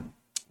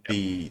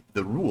the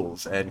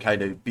rules and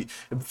kind of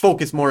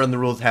focus more on the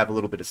rules, have a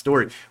little bit of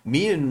story.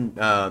 Me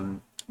and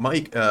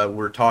Mike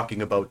were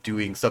talking about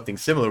doing something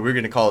similar. We're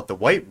going to call it the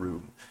White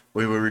Room,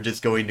 where we were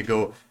just going to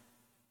go,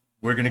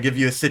 we're going to give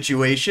you a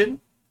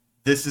situation.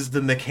 This is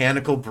the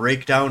mechanical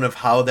breakdown of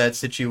how that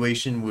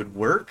situation would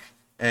work.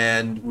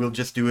 And we'll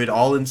just do it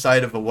all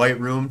inside of a white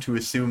room to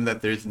assume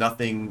that there's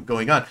nothing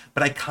going on.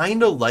 But I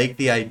kind of like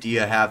the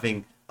idea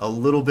having a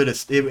little bit of...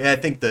 I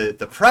think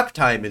the prep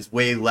time is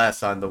way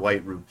less on the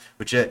white room,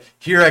 which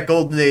here at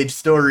Golden Age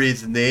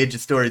Stories and the Age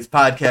of Stories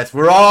podcast,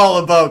 we're all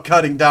about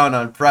cutting down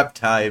on prep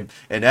time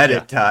and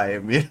edit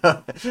time. You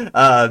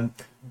know?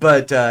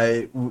 But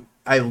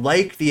I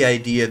like the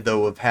idea,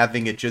 though, of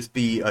having it just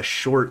be a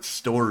short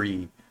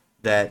story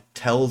that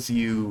tells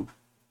you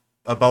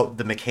about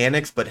the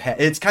mechanics, but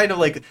it's kind of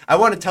like, I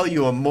want to tell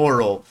you a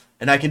moral,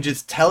 and I can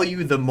just tell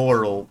you the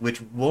moral,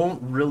 which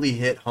won't really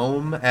hit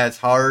home as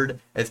hard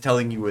as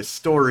telling you a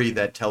story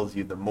that tells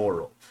you the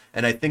moral.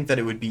 And I think that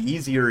it would be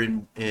easier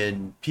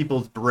in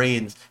people's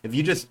brains if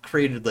you just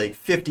created like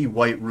 50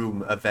 white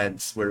room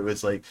events where it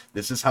was like,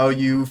 this is how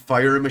you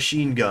fire a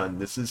machine gun,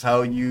 this is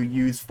how you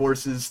use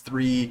forces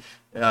 3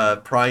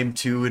 prime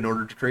 2 in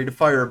order to create a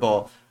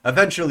fireball.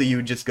 Eventually you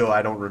would just go,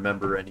 I don't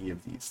remember any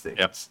of these things.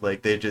 Yep.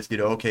 Like they just,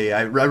 okay,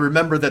 I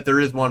remember that there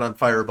is one on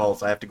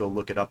fireballs, I have to go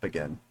look it up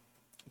again.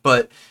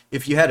 But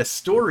if you had a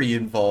story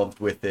involved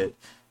with it,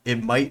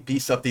 it might be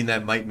something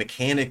that might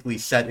mechanically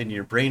set in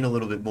your brain a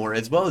little bit more,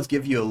 as well as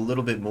give you a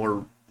little bit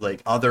more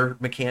like other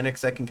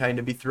mechanics that can kind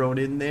of be thrown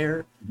in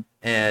there.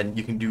 And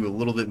you can do a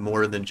little bit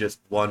more than just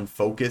one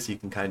focus. You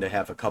can kind of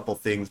have a couple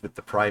things, with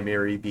the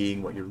primary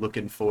being what you're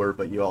looking for,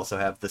 but you also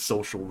have the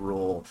social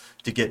role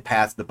to get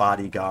past the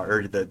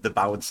bodyguard or the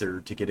bouncer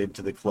to get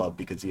into the club,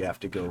 because you have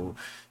to go,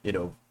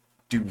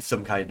 do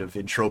some kind of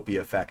entropy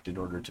effect in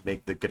order to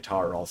make the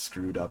guitar all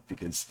screwed up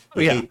because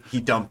he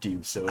dumped you,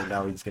 so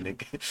now he's gonna.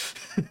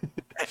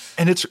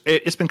 And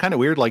it's been kind of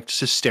weird, like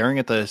just staring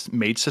at the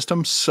Mage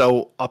system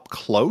so up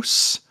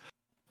close.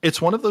 It's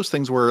one of those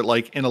things where,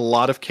 like, in a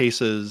lot of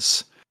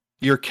cases,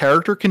 your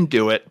character can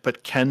do it,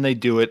 but can they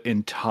do it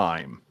in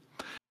time?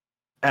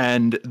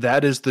 And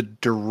that is the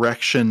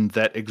direction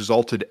that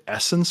Exalted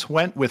Essence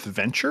went with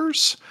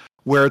Ventures,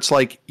 where it's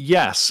like,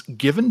 yes,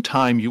 given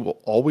time, you will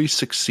always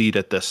succeed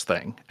at this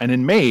thing. And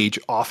in Mage,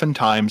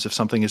 oftentimes, if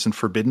something isn't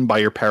forbidden by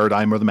your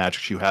paradigm or the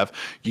magics you have,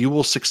 you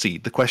will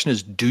succeed. The question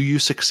is, do you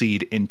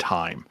succeed in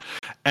time?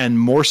 And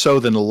more so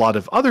than a lot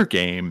of other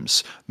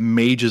games,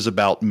 Mage is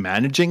about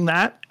managing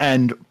that.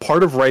 And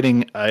part of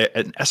writing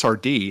an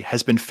SRD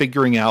has been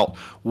figuring out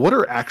what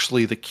are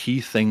actually the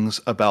key things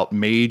about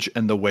Mage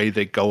and the way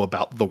they go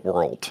about the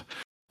world.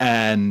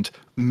 And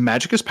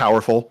magic is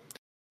powerful.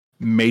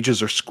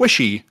 Mages are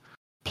squishy.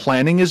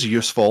 Planning is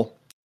useful.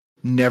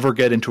 Never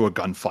get into a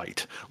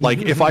gunfight.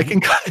 Like if I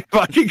can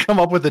come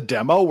up with a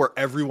demo where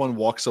everyone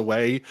walks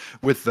away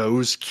with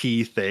those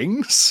key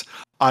things,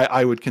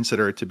 I would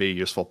consider it to be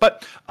useful.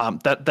 But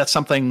that's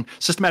something,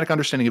 systematic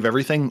understanding of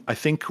everything. I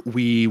think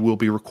we will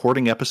be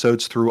recording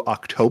episodes through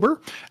October.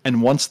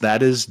 And once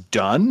that is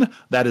done,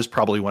 that is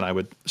probably when I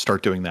would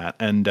start doing that.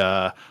 And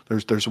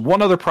there's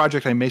one other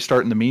project I may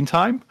start in the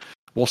meantime.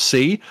 We'll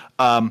see.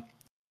 Can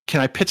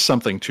I pitch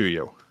something to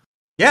you?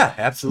 Yeah,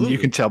 absolutely. You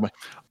can tell me.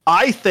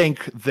 I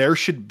think there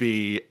should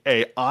be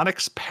a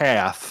Onyx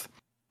Path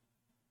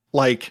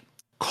like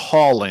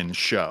call-in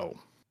show.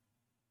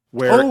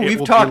 Where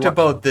we've talked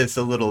about this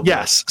a little bit.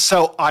 Yes.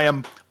 So I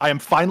am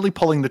finally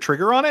pulling the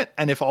trigger on it,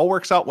 and if all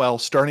works out well,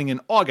 starting in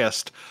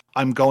August,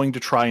 I'm going to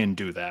try and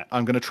do that.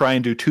 I'm going to try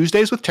and do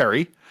Tuesdays with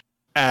Terry.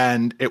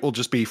 And it will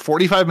just be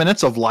 45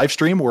 minutes of live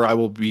stream where I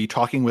will be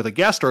talking with a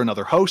guest or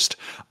another host.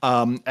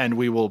 And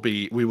we will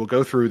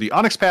go through the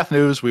Onyx Path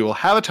news. We will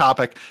have a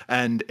topic.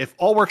 And if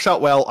all works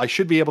out well, I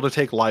should be able to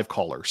take live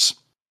callers.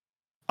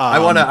 I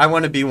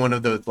want to be one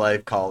of those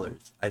live callers.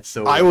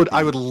 I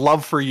would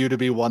love for you to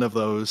be one of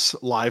those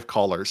live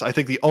callers. I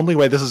think the only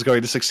way this is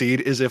going to succeed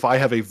is if I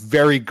have a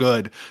very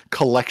good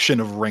collection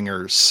of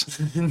ringers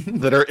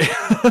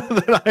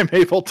that I'm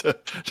able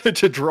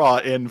to draw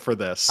in for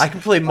this. I can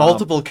play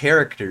multiple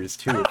characters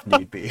too if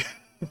need be.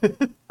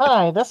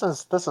 Hi, this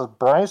is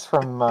Bryce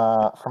from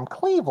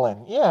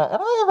Cleveland. Yeah,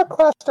 and I have a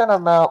question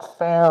about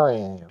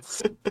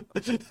fairies.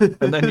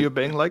 And then you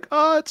being like,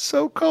 "Oh, it's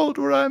so cold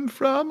where I'm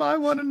from. I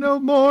want to know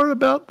more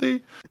about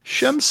the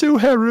Shemsu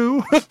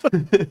Heru."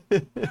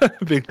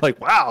 Being like,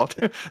 "Wow,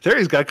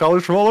 Terry's got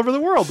callers from all over the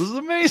world. This is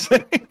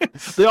amazing."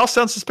 They all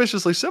sound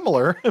suspiciously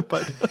similar,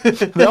 but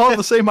they all have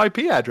the same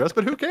IP address.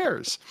 But who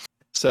cares?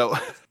 So.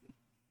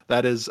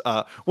 That is,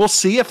 we'll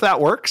see if that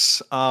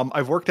works.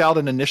 I've worked out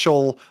an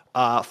initial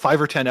 5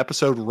 or 10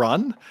 episode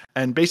run,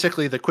 and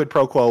basically the quid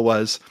pro quo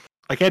was,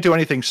 I can't do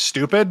anything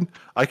stupid.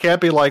 I can't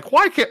be like,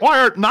 why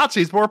aren't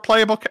Nazis more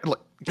playable? Like,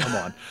 come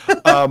on,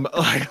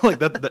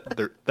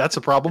 that's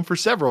a problem for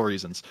several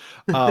reasons.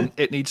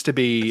 It needs to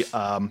be,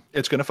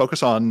 it's going to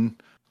focus on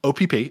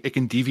OPP. It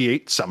can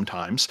deviate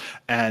sometimes,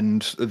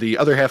 and the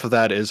other half of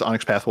that is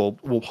Onyx Path will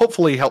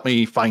hopefully help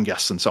me find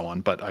guests and so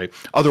on, but I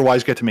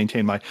otherwise get to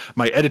maintain my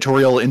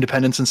editorial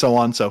independence and so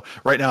on. So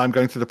right now I'm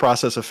going through the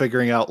process of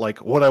figuring out like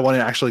what I want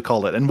to actually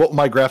call it and what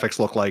my graphics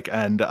look like,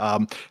 and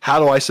how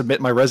do I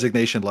submit my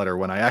resignation letter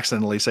when I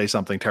accidentally say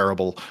something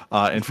terrible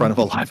in front of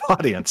a live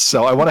audience.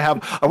 So I want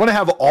to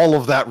have all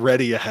of that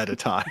ready ahead of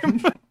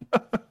time.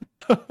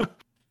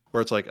 Where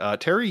it's like,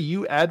 Terry,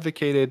 you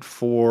advocated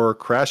for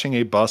crashing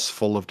a bus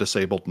full of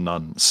disabled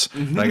nuns.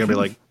 And I'm going to be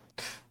like,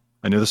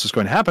 I knew this was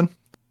going to happen.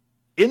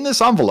 In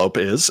this envelope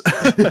is,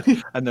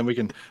 and then we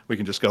can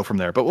just go from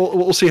there. But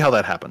we'll see how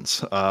that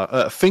happens.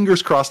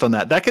 Fingers crossed on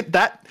that.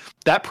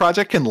 That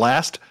project can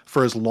last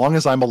for as long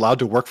as I'm allowed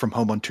to work from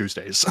home on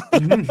Tuesdays.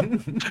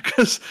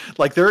 Because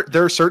like there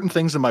are certain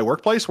things in my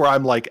workplace where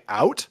I'm like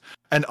out,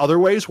 and other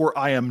ways where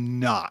I am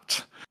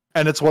not.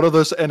 And it's one of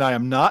those, and I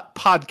am not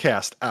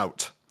podcast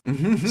out.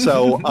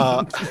 So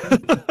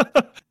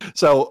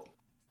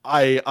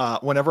I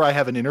whenever I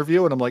have an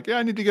interview and I'm like, yeah,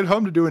 I need to get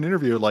home to do an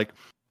interview, like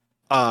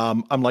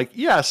I'm like,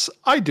 yes,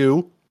 I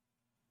do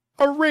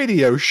a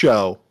radio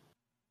show.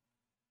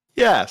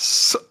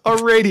 Yes, a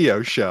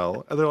radio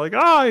show. And they're like,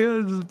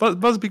 it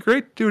must be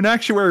great to do an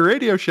actuary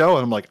radio show.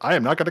 And I'm like, I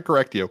am not going to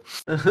correct you.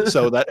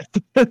 So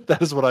that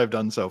is what I've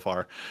done so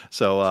far.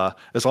 So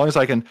as long as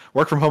I can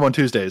work from home on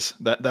Tuesdays,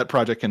 that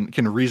project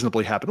can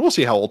reasonably happen. We'll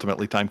see how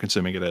ultimately time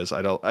consuming it is.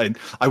 I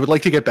would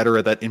like to get better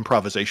at that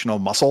improvisational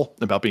muscle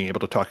about being able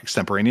to talk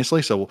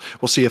extemporaneously. So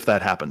we'll see if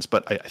that happens.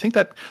 But I think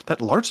that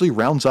largely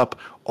rounds up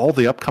all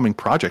the upcoming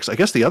projects. I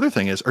guess the other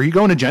thing is, are you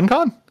going to Gen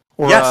Con?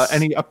 Or yes.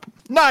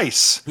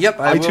 Nice. Yep,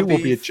 I too will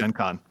be at Gen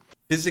Con.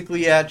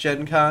 Physically at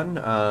Gen Con.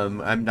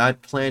 I'm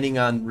not planning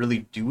on really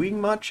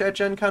doing much at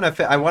Gen Con.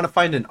 I want to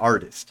find an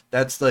artist.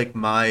 That's like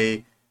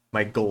my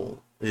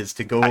goal. is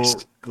to go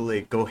Nice.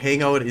 go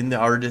hang out in the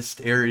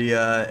artist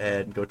area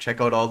and go check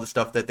out all the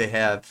stuff that they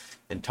have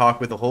and talk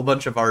with a whole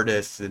bunch of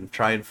artists and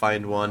try and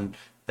find one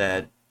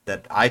that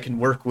I can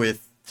work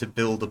with to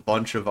build a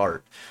bunch of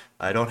art.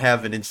 I don't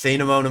have an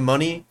insane amount of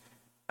money.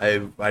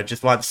 I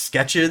just want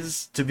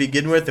sketches to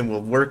begin with, and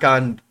we'll work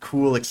on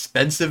cool,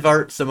 expensive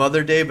art some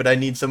other day. But I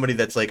need somebody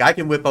that's like, I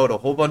can whip out a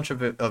whole bunch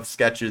of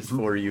sketches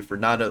for you for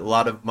not a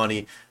lot of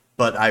money,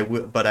 but I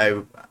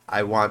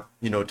want,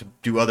 to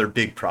do other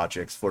big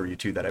projects for you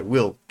too that I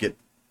will get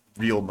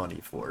real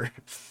money for.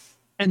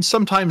 And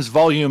sometimes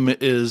volume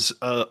is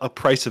a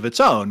price of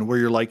its own, where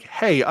you're like,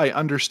 hey, I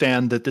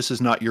understand that this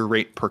is not your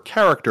rate per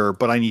character,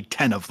 but I need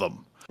 10 of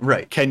them.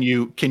 Right. Can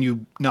you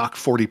knock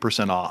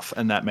 40% off?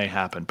 And that may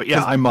happen. But yeah,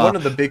 'Cause one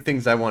of the big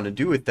things I want to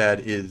do with that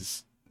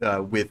is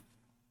with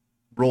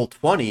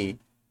Roll20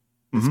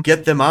 is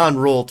get them on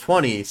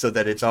Roll20 so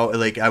that it's all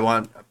like, I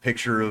want a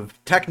picture of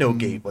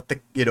Technogate. What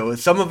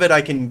some of it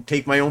I can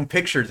take my own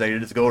pictures. I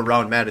can just go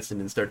around Madison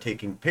and start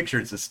taking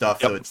pictures of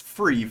stuff. So it's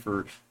free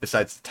for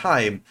besides the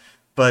time.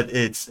 But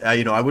it's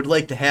I would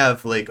like to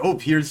have like, oh,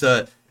 here's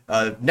a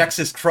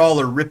Nexus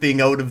crawler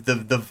ripping out of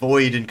the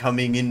void and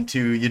coming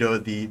into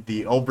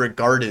the Ulbrich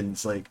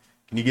Gardens. Like,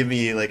 can you give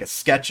me like a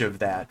sketch of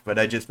that? But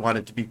I just want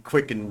it to be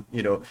quick and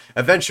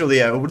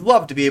eventually I would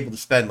love to be able to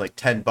spend like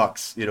 $10,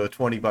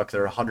 $20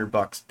 or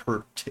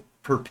 $100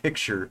 per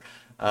picture,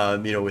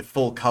 with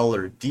full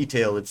color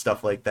detail and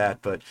stuff like that.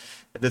 But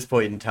at this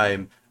point in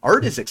time,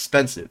 art is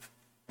expensive.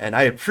 And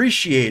I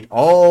appreciate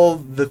all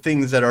the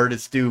things that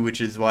artists do,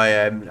 which is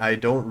why I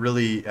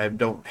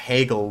don't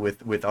haggle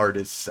with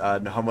artists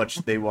on how much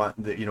they want.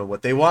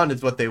 What they want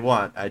is what they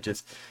want.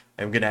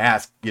 I'm gonna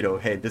ask,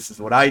 hey, this is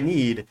what I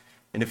need,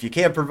 and if you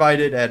can't provide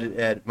it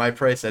at my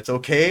price, that's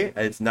okay.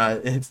 It's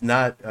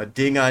not a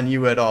ding on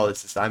you at all.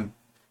 It's just I'm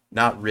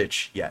not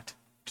rich yet.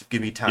 Just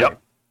give me time.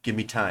 Yep. Give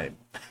me time.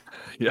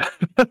 Yeah.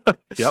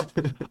 Yep.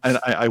 And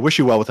I wish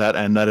you well with that.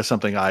 And that is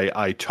something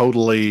I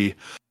totally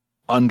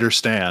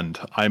understand.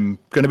 I'm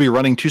going to be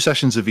running 2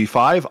 sessions of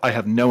V5. I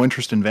have no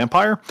interest in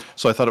Vampire,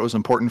 so I thought it was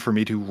important for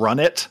me to run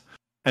it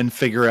and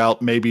figure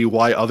out maybe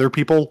why other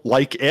people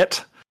like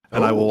it.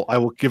 And I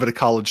will give it a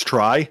college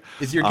try.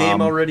 Is your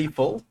game already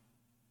full?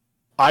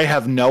 I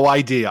have no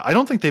idea. I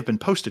don't think they've been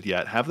posted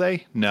yet, have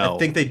they? No. I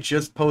think they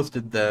just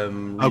posted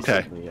them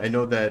recently. Okay. I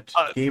know that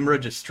game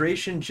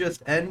registration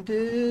just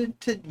ended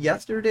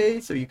yesterday,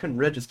 so you couldn't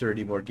register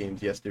any more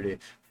games yesterday.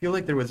 I feel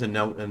like there was an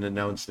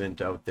announcement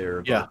out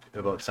there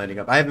about signing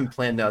up. I haven't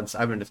planned out.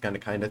 I've been just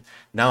kind of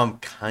now I'm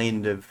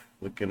kind of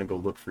gonna go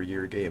look for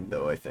your game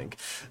though. I think.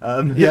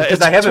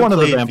 It's, I haven't one of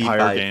the played Vampire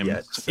V5 games.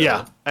 yet, so.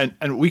 Yeah,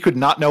 and we could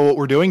not know what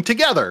we're doing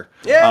together.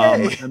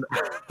 Yay!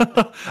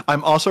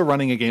 I'm also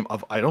running a game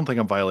of. I don't think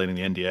I'm violating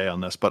the NDA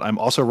on this, but I'm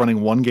also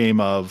running one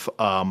game of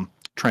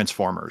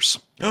Transformers.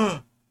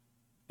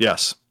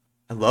 Yes,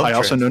 I love.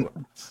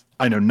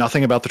 I know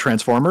nothing about the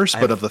Transformers,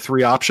 but of the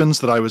 3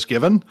 options that I was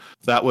given,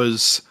 that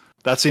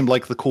seemed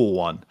like the cool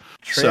one.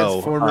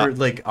 Transformer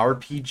like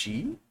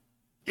RPG.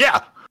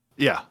 Yeah.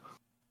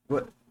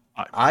 What?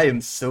 I am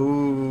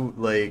so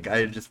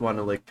I just want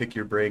to pick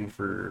your brain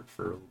for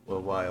a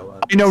while.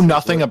 I know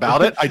nothing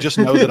about it. I just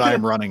know that I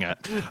am running it.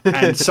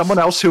 And someone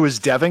else who is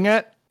deving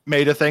it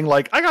made a thing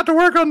like, I got to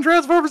work on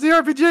Transformers the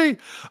RPG.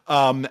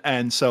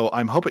 And so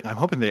I'm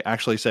hoping they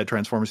actually said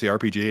Transformers the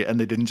RPG and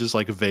they didn't just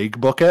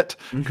vague book it.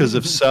 Because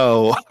if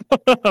so,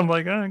 I'm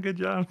like, oh, good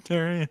job,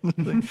 Terry.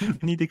 We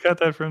need to cut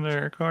that from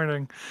the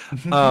recording.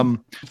 But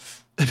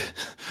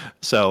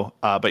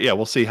yeah,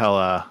 we'll see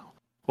how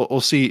we'll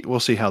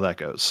see how that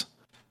goes.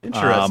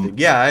 Interesting.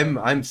 Yeah,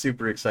 I'm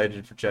super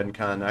excited for Gen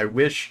Con. I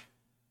wish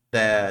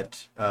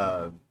that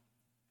I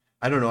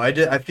don't know.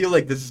 I feel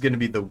like this is going to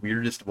be the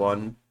weirdest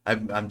one.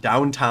 I'm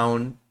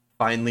downtown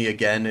finally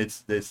again.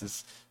 It's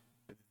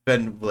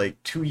been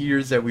 2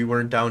 years that we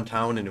weren't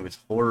downtown, and it was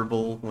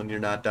horrible when you're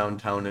not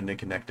downtown in a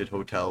connected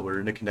hotel.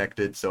 We're in a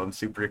connected, so I'm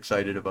super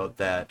excited about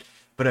that.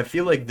 But I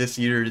feel like this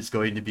year is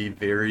going to be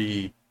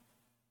very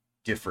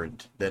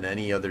different than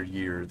any other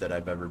year that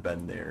I've ever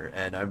been there,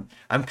 and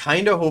I'm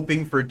kind of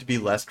hoping for it to be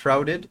less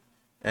crowded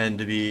and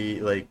to be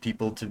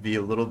people to be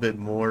a little bit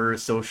more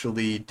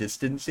socially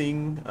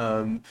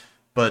distancing,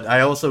 but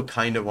I also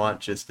kind of want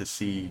just to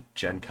see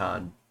Gen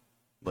Con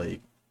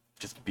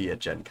just be at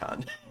Gen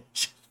Con.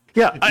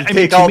 Yeah, I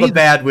take all the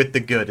bad with the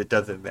good. It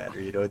doesn't matter,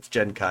 it's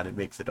Gen Con. It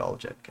makes it all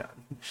Gen Con.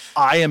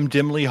 I am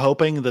dimly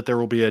hoping that there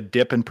will be a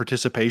dip in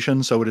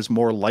participation, so it is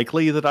more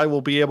likely that I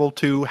will be able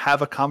to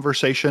have a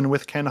conversation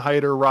with Ken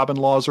Hyder, Robin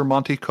Laws, or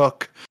Monty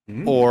Cook,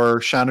 or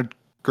Shannon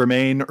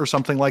Germain, or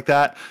something like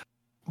that.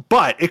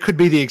 But it could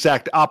be the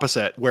exact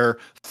opposite, where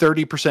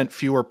 30%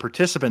 fewer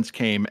participants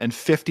came and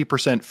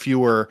 50%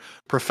 fewer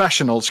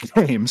professionals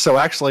came. So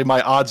actually,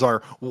 my odds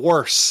are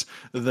worse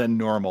than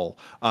normal,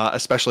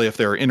 especially if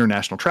there are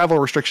international travel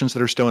restrictions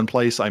that are still in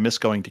place. I miss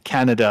going to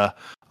Canada.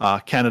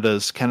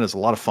 Canada's a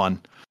lot of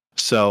fun.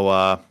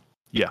 So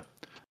yeah.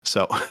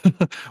 So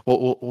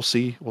we'll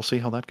see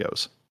how that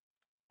goes.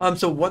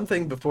 So one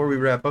thing before we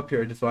wrap up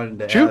here, I just wanted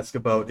to Shoot. ask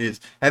about is,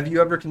 have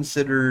you ever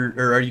considered,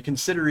 or are you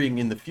considering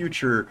in the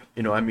future,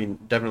 I mean,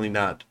 definitely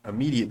not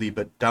immediately,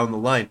 but down the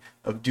line,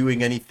 of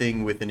doing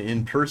anything with an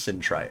in-person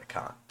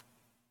Tryitcon?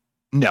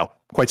 No,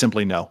 quite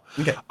simply no.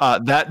 Okay.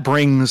 That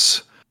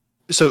brings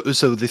so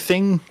the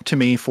thing to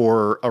me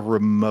for a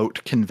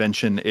remote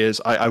convention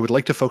is I would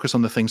like to focus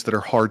on the things that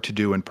are hard to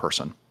do in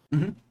person.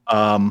 Hmm.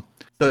 Um,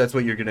 So that's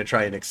what you're going to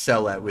try and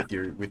excel at with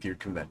your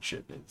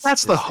convention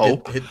that's the is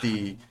hope,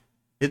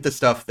 hit the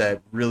stuff that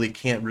really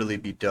can't really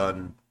be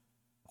done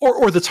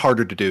or that's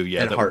harder to do.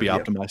 Yeah, and that would hard. be Yeah.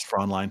 optimized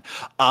for online.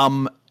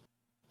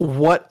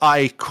 What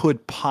I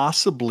could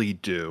possibly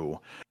do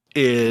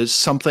is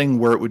something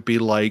where it would be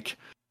like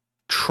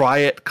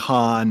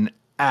Tryitcon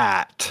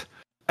at,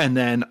 and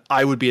then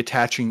I would be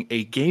attaching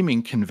a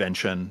gaming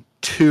convention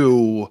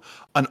to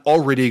an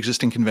already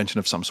existing convention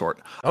of some sort.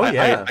 Oh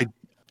yeah.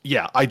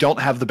 Yeah, I don't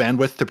have the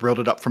bandwidth to build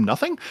it up from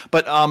nothing.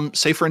 But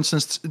say for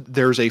instance,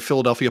 there's a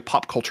Philadelphia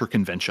pop culture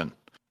convention,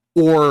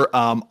 or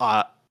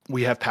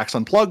we have PAX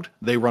Unplugged.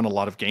 They run a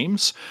lot of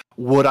games.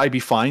 Would I be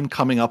fine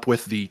coming up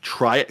with the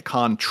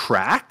Tryitcon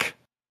track,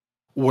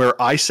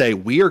 where I say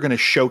we are going to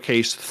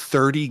showcase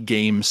 30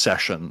 game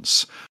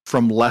sessions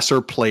from lesser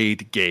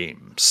played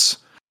games?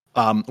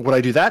 Would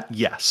I do that?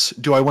 Yes.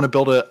 Do I want to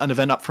build an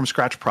event up from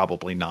scratch?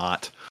 Probably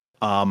not.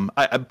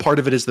 Part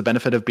of it is the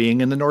benefit of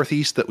being in the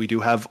Northeast, that we do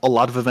have a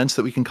lot of events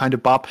that we can kind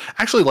of bop.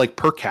 Actually, like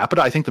per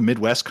capita, I think the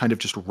Midwest kind of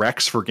just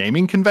wrecks for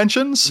gaming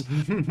conventions,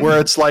 where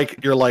it's like,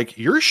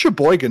 you're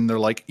Sheboygan. They're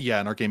like, yeah,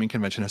 and our gaming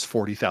convention has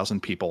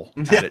 40,000 people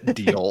at it.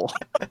 Deal.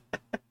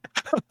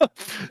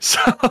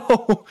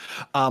 So,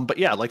 but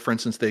yeah, like for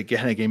instance, the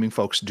Gehenna Gaming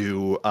folks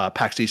do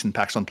PAX East and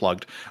PAX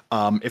Unplugged.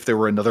 If there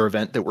were another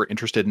event that we're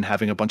interested in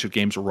having a bunch of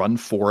games run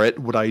for it,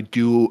 would I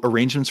do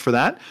arrangements for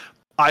that?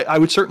 I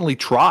would certainly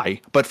try,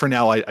 but for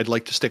now, I'd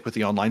like to stick with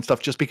the online stuff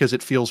just because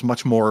it feels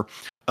much more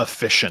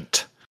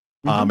efficient.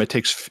 It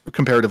takes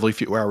comparatively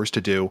few hours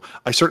to do.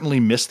 I certainly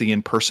miss the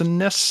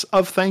in-personness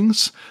of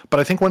things, but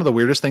I think one of the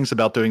weirdest things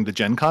about doing the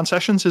Gen Con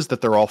sessions is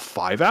that they're all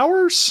 5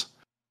 hours,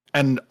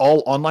 and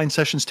all online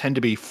sessions tend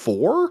to be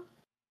 4.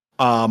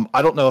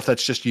 I don't know if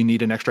that's just you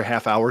need an extra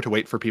half hour to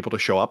wait for people to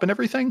show up and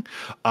everything.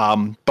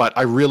 But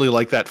I really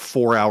like that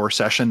 4-hour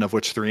session, of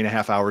which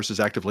 3.5 hours is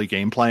actively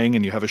game playing,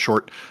 and you have a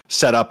short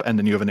setup and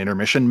then you have an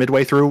intermission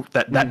midway through.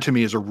 That to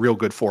me is a real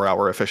good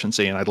 4-hour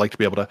efficiency, and I'd like to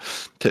be able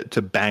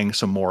to bang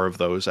some more of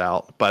those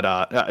out.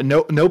 But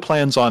no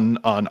plans on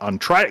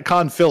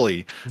Tryitcon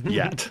Philly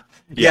yet.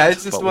 Yeah, Yet,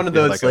 it's just but one we'll of see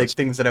how those that like goes.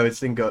 things that I was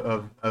thinking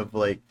of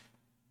like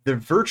the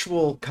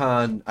virtual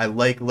con. I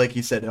like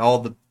you said, all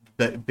the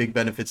big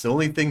benefits. The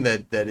only thing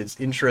that is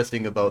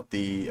interesting about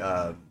the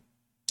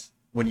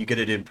when you get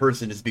it in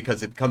person is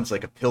because it becomes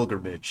like a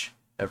pilgrimage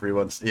every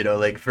once,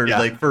 like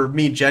for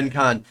me, Gen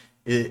Con,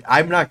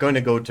 I'm not going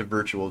to go to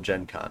virtual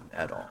Gen Con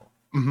at all.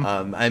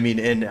 I mean,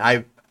 and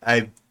I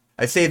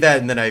say that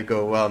and then I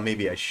go, well,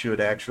 maybe I should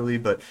actually,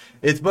 but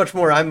it's much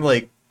more, I'm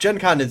like, Gen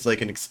Con is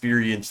like an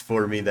experience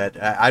for me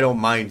that I don't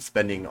mind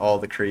spending all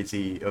the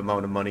crazy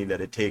amount of money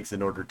that it takes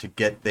in order to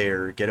get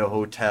there, get a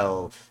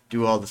hotel,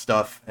 do all the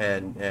stuff,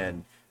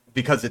 and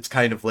because it's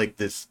kind of like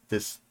this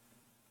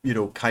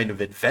kind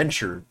of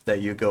adventure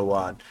that you go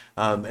on.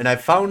 And I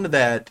found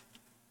that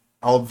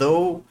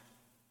although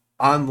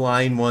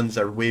online ones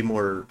are way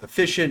more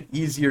efficient,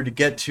 easier to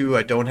get to,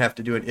 I don't have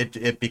to do it.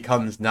 It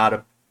becomes not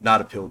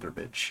a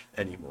pilgrimage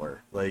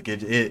anymore. Like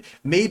it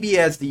maybe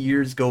as the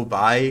years go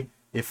by,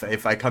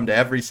 if I come to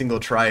every single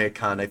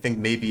Tryitcon, I think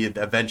maybe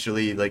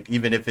eventually, like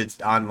even if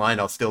it's online,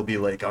 I'll still be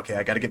like, okay,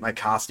 I got to get my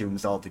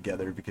costumes all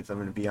together because I'm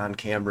going to be on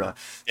camera.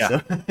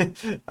 Yeah.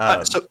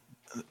 So,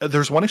 So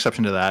there's one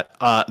exception to that.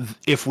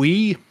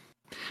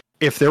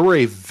 If there were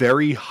a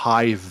very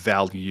high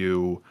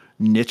value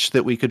niche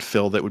that we could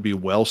fill that would be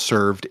well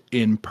served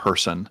in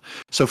person.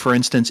 So for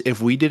instance,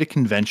 if we did a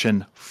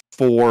convention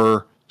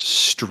for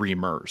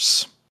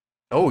streamers,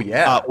 oh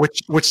yeah.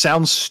 which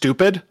sounds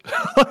stupid.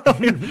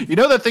 You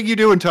know that thing you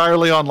do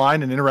entirely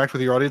online and interact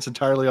with your audience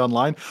entirely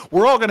online?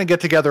 We're all going to get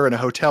together in a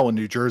hotel in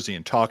New Jersey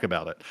and talk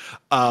about it.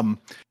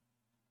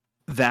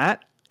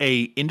 That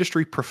a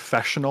industry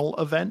professional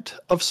event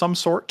of some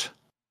sort.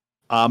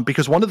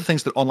 Because one of the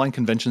things that online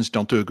conventions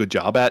don't do a good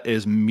job at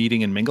is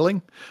meeting and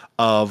mingling,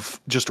 of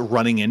just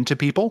running into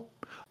people.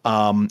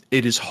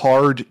 It is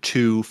hard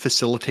to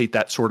facilitate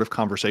that sort of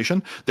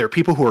conversation. There are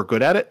people who are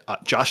good at it.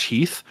 Josh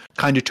Heath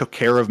kind of took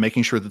care of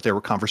making sure that there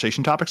were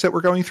conversation topics that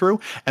we're going through.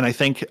 And I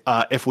think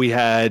if we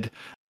had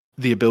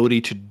the ability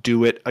to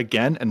do it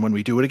again, and when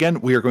we do it again,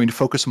 we are going to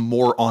focus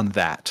more on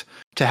that,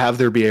 to have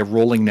there be a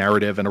rolling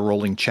narrative and a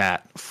rolling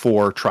chat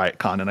for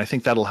Tryitcon. And I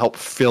think that'll help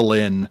fill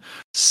in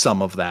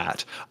some of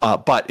that.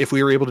 But if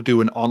we were able to do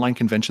an online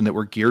convention that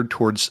were geared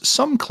towards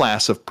some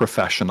class of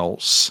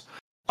professionals,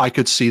 I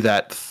could see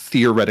that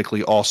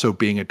theoretically also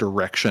being a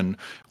direction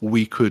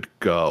we could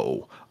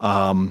go,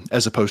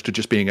 as opposed to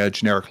just being a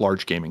generic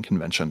large gaming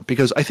convention.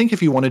 Because I think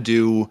if you want to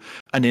do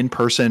an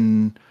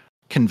in-person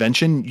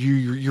convention,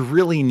 you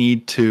really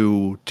need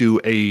to do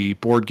a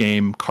board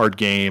game, card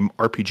game,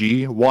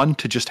 RPG one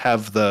to just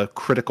have the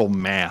critical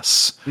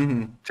mass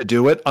to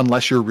do it.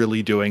 Unless you're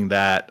really doing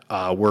that,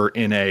 we're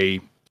in a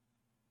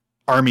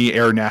Army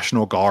Air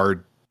National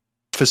Guard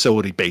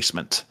facility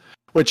basement.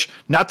 Which,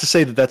 not to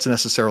say that that's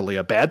necessarily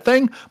a bad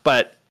thing,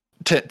 but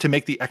to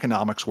make the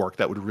economics work,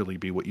 that would really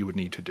be what you would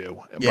need to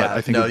do. Yeah, but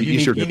I think no,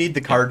 you need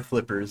the card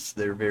flippers.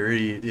 They're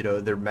very,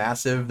 they're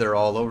massive. They're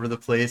all over the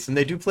place, and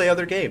they do play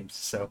other games.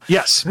 So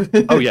yes,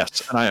 oh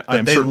yes, and I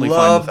am they certainly love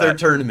fine with their that.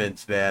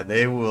 tournaments, man.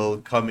 They will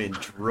come in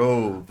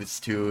droves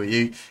to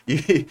you.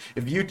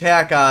 If you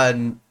tack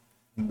on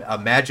a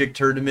Magic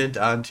tournament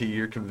onto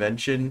your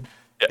convention,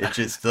 it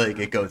just like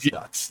it goes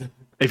nuts.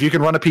 If you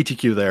can run a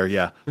PTQ there,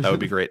 yeah, that would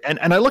be great. And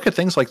I look at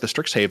things like the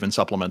Strixhaven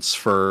supplements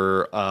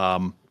for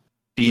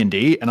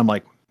D&D, and I'm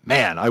like,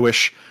 man, I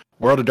wish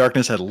World of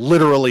Darkness had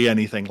literally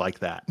anything like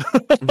that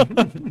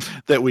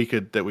that we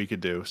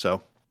could do.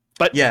 So,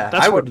 but Yeah,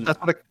 that's what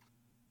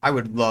I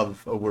would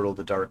love a World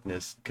of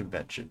Darkness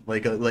convention,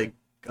 like a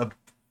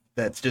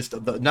that's just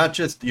not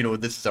just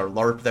this is our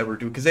LARP that we're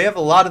doing, because they have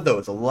a lot of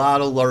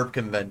LARP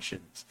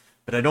conventions.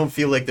 But I don't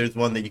feel like there's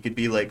one that you could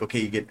be like, okay,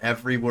 you get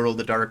every World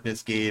of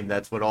Darkness game.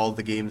 That's what all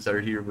the games are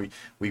here.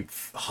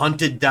 We've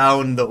hunted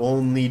down the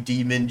only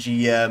demon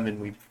GM and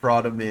we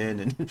brought him in.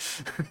 And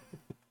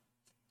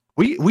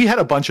we had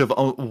a bunch of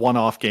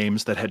one-off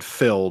games that had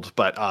filled,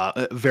 but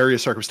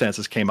various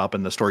circumstances came up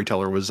and the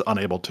storyteller was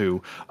unable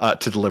to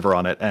deliver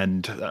on it.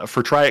 And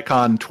for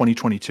Tryitcon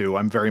 2022,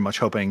 I'm very much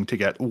hoping to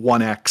get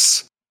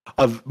 1x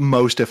of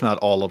most, if not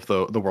all, of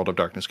the World of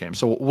Darkness games.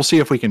 So we'll see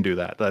if we can do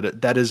that.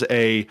 That is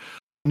a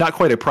not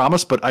quite a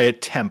promise, but I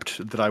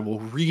attempt that I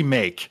will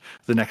remake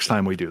the next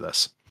time we do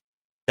this.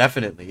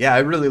 Definitely. Yeah, I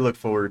really look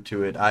forward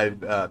to it.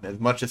 As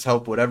much as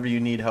whatever you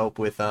need help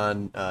with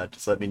on,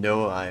 just let me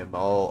know. I am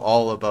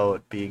all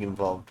about being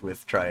involved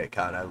with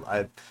Tryitcon.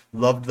 I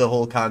loved the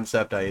whole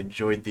concept. I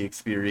enjoyed the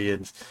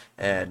experience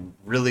and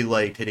really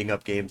liked hitting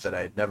up games that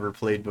I had never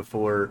played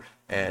before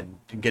and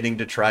getting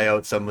to try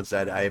out some ones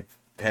that I've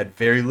had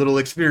very little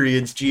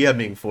experience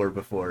GMing for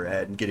before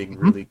and getting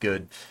really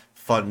good,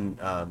 fun,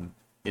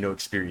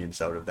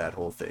 experience out of that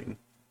whole thing.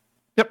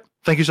 Yep.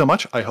 Thank you so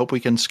much. I hope we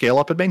can scale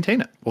up and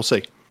maintain it. We'll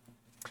see.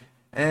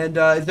 And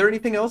is there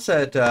anything else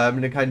that I'm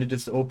going to kind of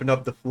just open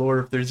up the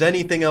floor? If there's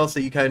anything else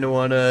that you kind of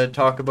want to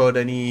talk about,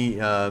 any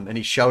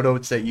shout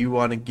outs that you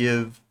want to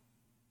give?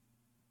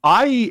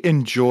 I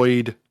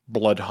enjoyed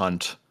Blood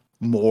Hunt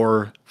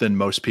more than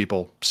most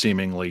people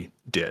seemingly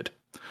did.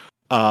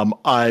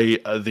 With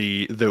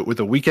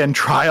the weekend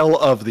trial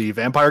of the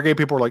vampire game,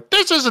 people were like,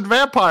 "This isn't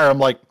vampire." I'm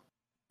like,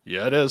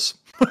 "Yeah, it is."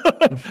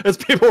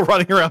 It's people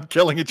running around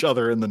killing each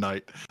other in the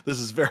night. This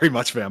is very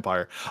much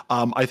vampire.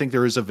 I think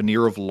there is a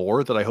veneer of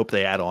lore that I hope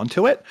they add on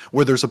to it,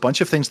 where there's a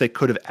bunch of things they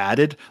could have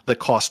added that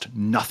cost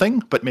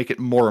nothing but make it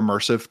more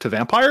immersive to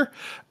vampire.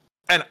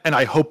 And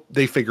I hope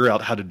they figure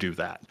out how to do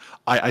that.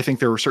 I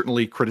think there were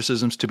certainly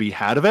criticisms to be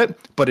had of it,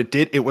 but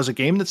it was a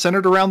game that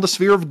centered around the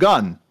sphere of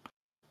gun.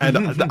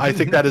 And I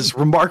think that is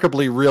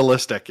remarkably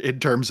realistic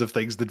in terms of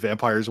things that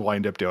vampires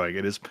wind up doing.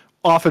 It is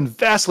often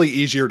vastly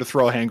easier to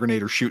throw a hand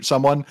grenade or shoot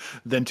someone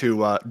than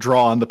to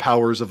draw on the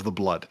powers of the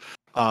blood.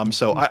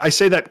 So I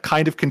say that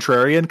kind of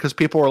contrarian because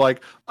people are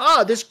like,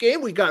 this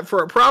game we got for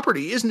our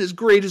property isn't as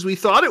great as we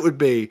thought it would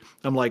be.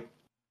 I'm like,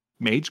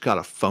 Mage got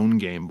a phone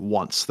game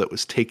once that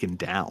was taken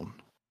down.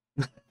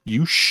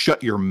 You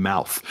shut your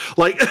mouth.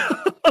 Like,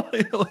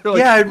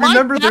 yeah, I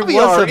remember there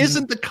was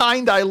isn't the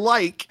kind I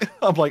like.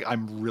 I'm like,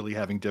 I'm really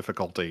having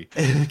difficulty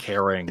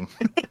caring.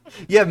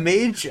 Yeah,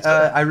 Mage.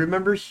 I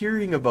remember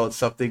hearing about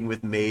something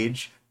with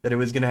Mage that it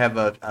was going to have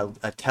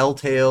a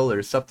Telltale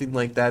or something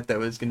like that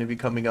was going to be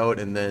coming out,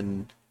 and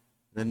then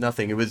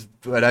nothing. It was,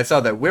 but I saw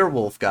that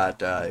Werewolf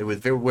got. It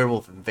was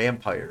Werewolf and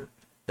Vampire.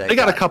 They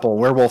got a couple.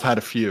 Werewolf had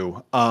a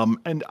few.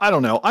 And I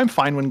don't know. I'm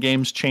fine when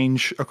games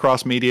change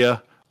across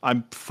media.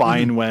 I'm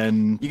fine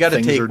when you got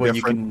to take what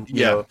different. you can.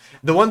 You know.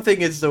 The one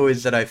thing is though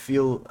is that I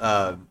feel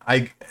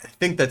I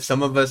think that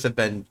some of us have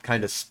been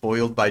kind of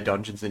spoiled by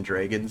Dungeons and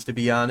Dragons, to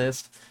be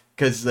honest,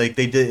 because like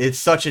it's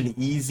such an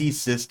easy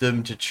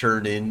system to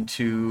churn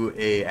into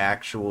a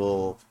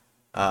actual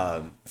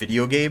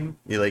video game.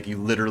 You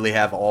literally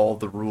have all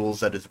the rules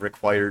that is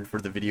required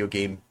for the video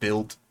game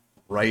built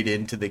right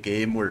into the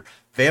game, where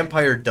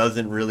Vampire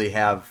doesn't really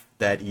have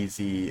that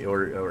easy,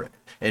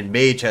 and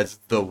Mage has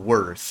the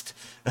worst.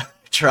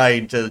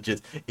 Trying to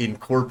just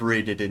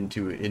incorporate it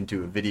into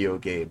a video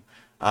game,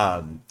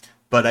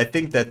 but I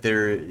think that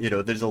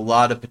there's a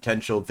lot of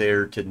potential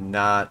there to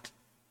not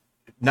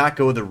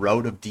go the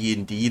route of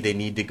D&D. They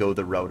need to go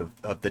the route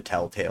of the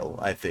Telltale,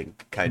 I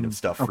think, kind of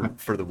stuff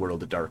for the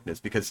World of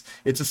Darkness, because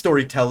it's a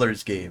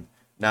storyteller's game,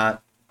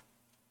 not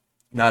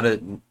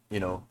a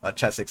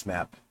Chessex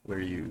map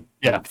where you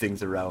move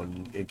things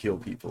around and kill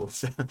people.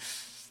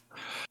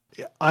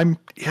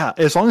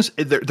 As long as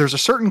there's a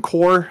certain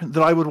core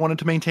that I would want it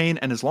to maintain,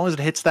 and as long as it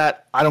hits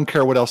that, I don't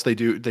care what else they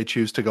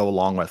choose to go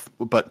along with.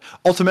 But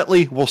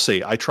ultimately, we'll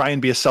see. I try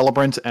and be a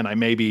celebrant, and I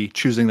may be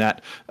choosing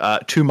that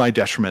to my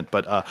detriment,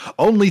 but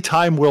only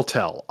time will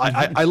tell.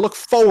 I look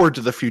forward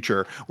to the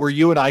future where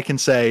you and I can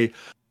say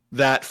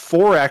that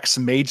 4X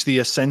Mage the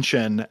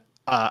Ascension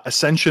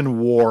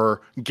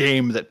War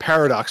game that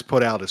Paradox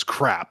put out is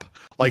crap.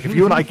 Like, if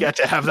you and I get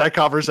to have that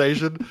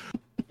conversation,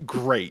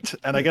 great.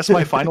 And I guess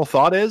my final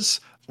thought is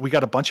we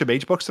got a bunch of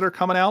Mage books that are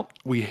coming out.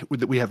 We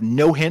have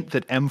no hint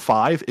that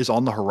M5 is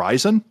on the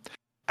horizon.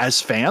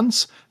 As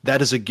fans,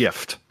 that is a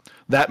gift.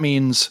 That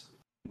means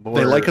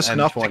they like us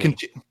enough to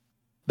continue.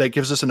 That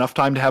gives us enough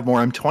time to have more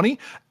M20,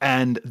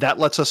 and that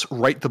lets us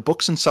write the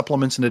books and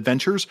supplements and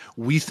adventures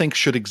we think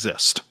should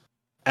exist.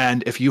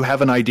 And if you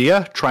have an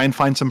idea, try and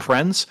find some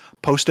friends,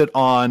 post it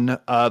on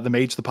the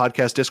Mage the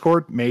Podcast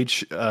Discord,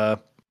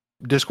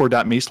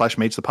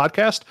 discord.me/Mage the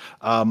Podcast.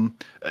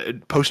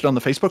 Post it on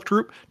the Facebook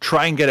group.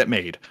 Try and get it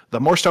made.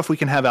 The more stuff we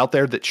can have out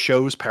there that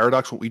shows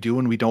Paradox what we do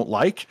and we don't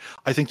like,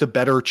 I think the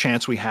better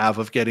chance we have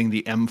of getting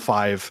the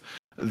M5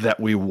 that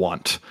we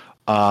want.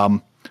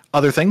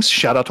 Other things,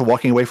 shout out to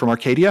Walking Away from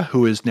Arcadia,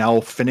 who is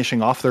now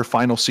finishing off their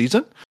final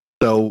season.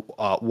 So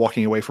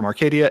Walking Away from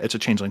Arcadia, it's a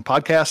Changeling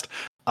podcast.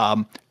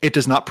 It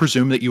does not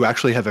presume that you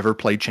actually have ever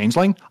played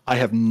Changeling. I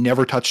have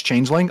never touched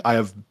Changeling. I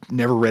have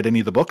never read any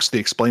of the books. The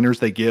explainers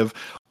they give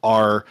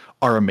are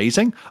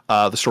amazing.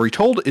 The Story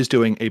Told is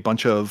doing a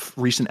bunch of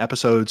recent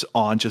episodes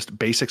on just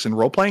basics in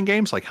role-playing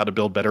games, like how to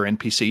build better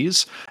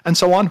NPCs and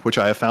so on, which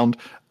I have found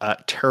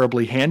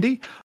terribly handy.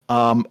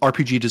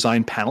 RPG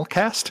Design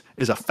Panelcast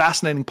is a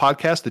fascinating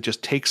podcast that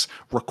just takes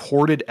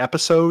recorded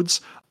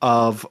episodes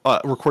of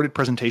recorded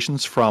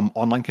presentations from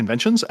online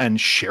conventions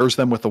and shares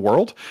them with the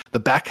world. The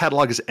back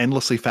catalog is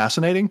endlessly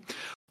fascinating.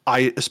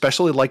 I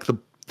especially like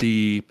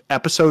the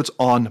episodes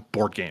on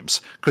board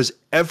games, because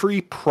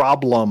every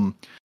problem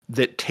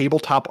that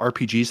tabletop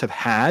RPGs have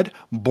had,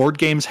 board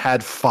games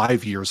had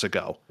 5 years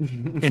ago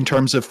in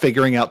terms of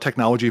figuring out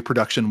technology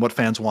production, what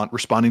fans want,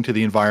 responding to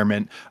the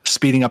environment,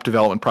 speeding up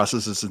development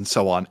processes, and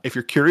so on. If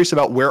you're curious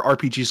about where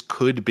RPGs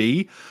could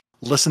be,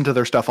 listen to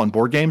their stuff on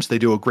board games. They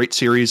do a great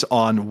series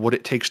on what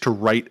it takes to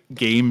write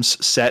games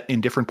set in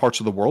different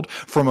parts of the world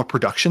from a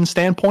production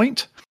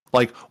standpoint.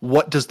 Like,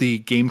 what does the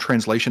game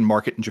translation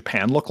market in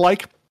Japan look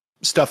like?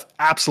 Stuff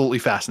absolutely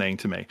fascinating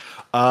to me.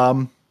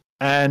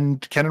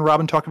 And Ken and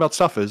Robin talk about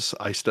stuff is,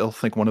 I still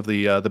think, one of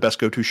the best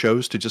go-to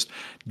shows to just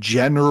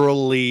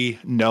generally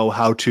know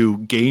how to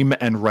game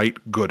and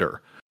write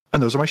gooder.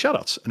 And those are my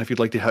shout-outs. And if you'd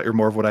like to hear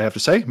more of what I have to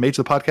say,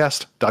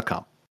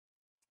 magethepodcast.com.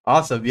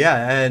 Awesome.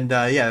 Yeah. And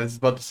I was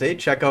about to say,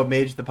 check out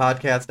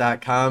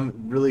magethepodcast.com.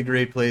 Really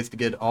great place to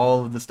get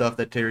all of the stuff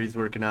that Terry's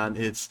working on.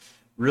 It's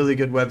really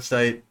good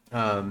website.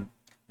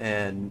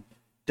 And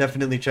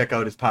definitely check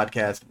out his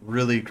podcast.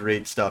 Really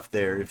great stuff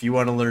there. If you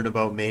want to learn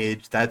about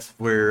Mage, that's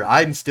where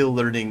I'm still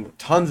learning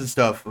tons of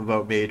stuff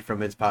about Mage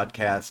from his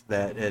podcast.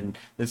 And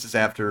this is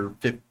after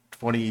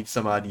 20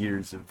 some odd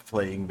years of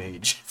playing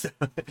Mage.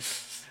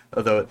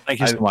 Although, thank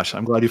you so much.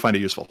 I'm glad you find it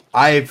useful.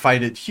 I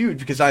find it huge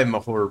because I'm a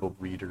horrible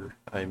reader.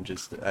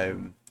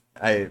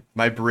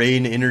 My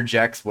brain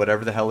interjects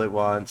whatever the hell it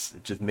wants.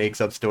 It just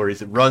makes up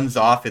stories. It runs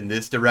off in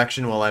this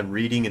direction while I'm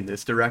reading in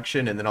this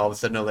direction, and then all of a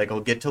sudden I'll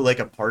get to like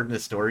a part in a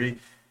story,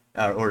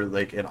 or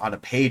like on a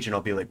page, and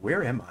I'll be like,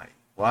 "Where am I?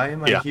 Why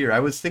am I here?" I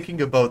was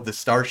thinking about the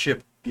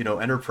Starship,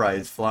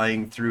 Enterprise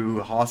flying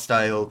through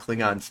hostile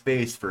Klingon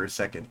space for a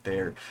second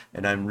there,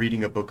 and I'm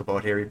reading a book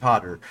about Harry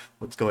Potter.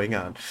 What's going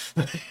on?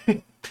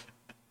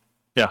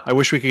 Yeah, I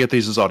wish we could get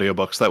these as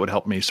audiobooks. That would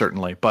help me,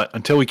 certainly. But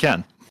until we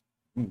can.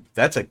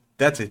 That's a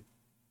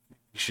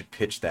you should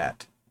pitch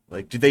that.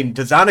 Like,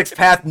 does Onyx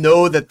Path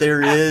know that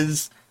there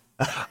is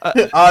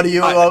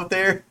audio out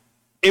there?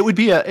 It would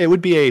be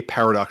a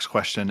Paradox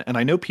question, and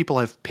I know people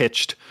have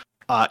pitched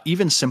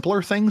even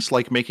simpler things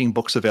like making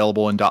books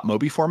available in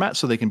 .mobi format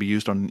so they can be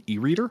used on an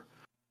e-reader.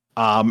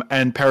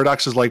 And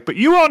Paradox is like, but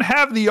you won't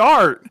have the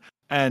art.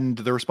 And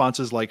the response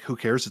is like, who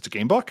cares? It's a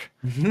game book.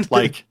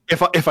 Like,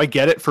 if I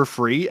get it for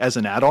free as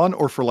an add-on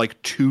or for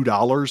like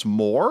 $2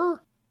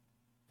 more,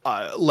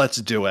 let's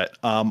do it.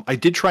 I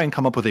did try and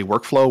come up with a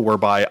workflow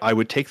whereby I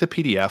would take the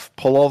PDF,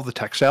 pull all of the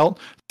text out,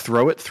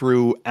 throw it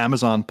through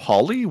Amazon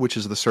Polly, which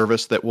is the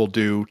service that will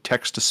do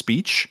text to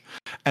speech,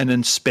 and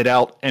then spit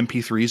out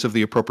MP3s of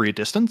the appropriate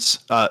distance,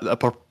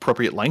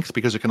 appropriate length,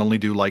 because it can only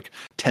do like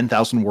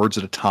 10,000 words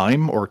at a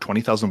time or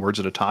 20,000 words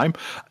at a time.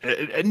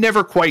 It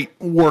never quite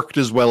worked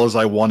as well as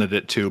I wanted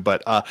it to,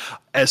 but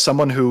as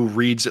someone who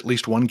reads at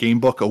least one game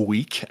book a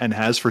week and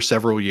has for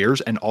several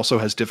years and also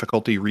has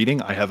difficulty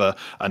reading, I have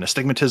an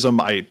astigmatism.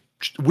 I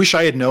wish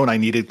I had known I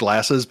needed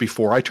glasses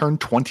before I turned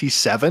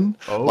 27.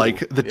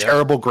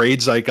 Terrible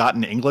grades I got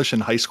in English in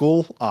high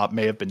school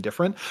may have been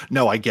different.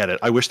 No, I get it.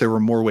 I wish there were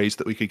more ways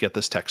that we could get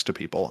this text to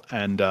people.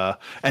 And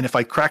if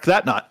I crack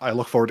that nut, I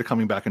look forward to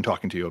coming back and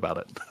talking to you about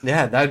it.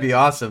 Yeah, that'd be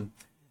awesome.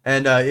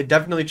 And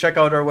definitely check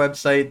out our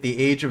website,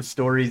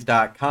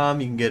 theageofstories.com.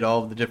 You can get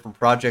all of the different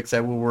projects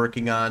that we're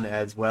working on,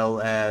 as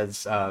well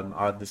as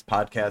this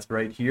podcast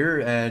right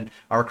here, and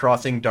our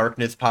Crossing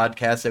Darkness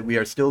podcast that we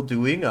are still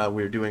doing.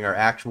 We're doing our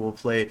actual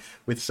play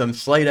with some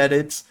slight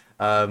edits.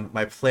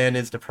 My plan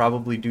is to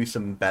probably do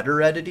some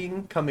better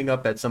editing coming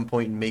up at some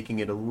point and making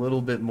it a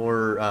little bit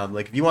more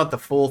like if you want the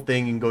full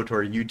thing, you can go to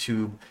our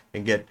YouTube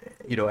and get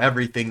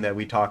everything that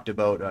we talked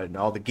about and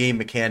all the game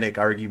mechanic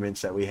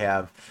arguments that we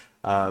have.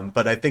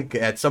 But I think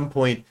at some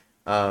point,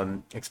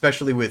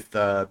 especially with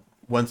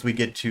once we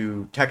get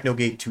to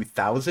Technogate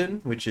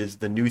 2000, which is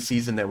the new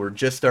season that we're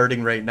just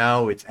starting right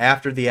now, it's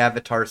after the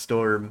Avatar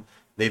Storm.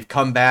 They've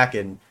come back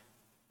and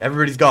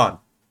everybody's gone.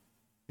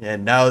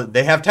 And now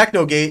they have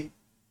Technogate.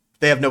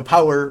 They have no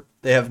power.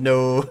 They have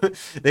no.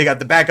 They got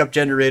the backup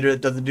generator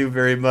that doesn't do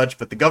very much,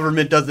 but the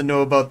government doesn't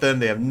know about them.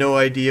 They have no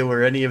idea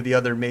where any of the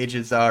other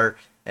mages are.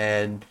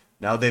 And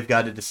now they've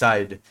got to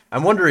decide.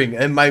 I'm wondering,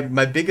 and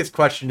my biggest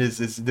question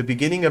is the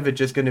beginning of it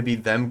just going to be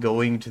them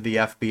going to the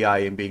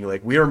FBI and being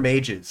like, we are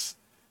mages.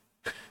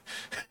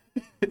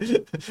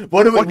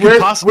 What could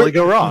possibly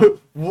go wrong?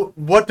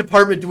 What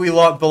department do we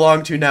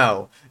belong to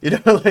now?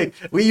 Like,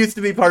 we used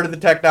to be part of the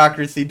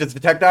technocracy. Does the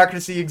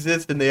technocracy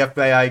exist? And the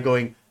FBI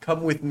going,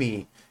 come with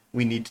me.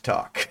 We need to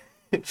talk.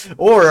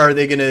 Or are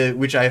they going to,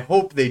 which I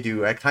hope they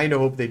do. I kind of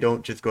hope they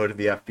don't just go to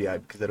the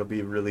FBI because that'll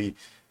be really...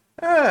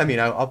 I mean,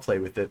 I'll play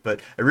with it,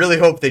 but I really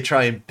hope they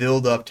try and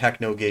build up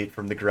Technogate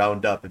from the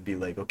ground up and be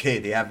like, okay,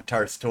 the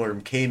Avatar Storm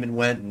came and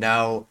went, and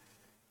now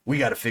we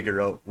got to figure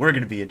out we're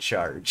going to be in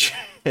charge.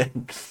 But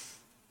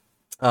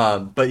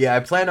yeah,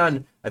 I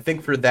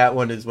think for that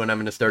one is when I'm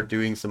going to start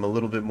doing a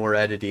little bit more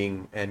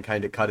editing and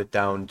kind of cut it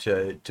down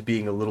to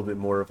being a little bit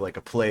more of like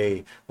a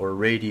play or a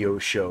radio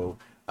show.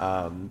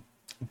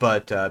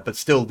 But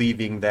still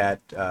leaving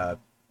that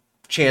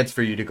chance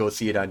for you to go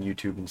see it on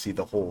YouTube and see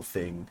the whole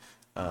thing.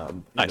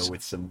 Nice.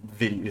 With some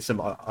video, some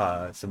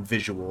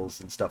visuals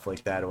and stuff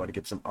like that. I want to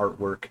get some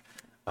artwork,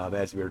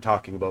 as we were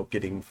talking about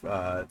getting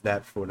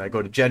that for when I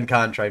go to Gen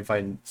Con, try and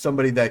find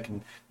somebody that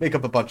can make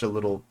up a bunch of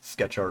little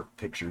sketch art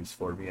pictures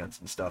for me on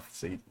some stuff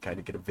so you can kind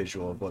of get a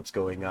visual of what's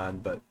going on.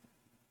 But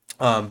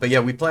yeah,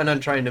 we plan on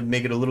trying to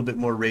make it a little bit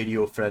more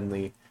radio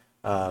friendly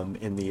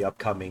in the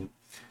upcoming.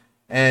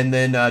 And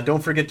then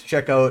don't forget to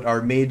check out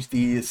our Mage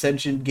the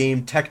Ascension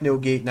game,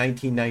 Technogate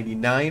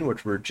 1999,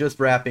 which we're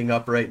just wrapping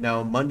up right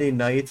now, Monday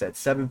nights at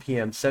 7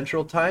 p.m.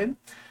 Central Time.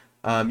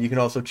 You can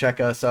also check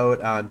us out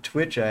on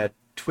Twitch at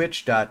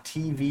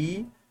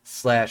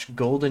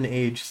twitch.tv/Golden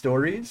Age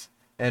Stories.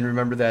 And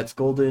remember, that's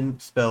Golden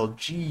spelled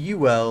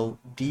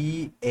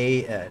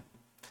Guldan.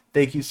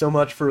 Thank you so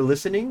much for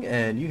listening,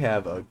 and you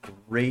have a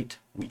great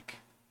week.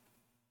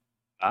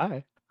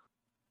 Bye.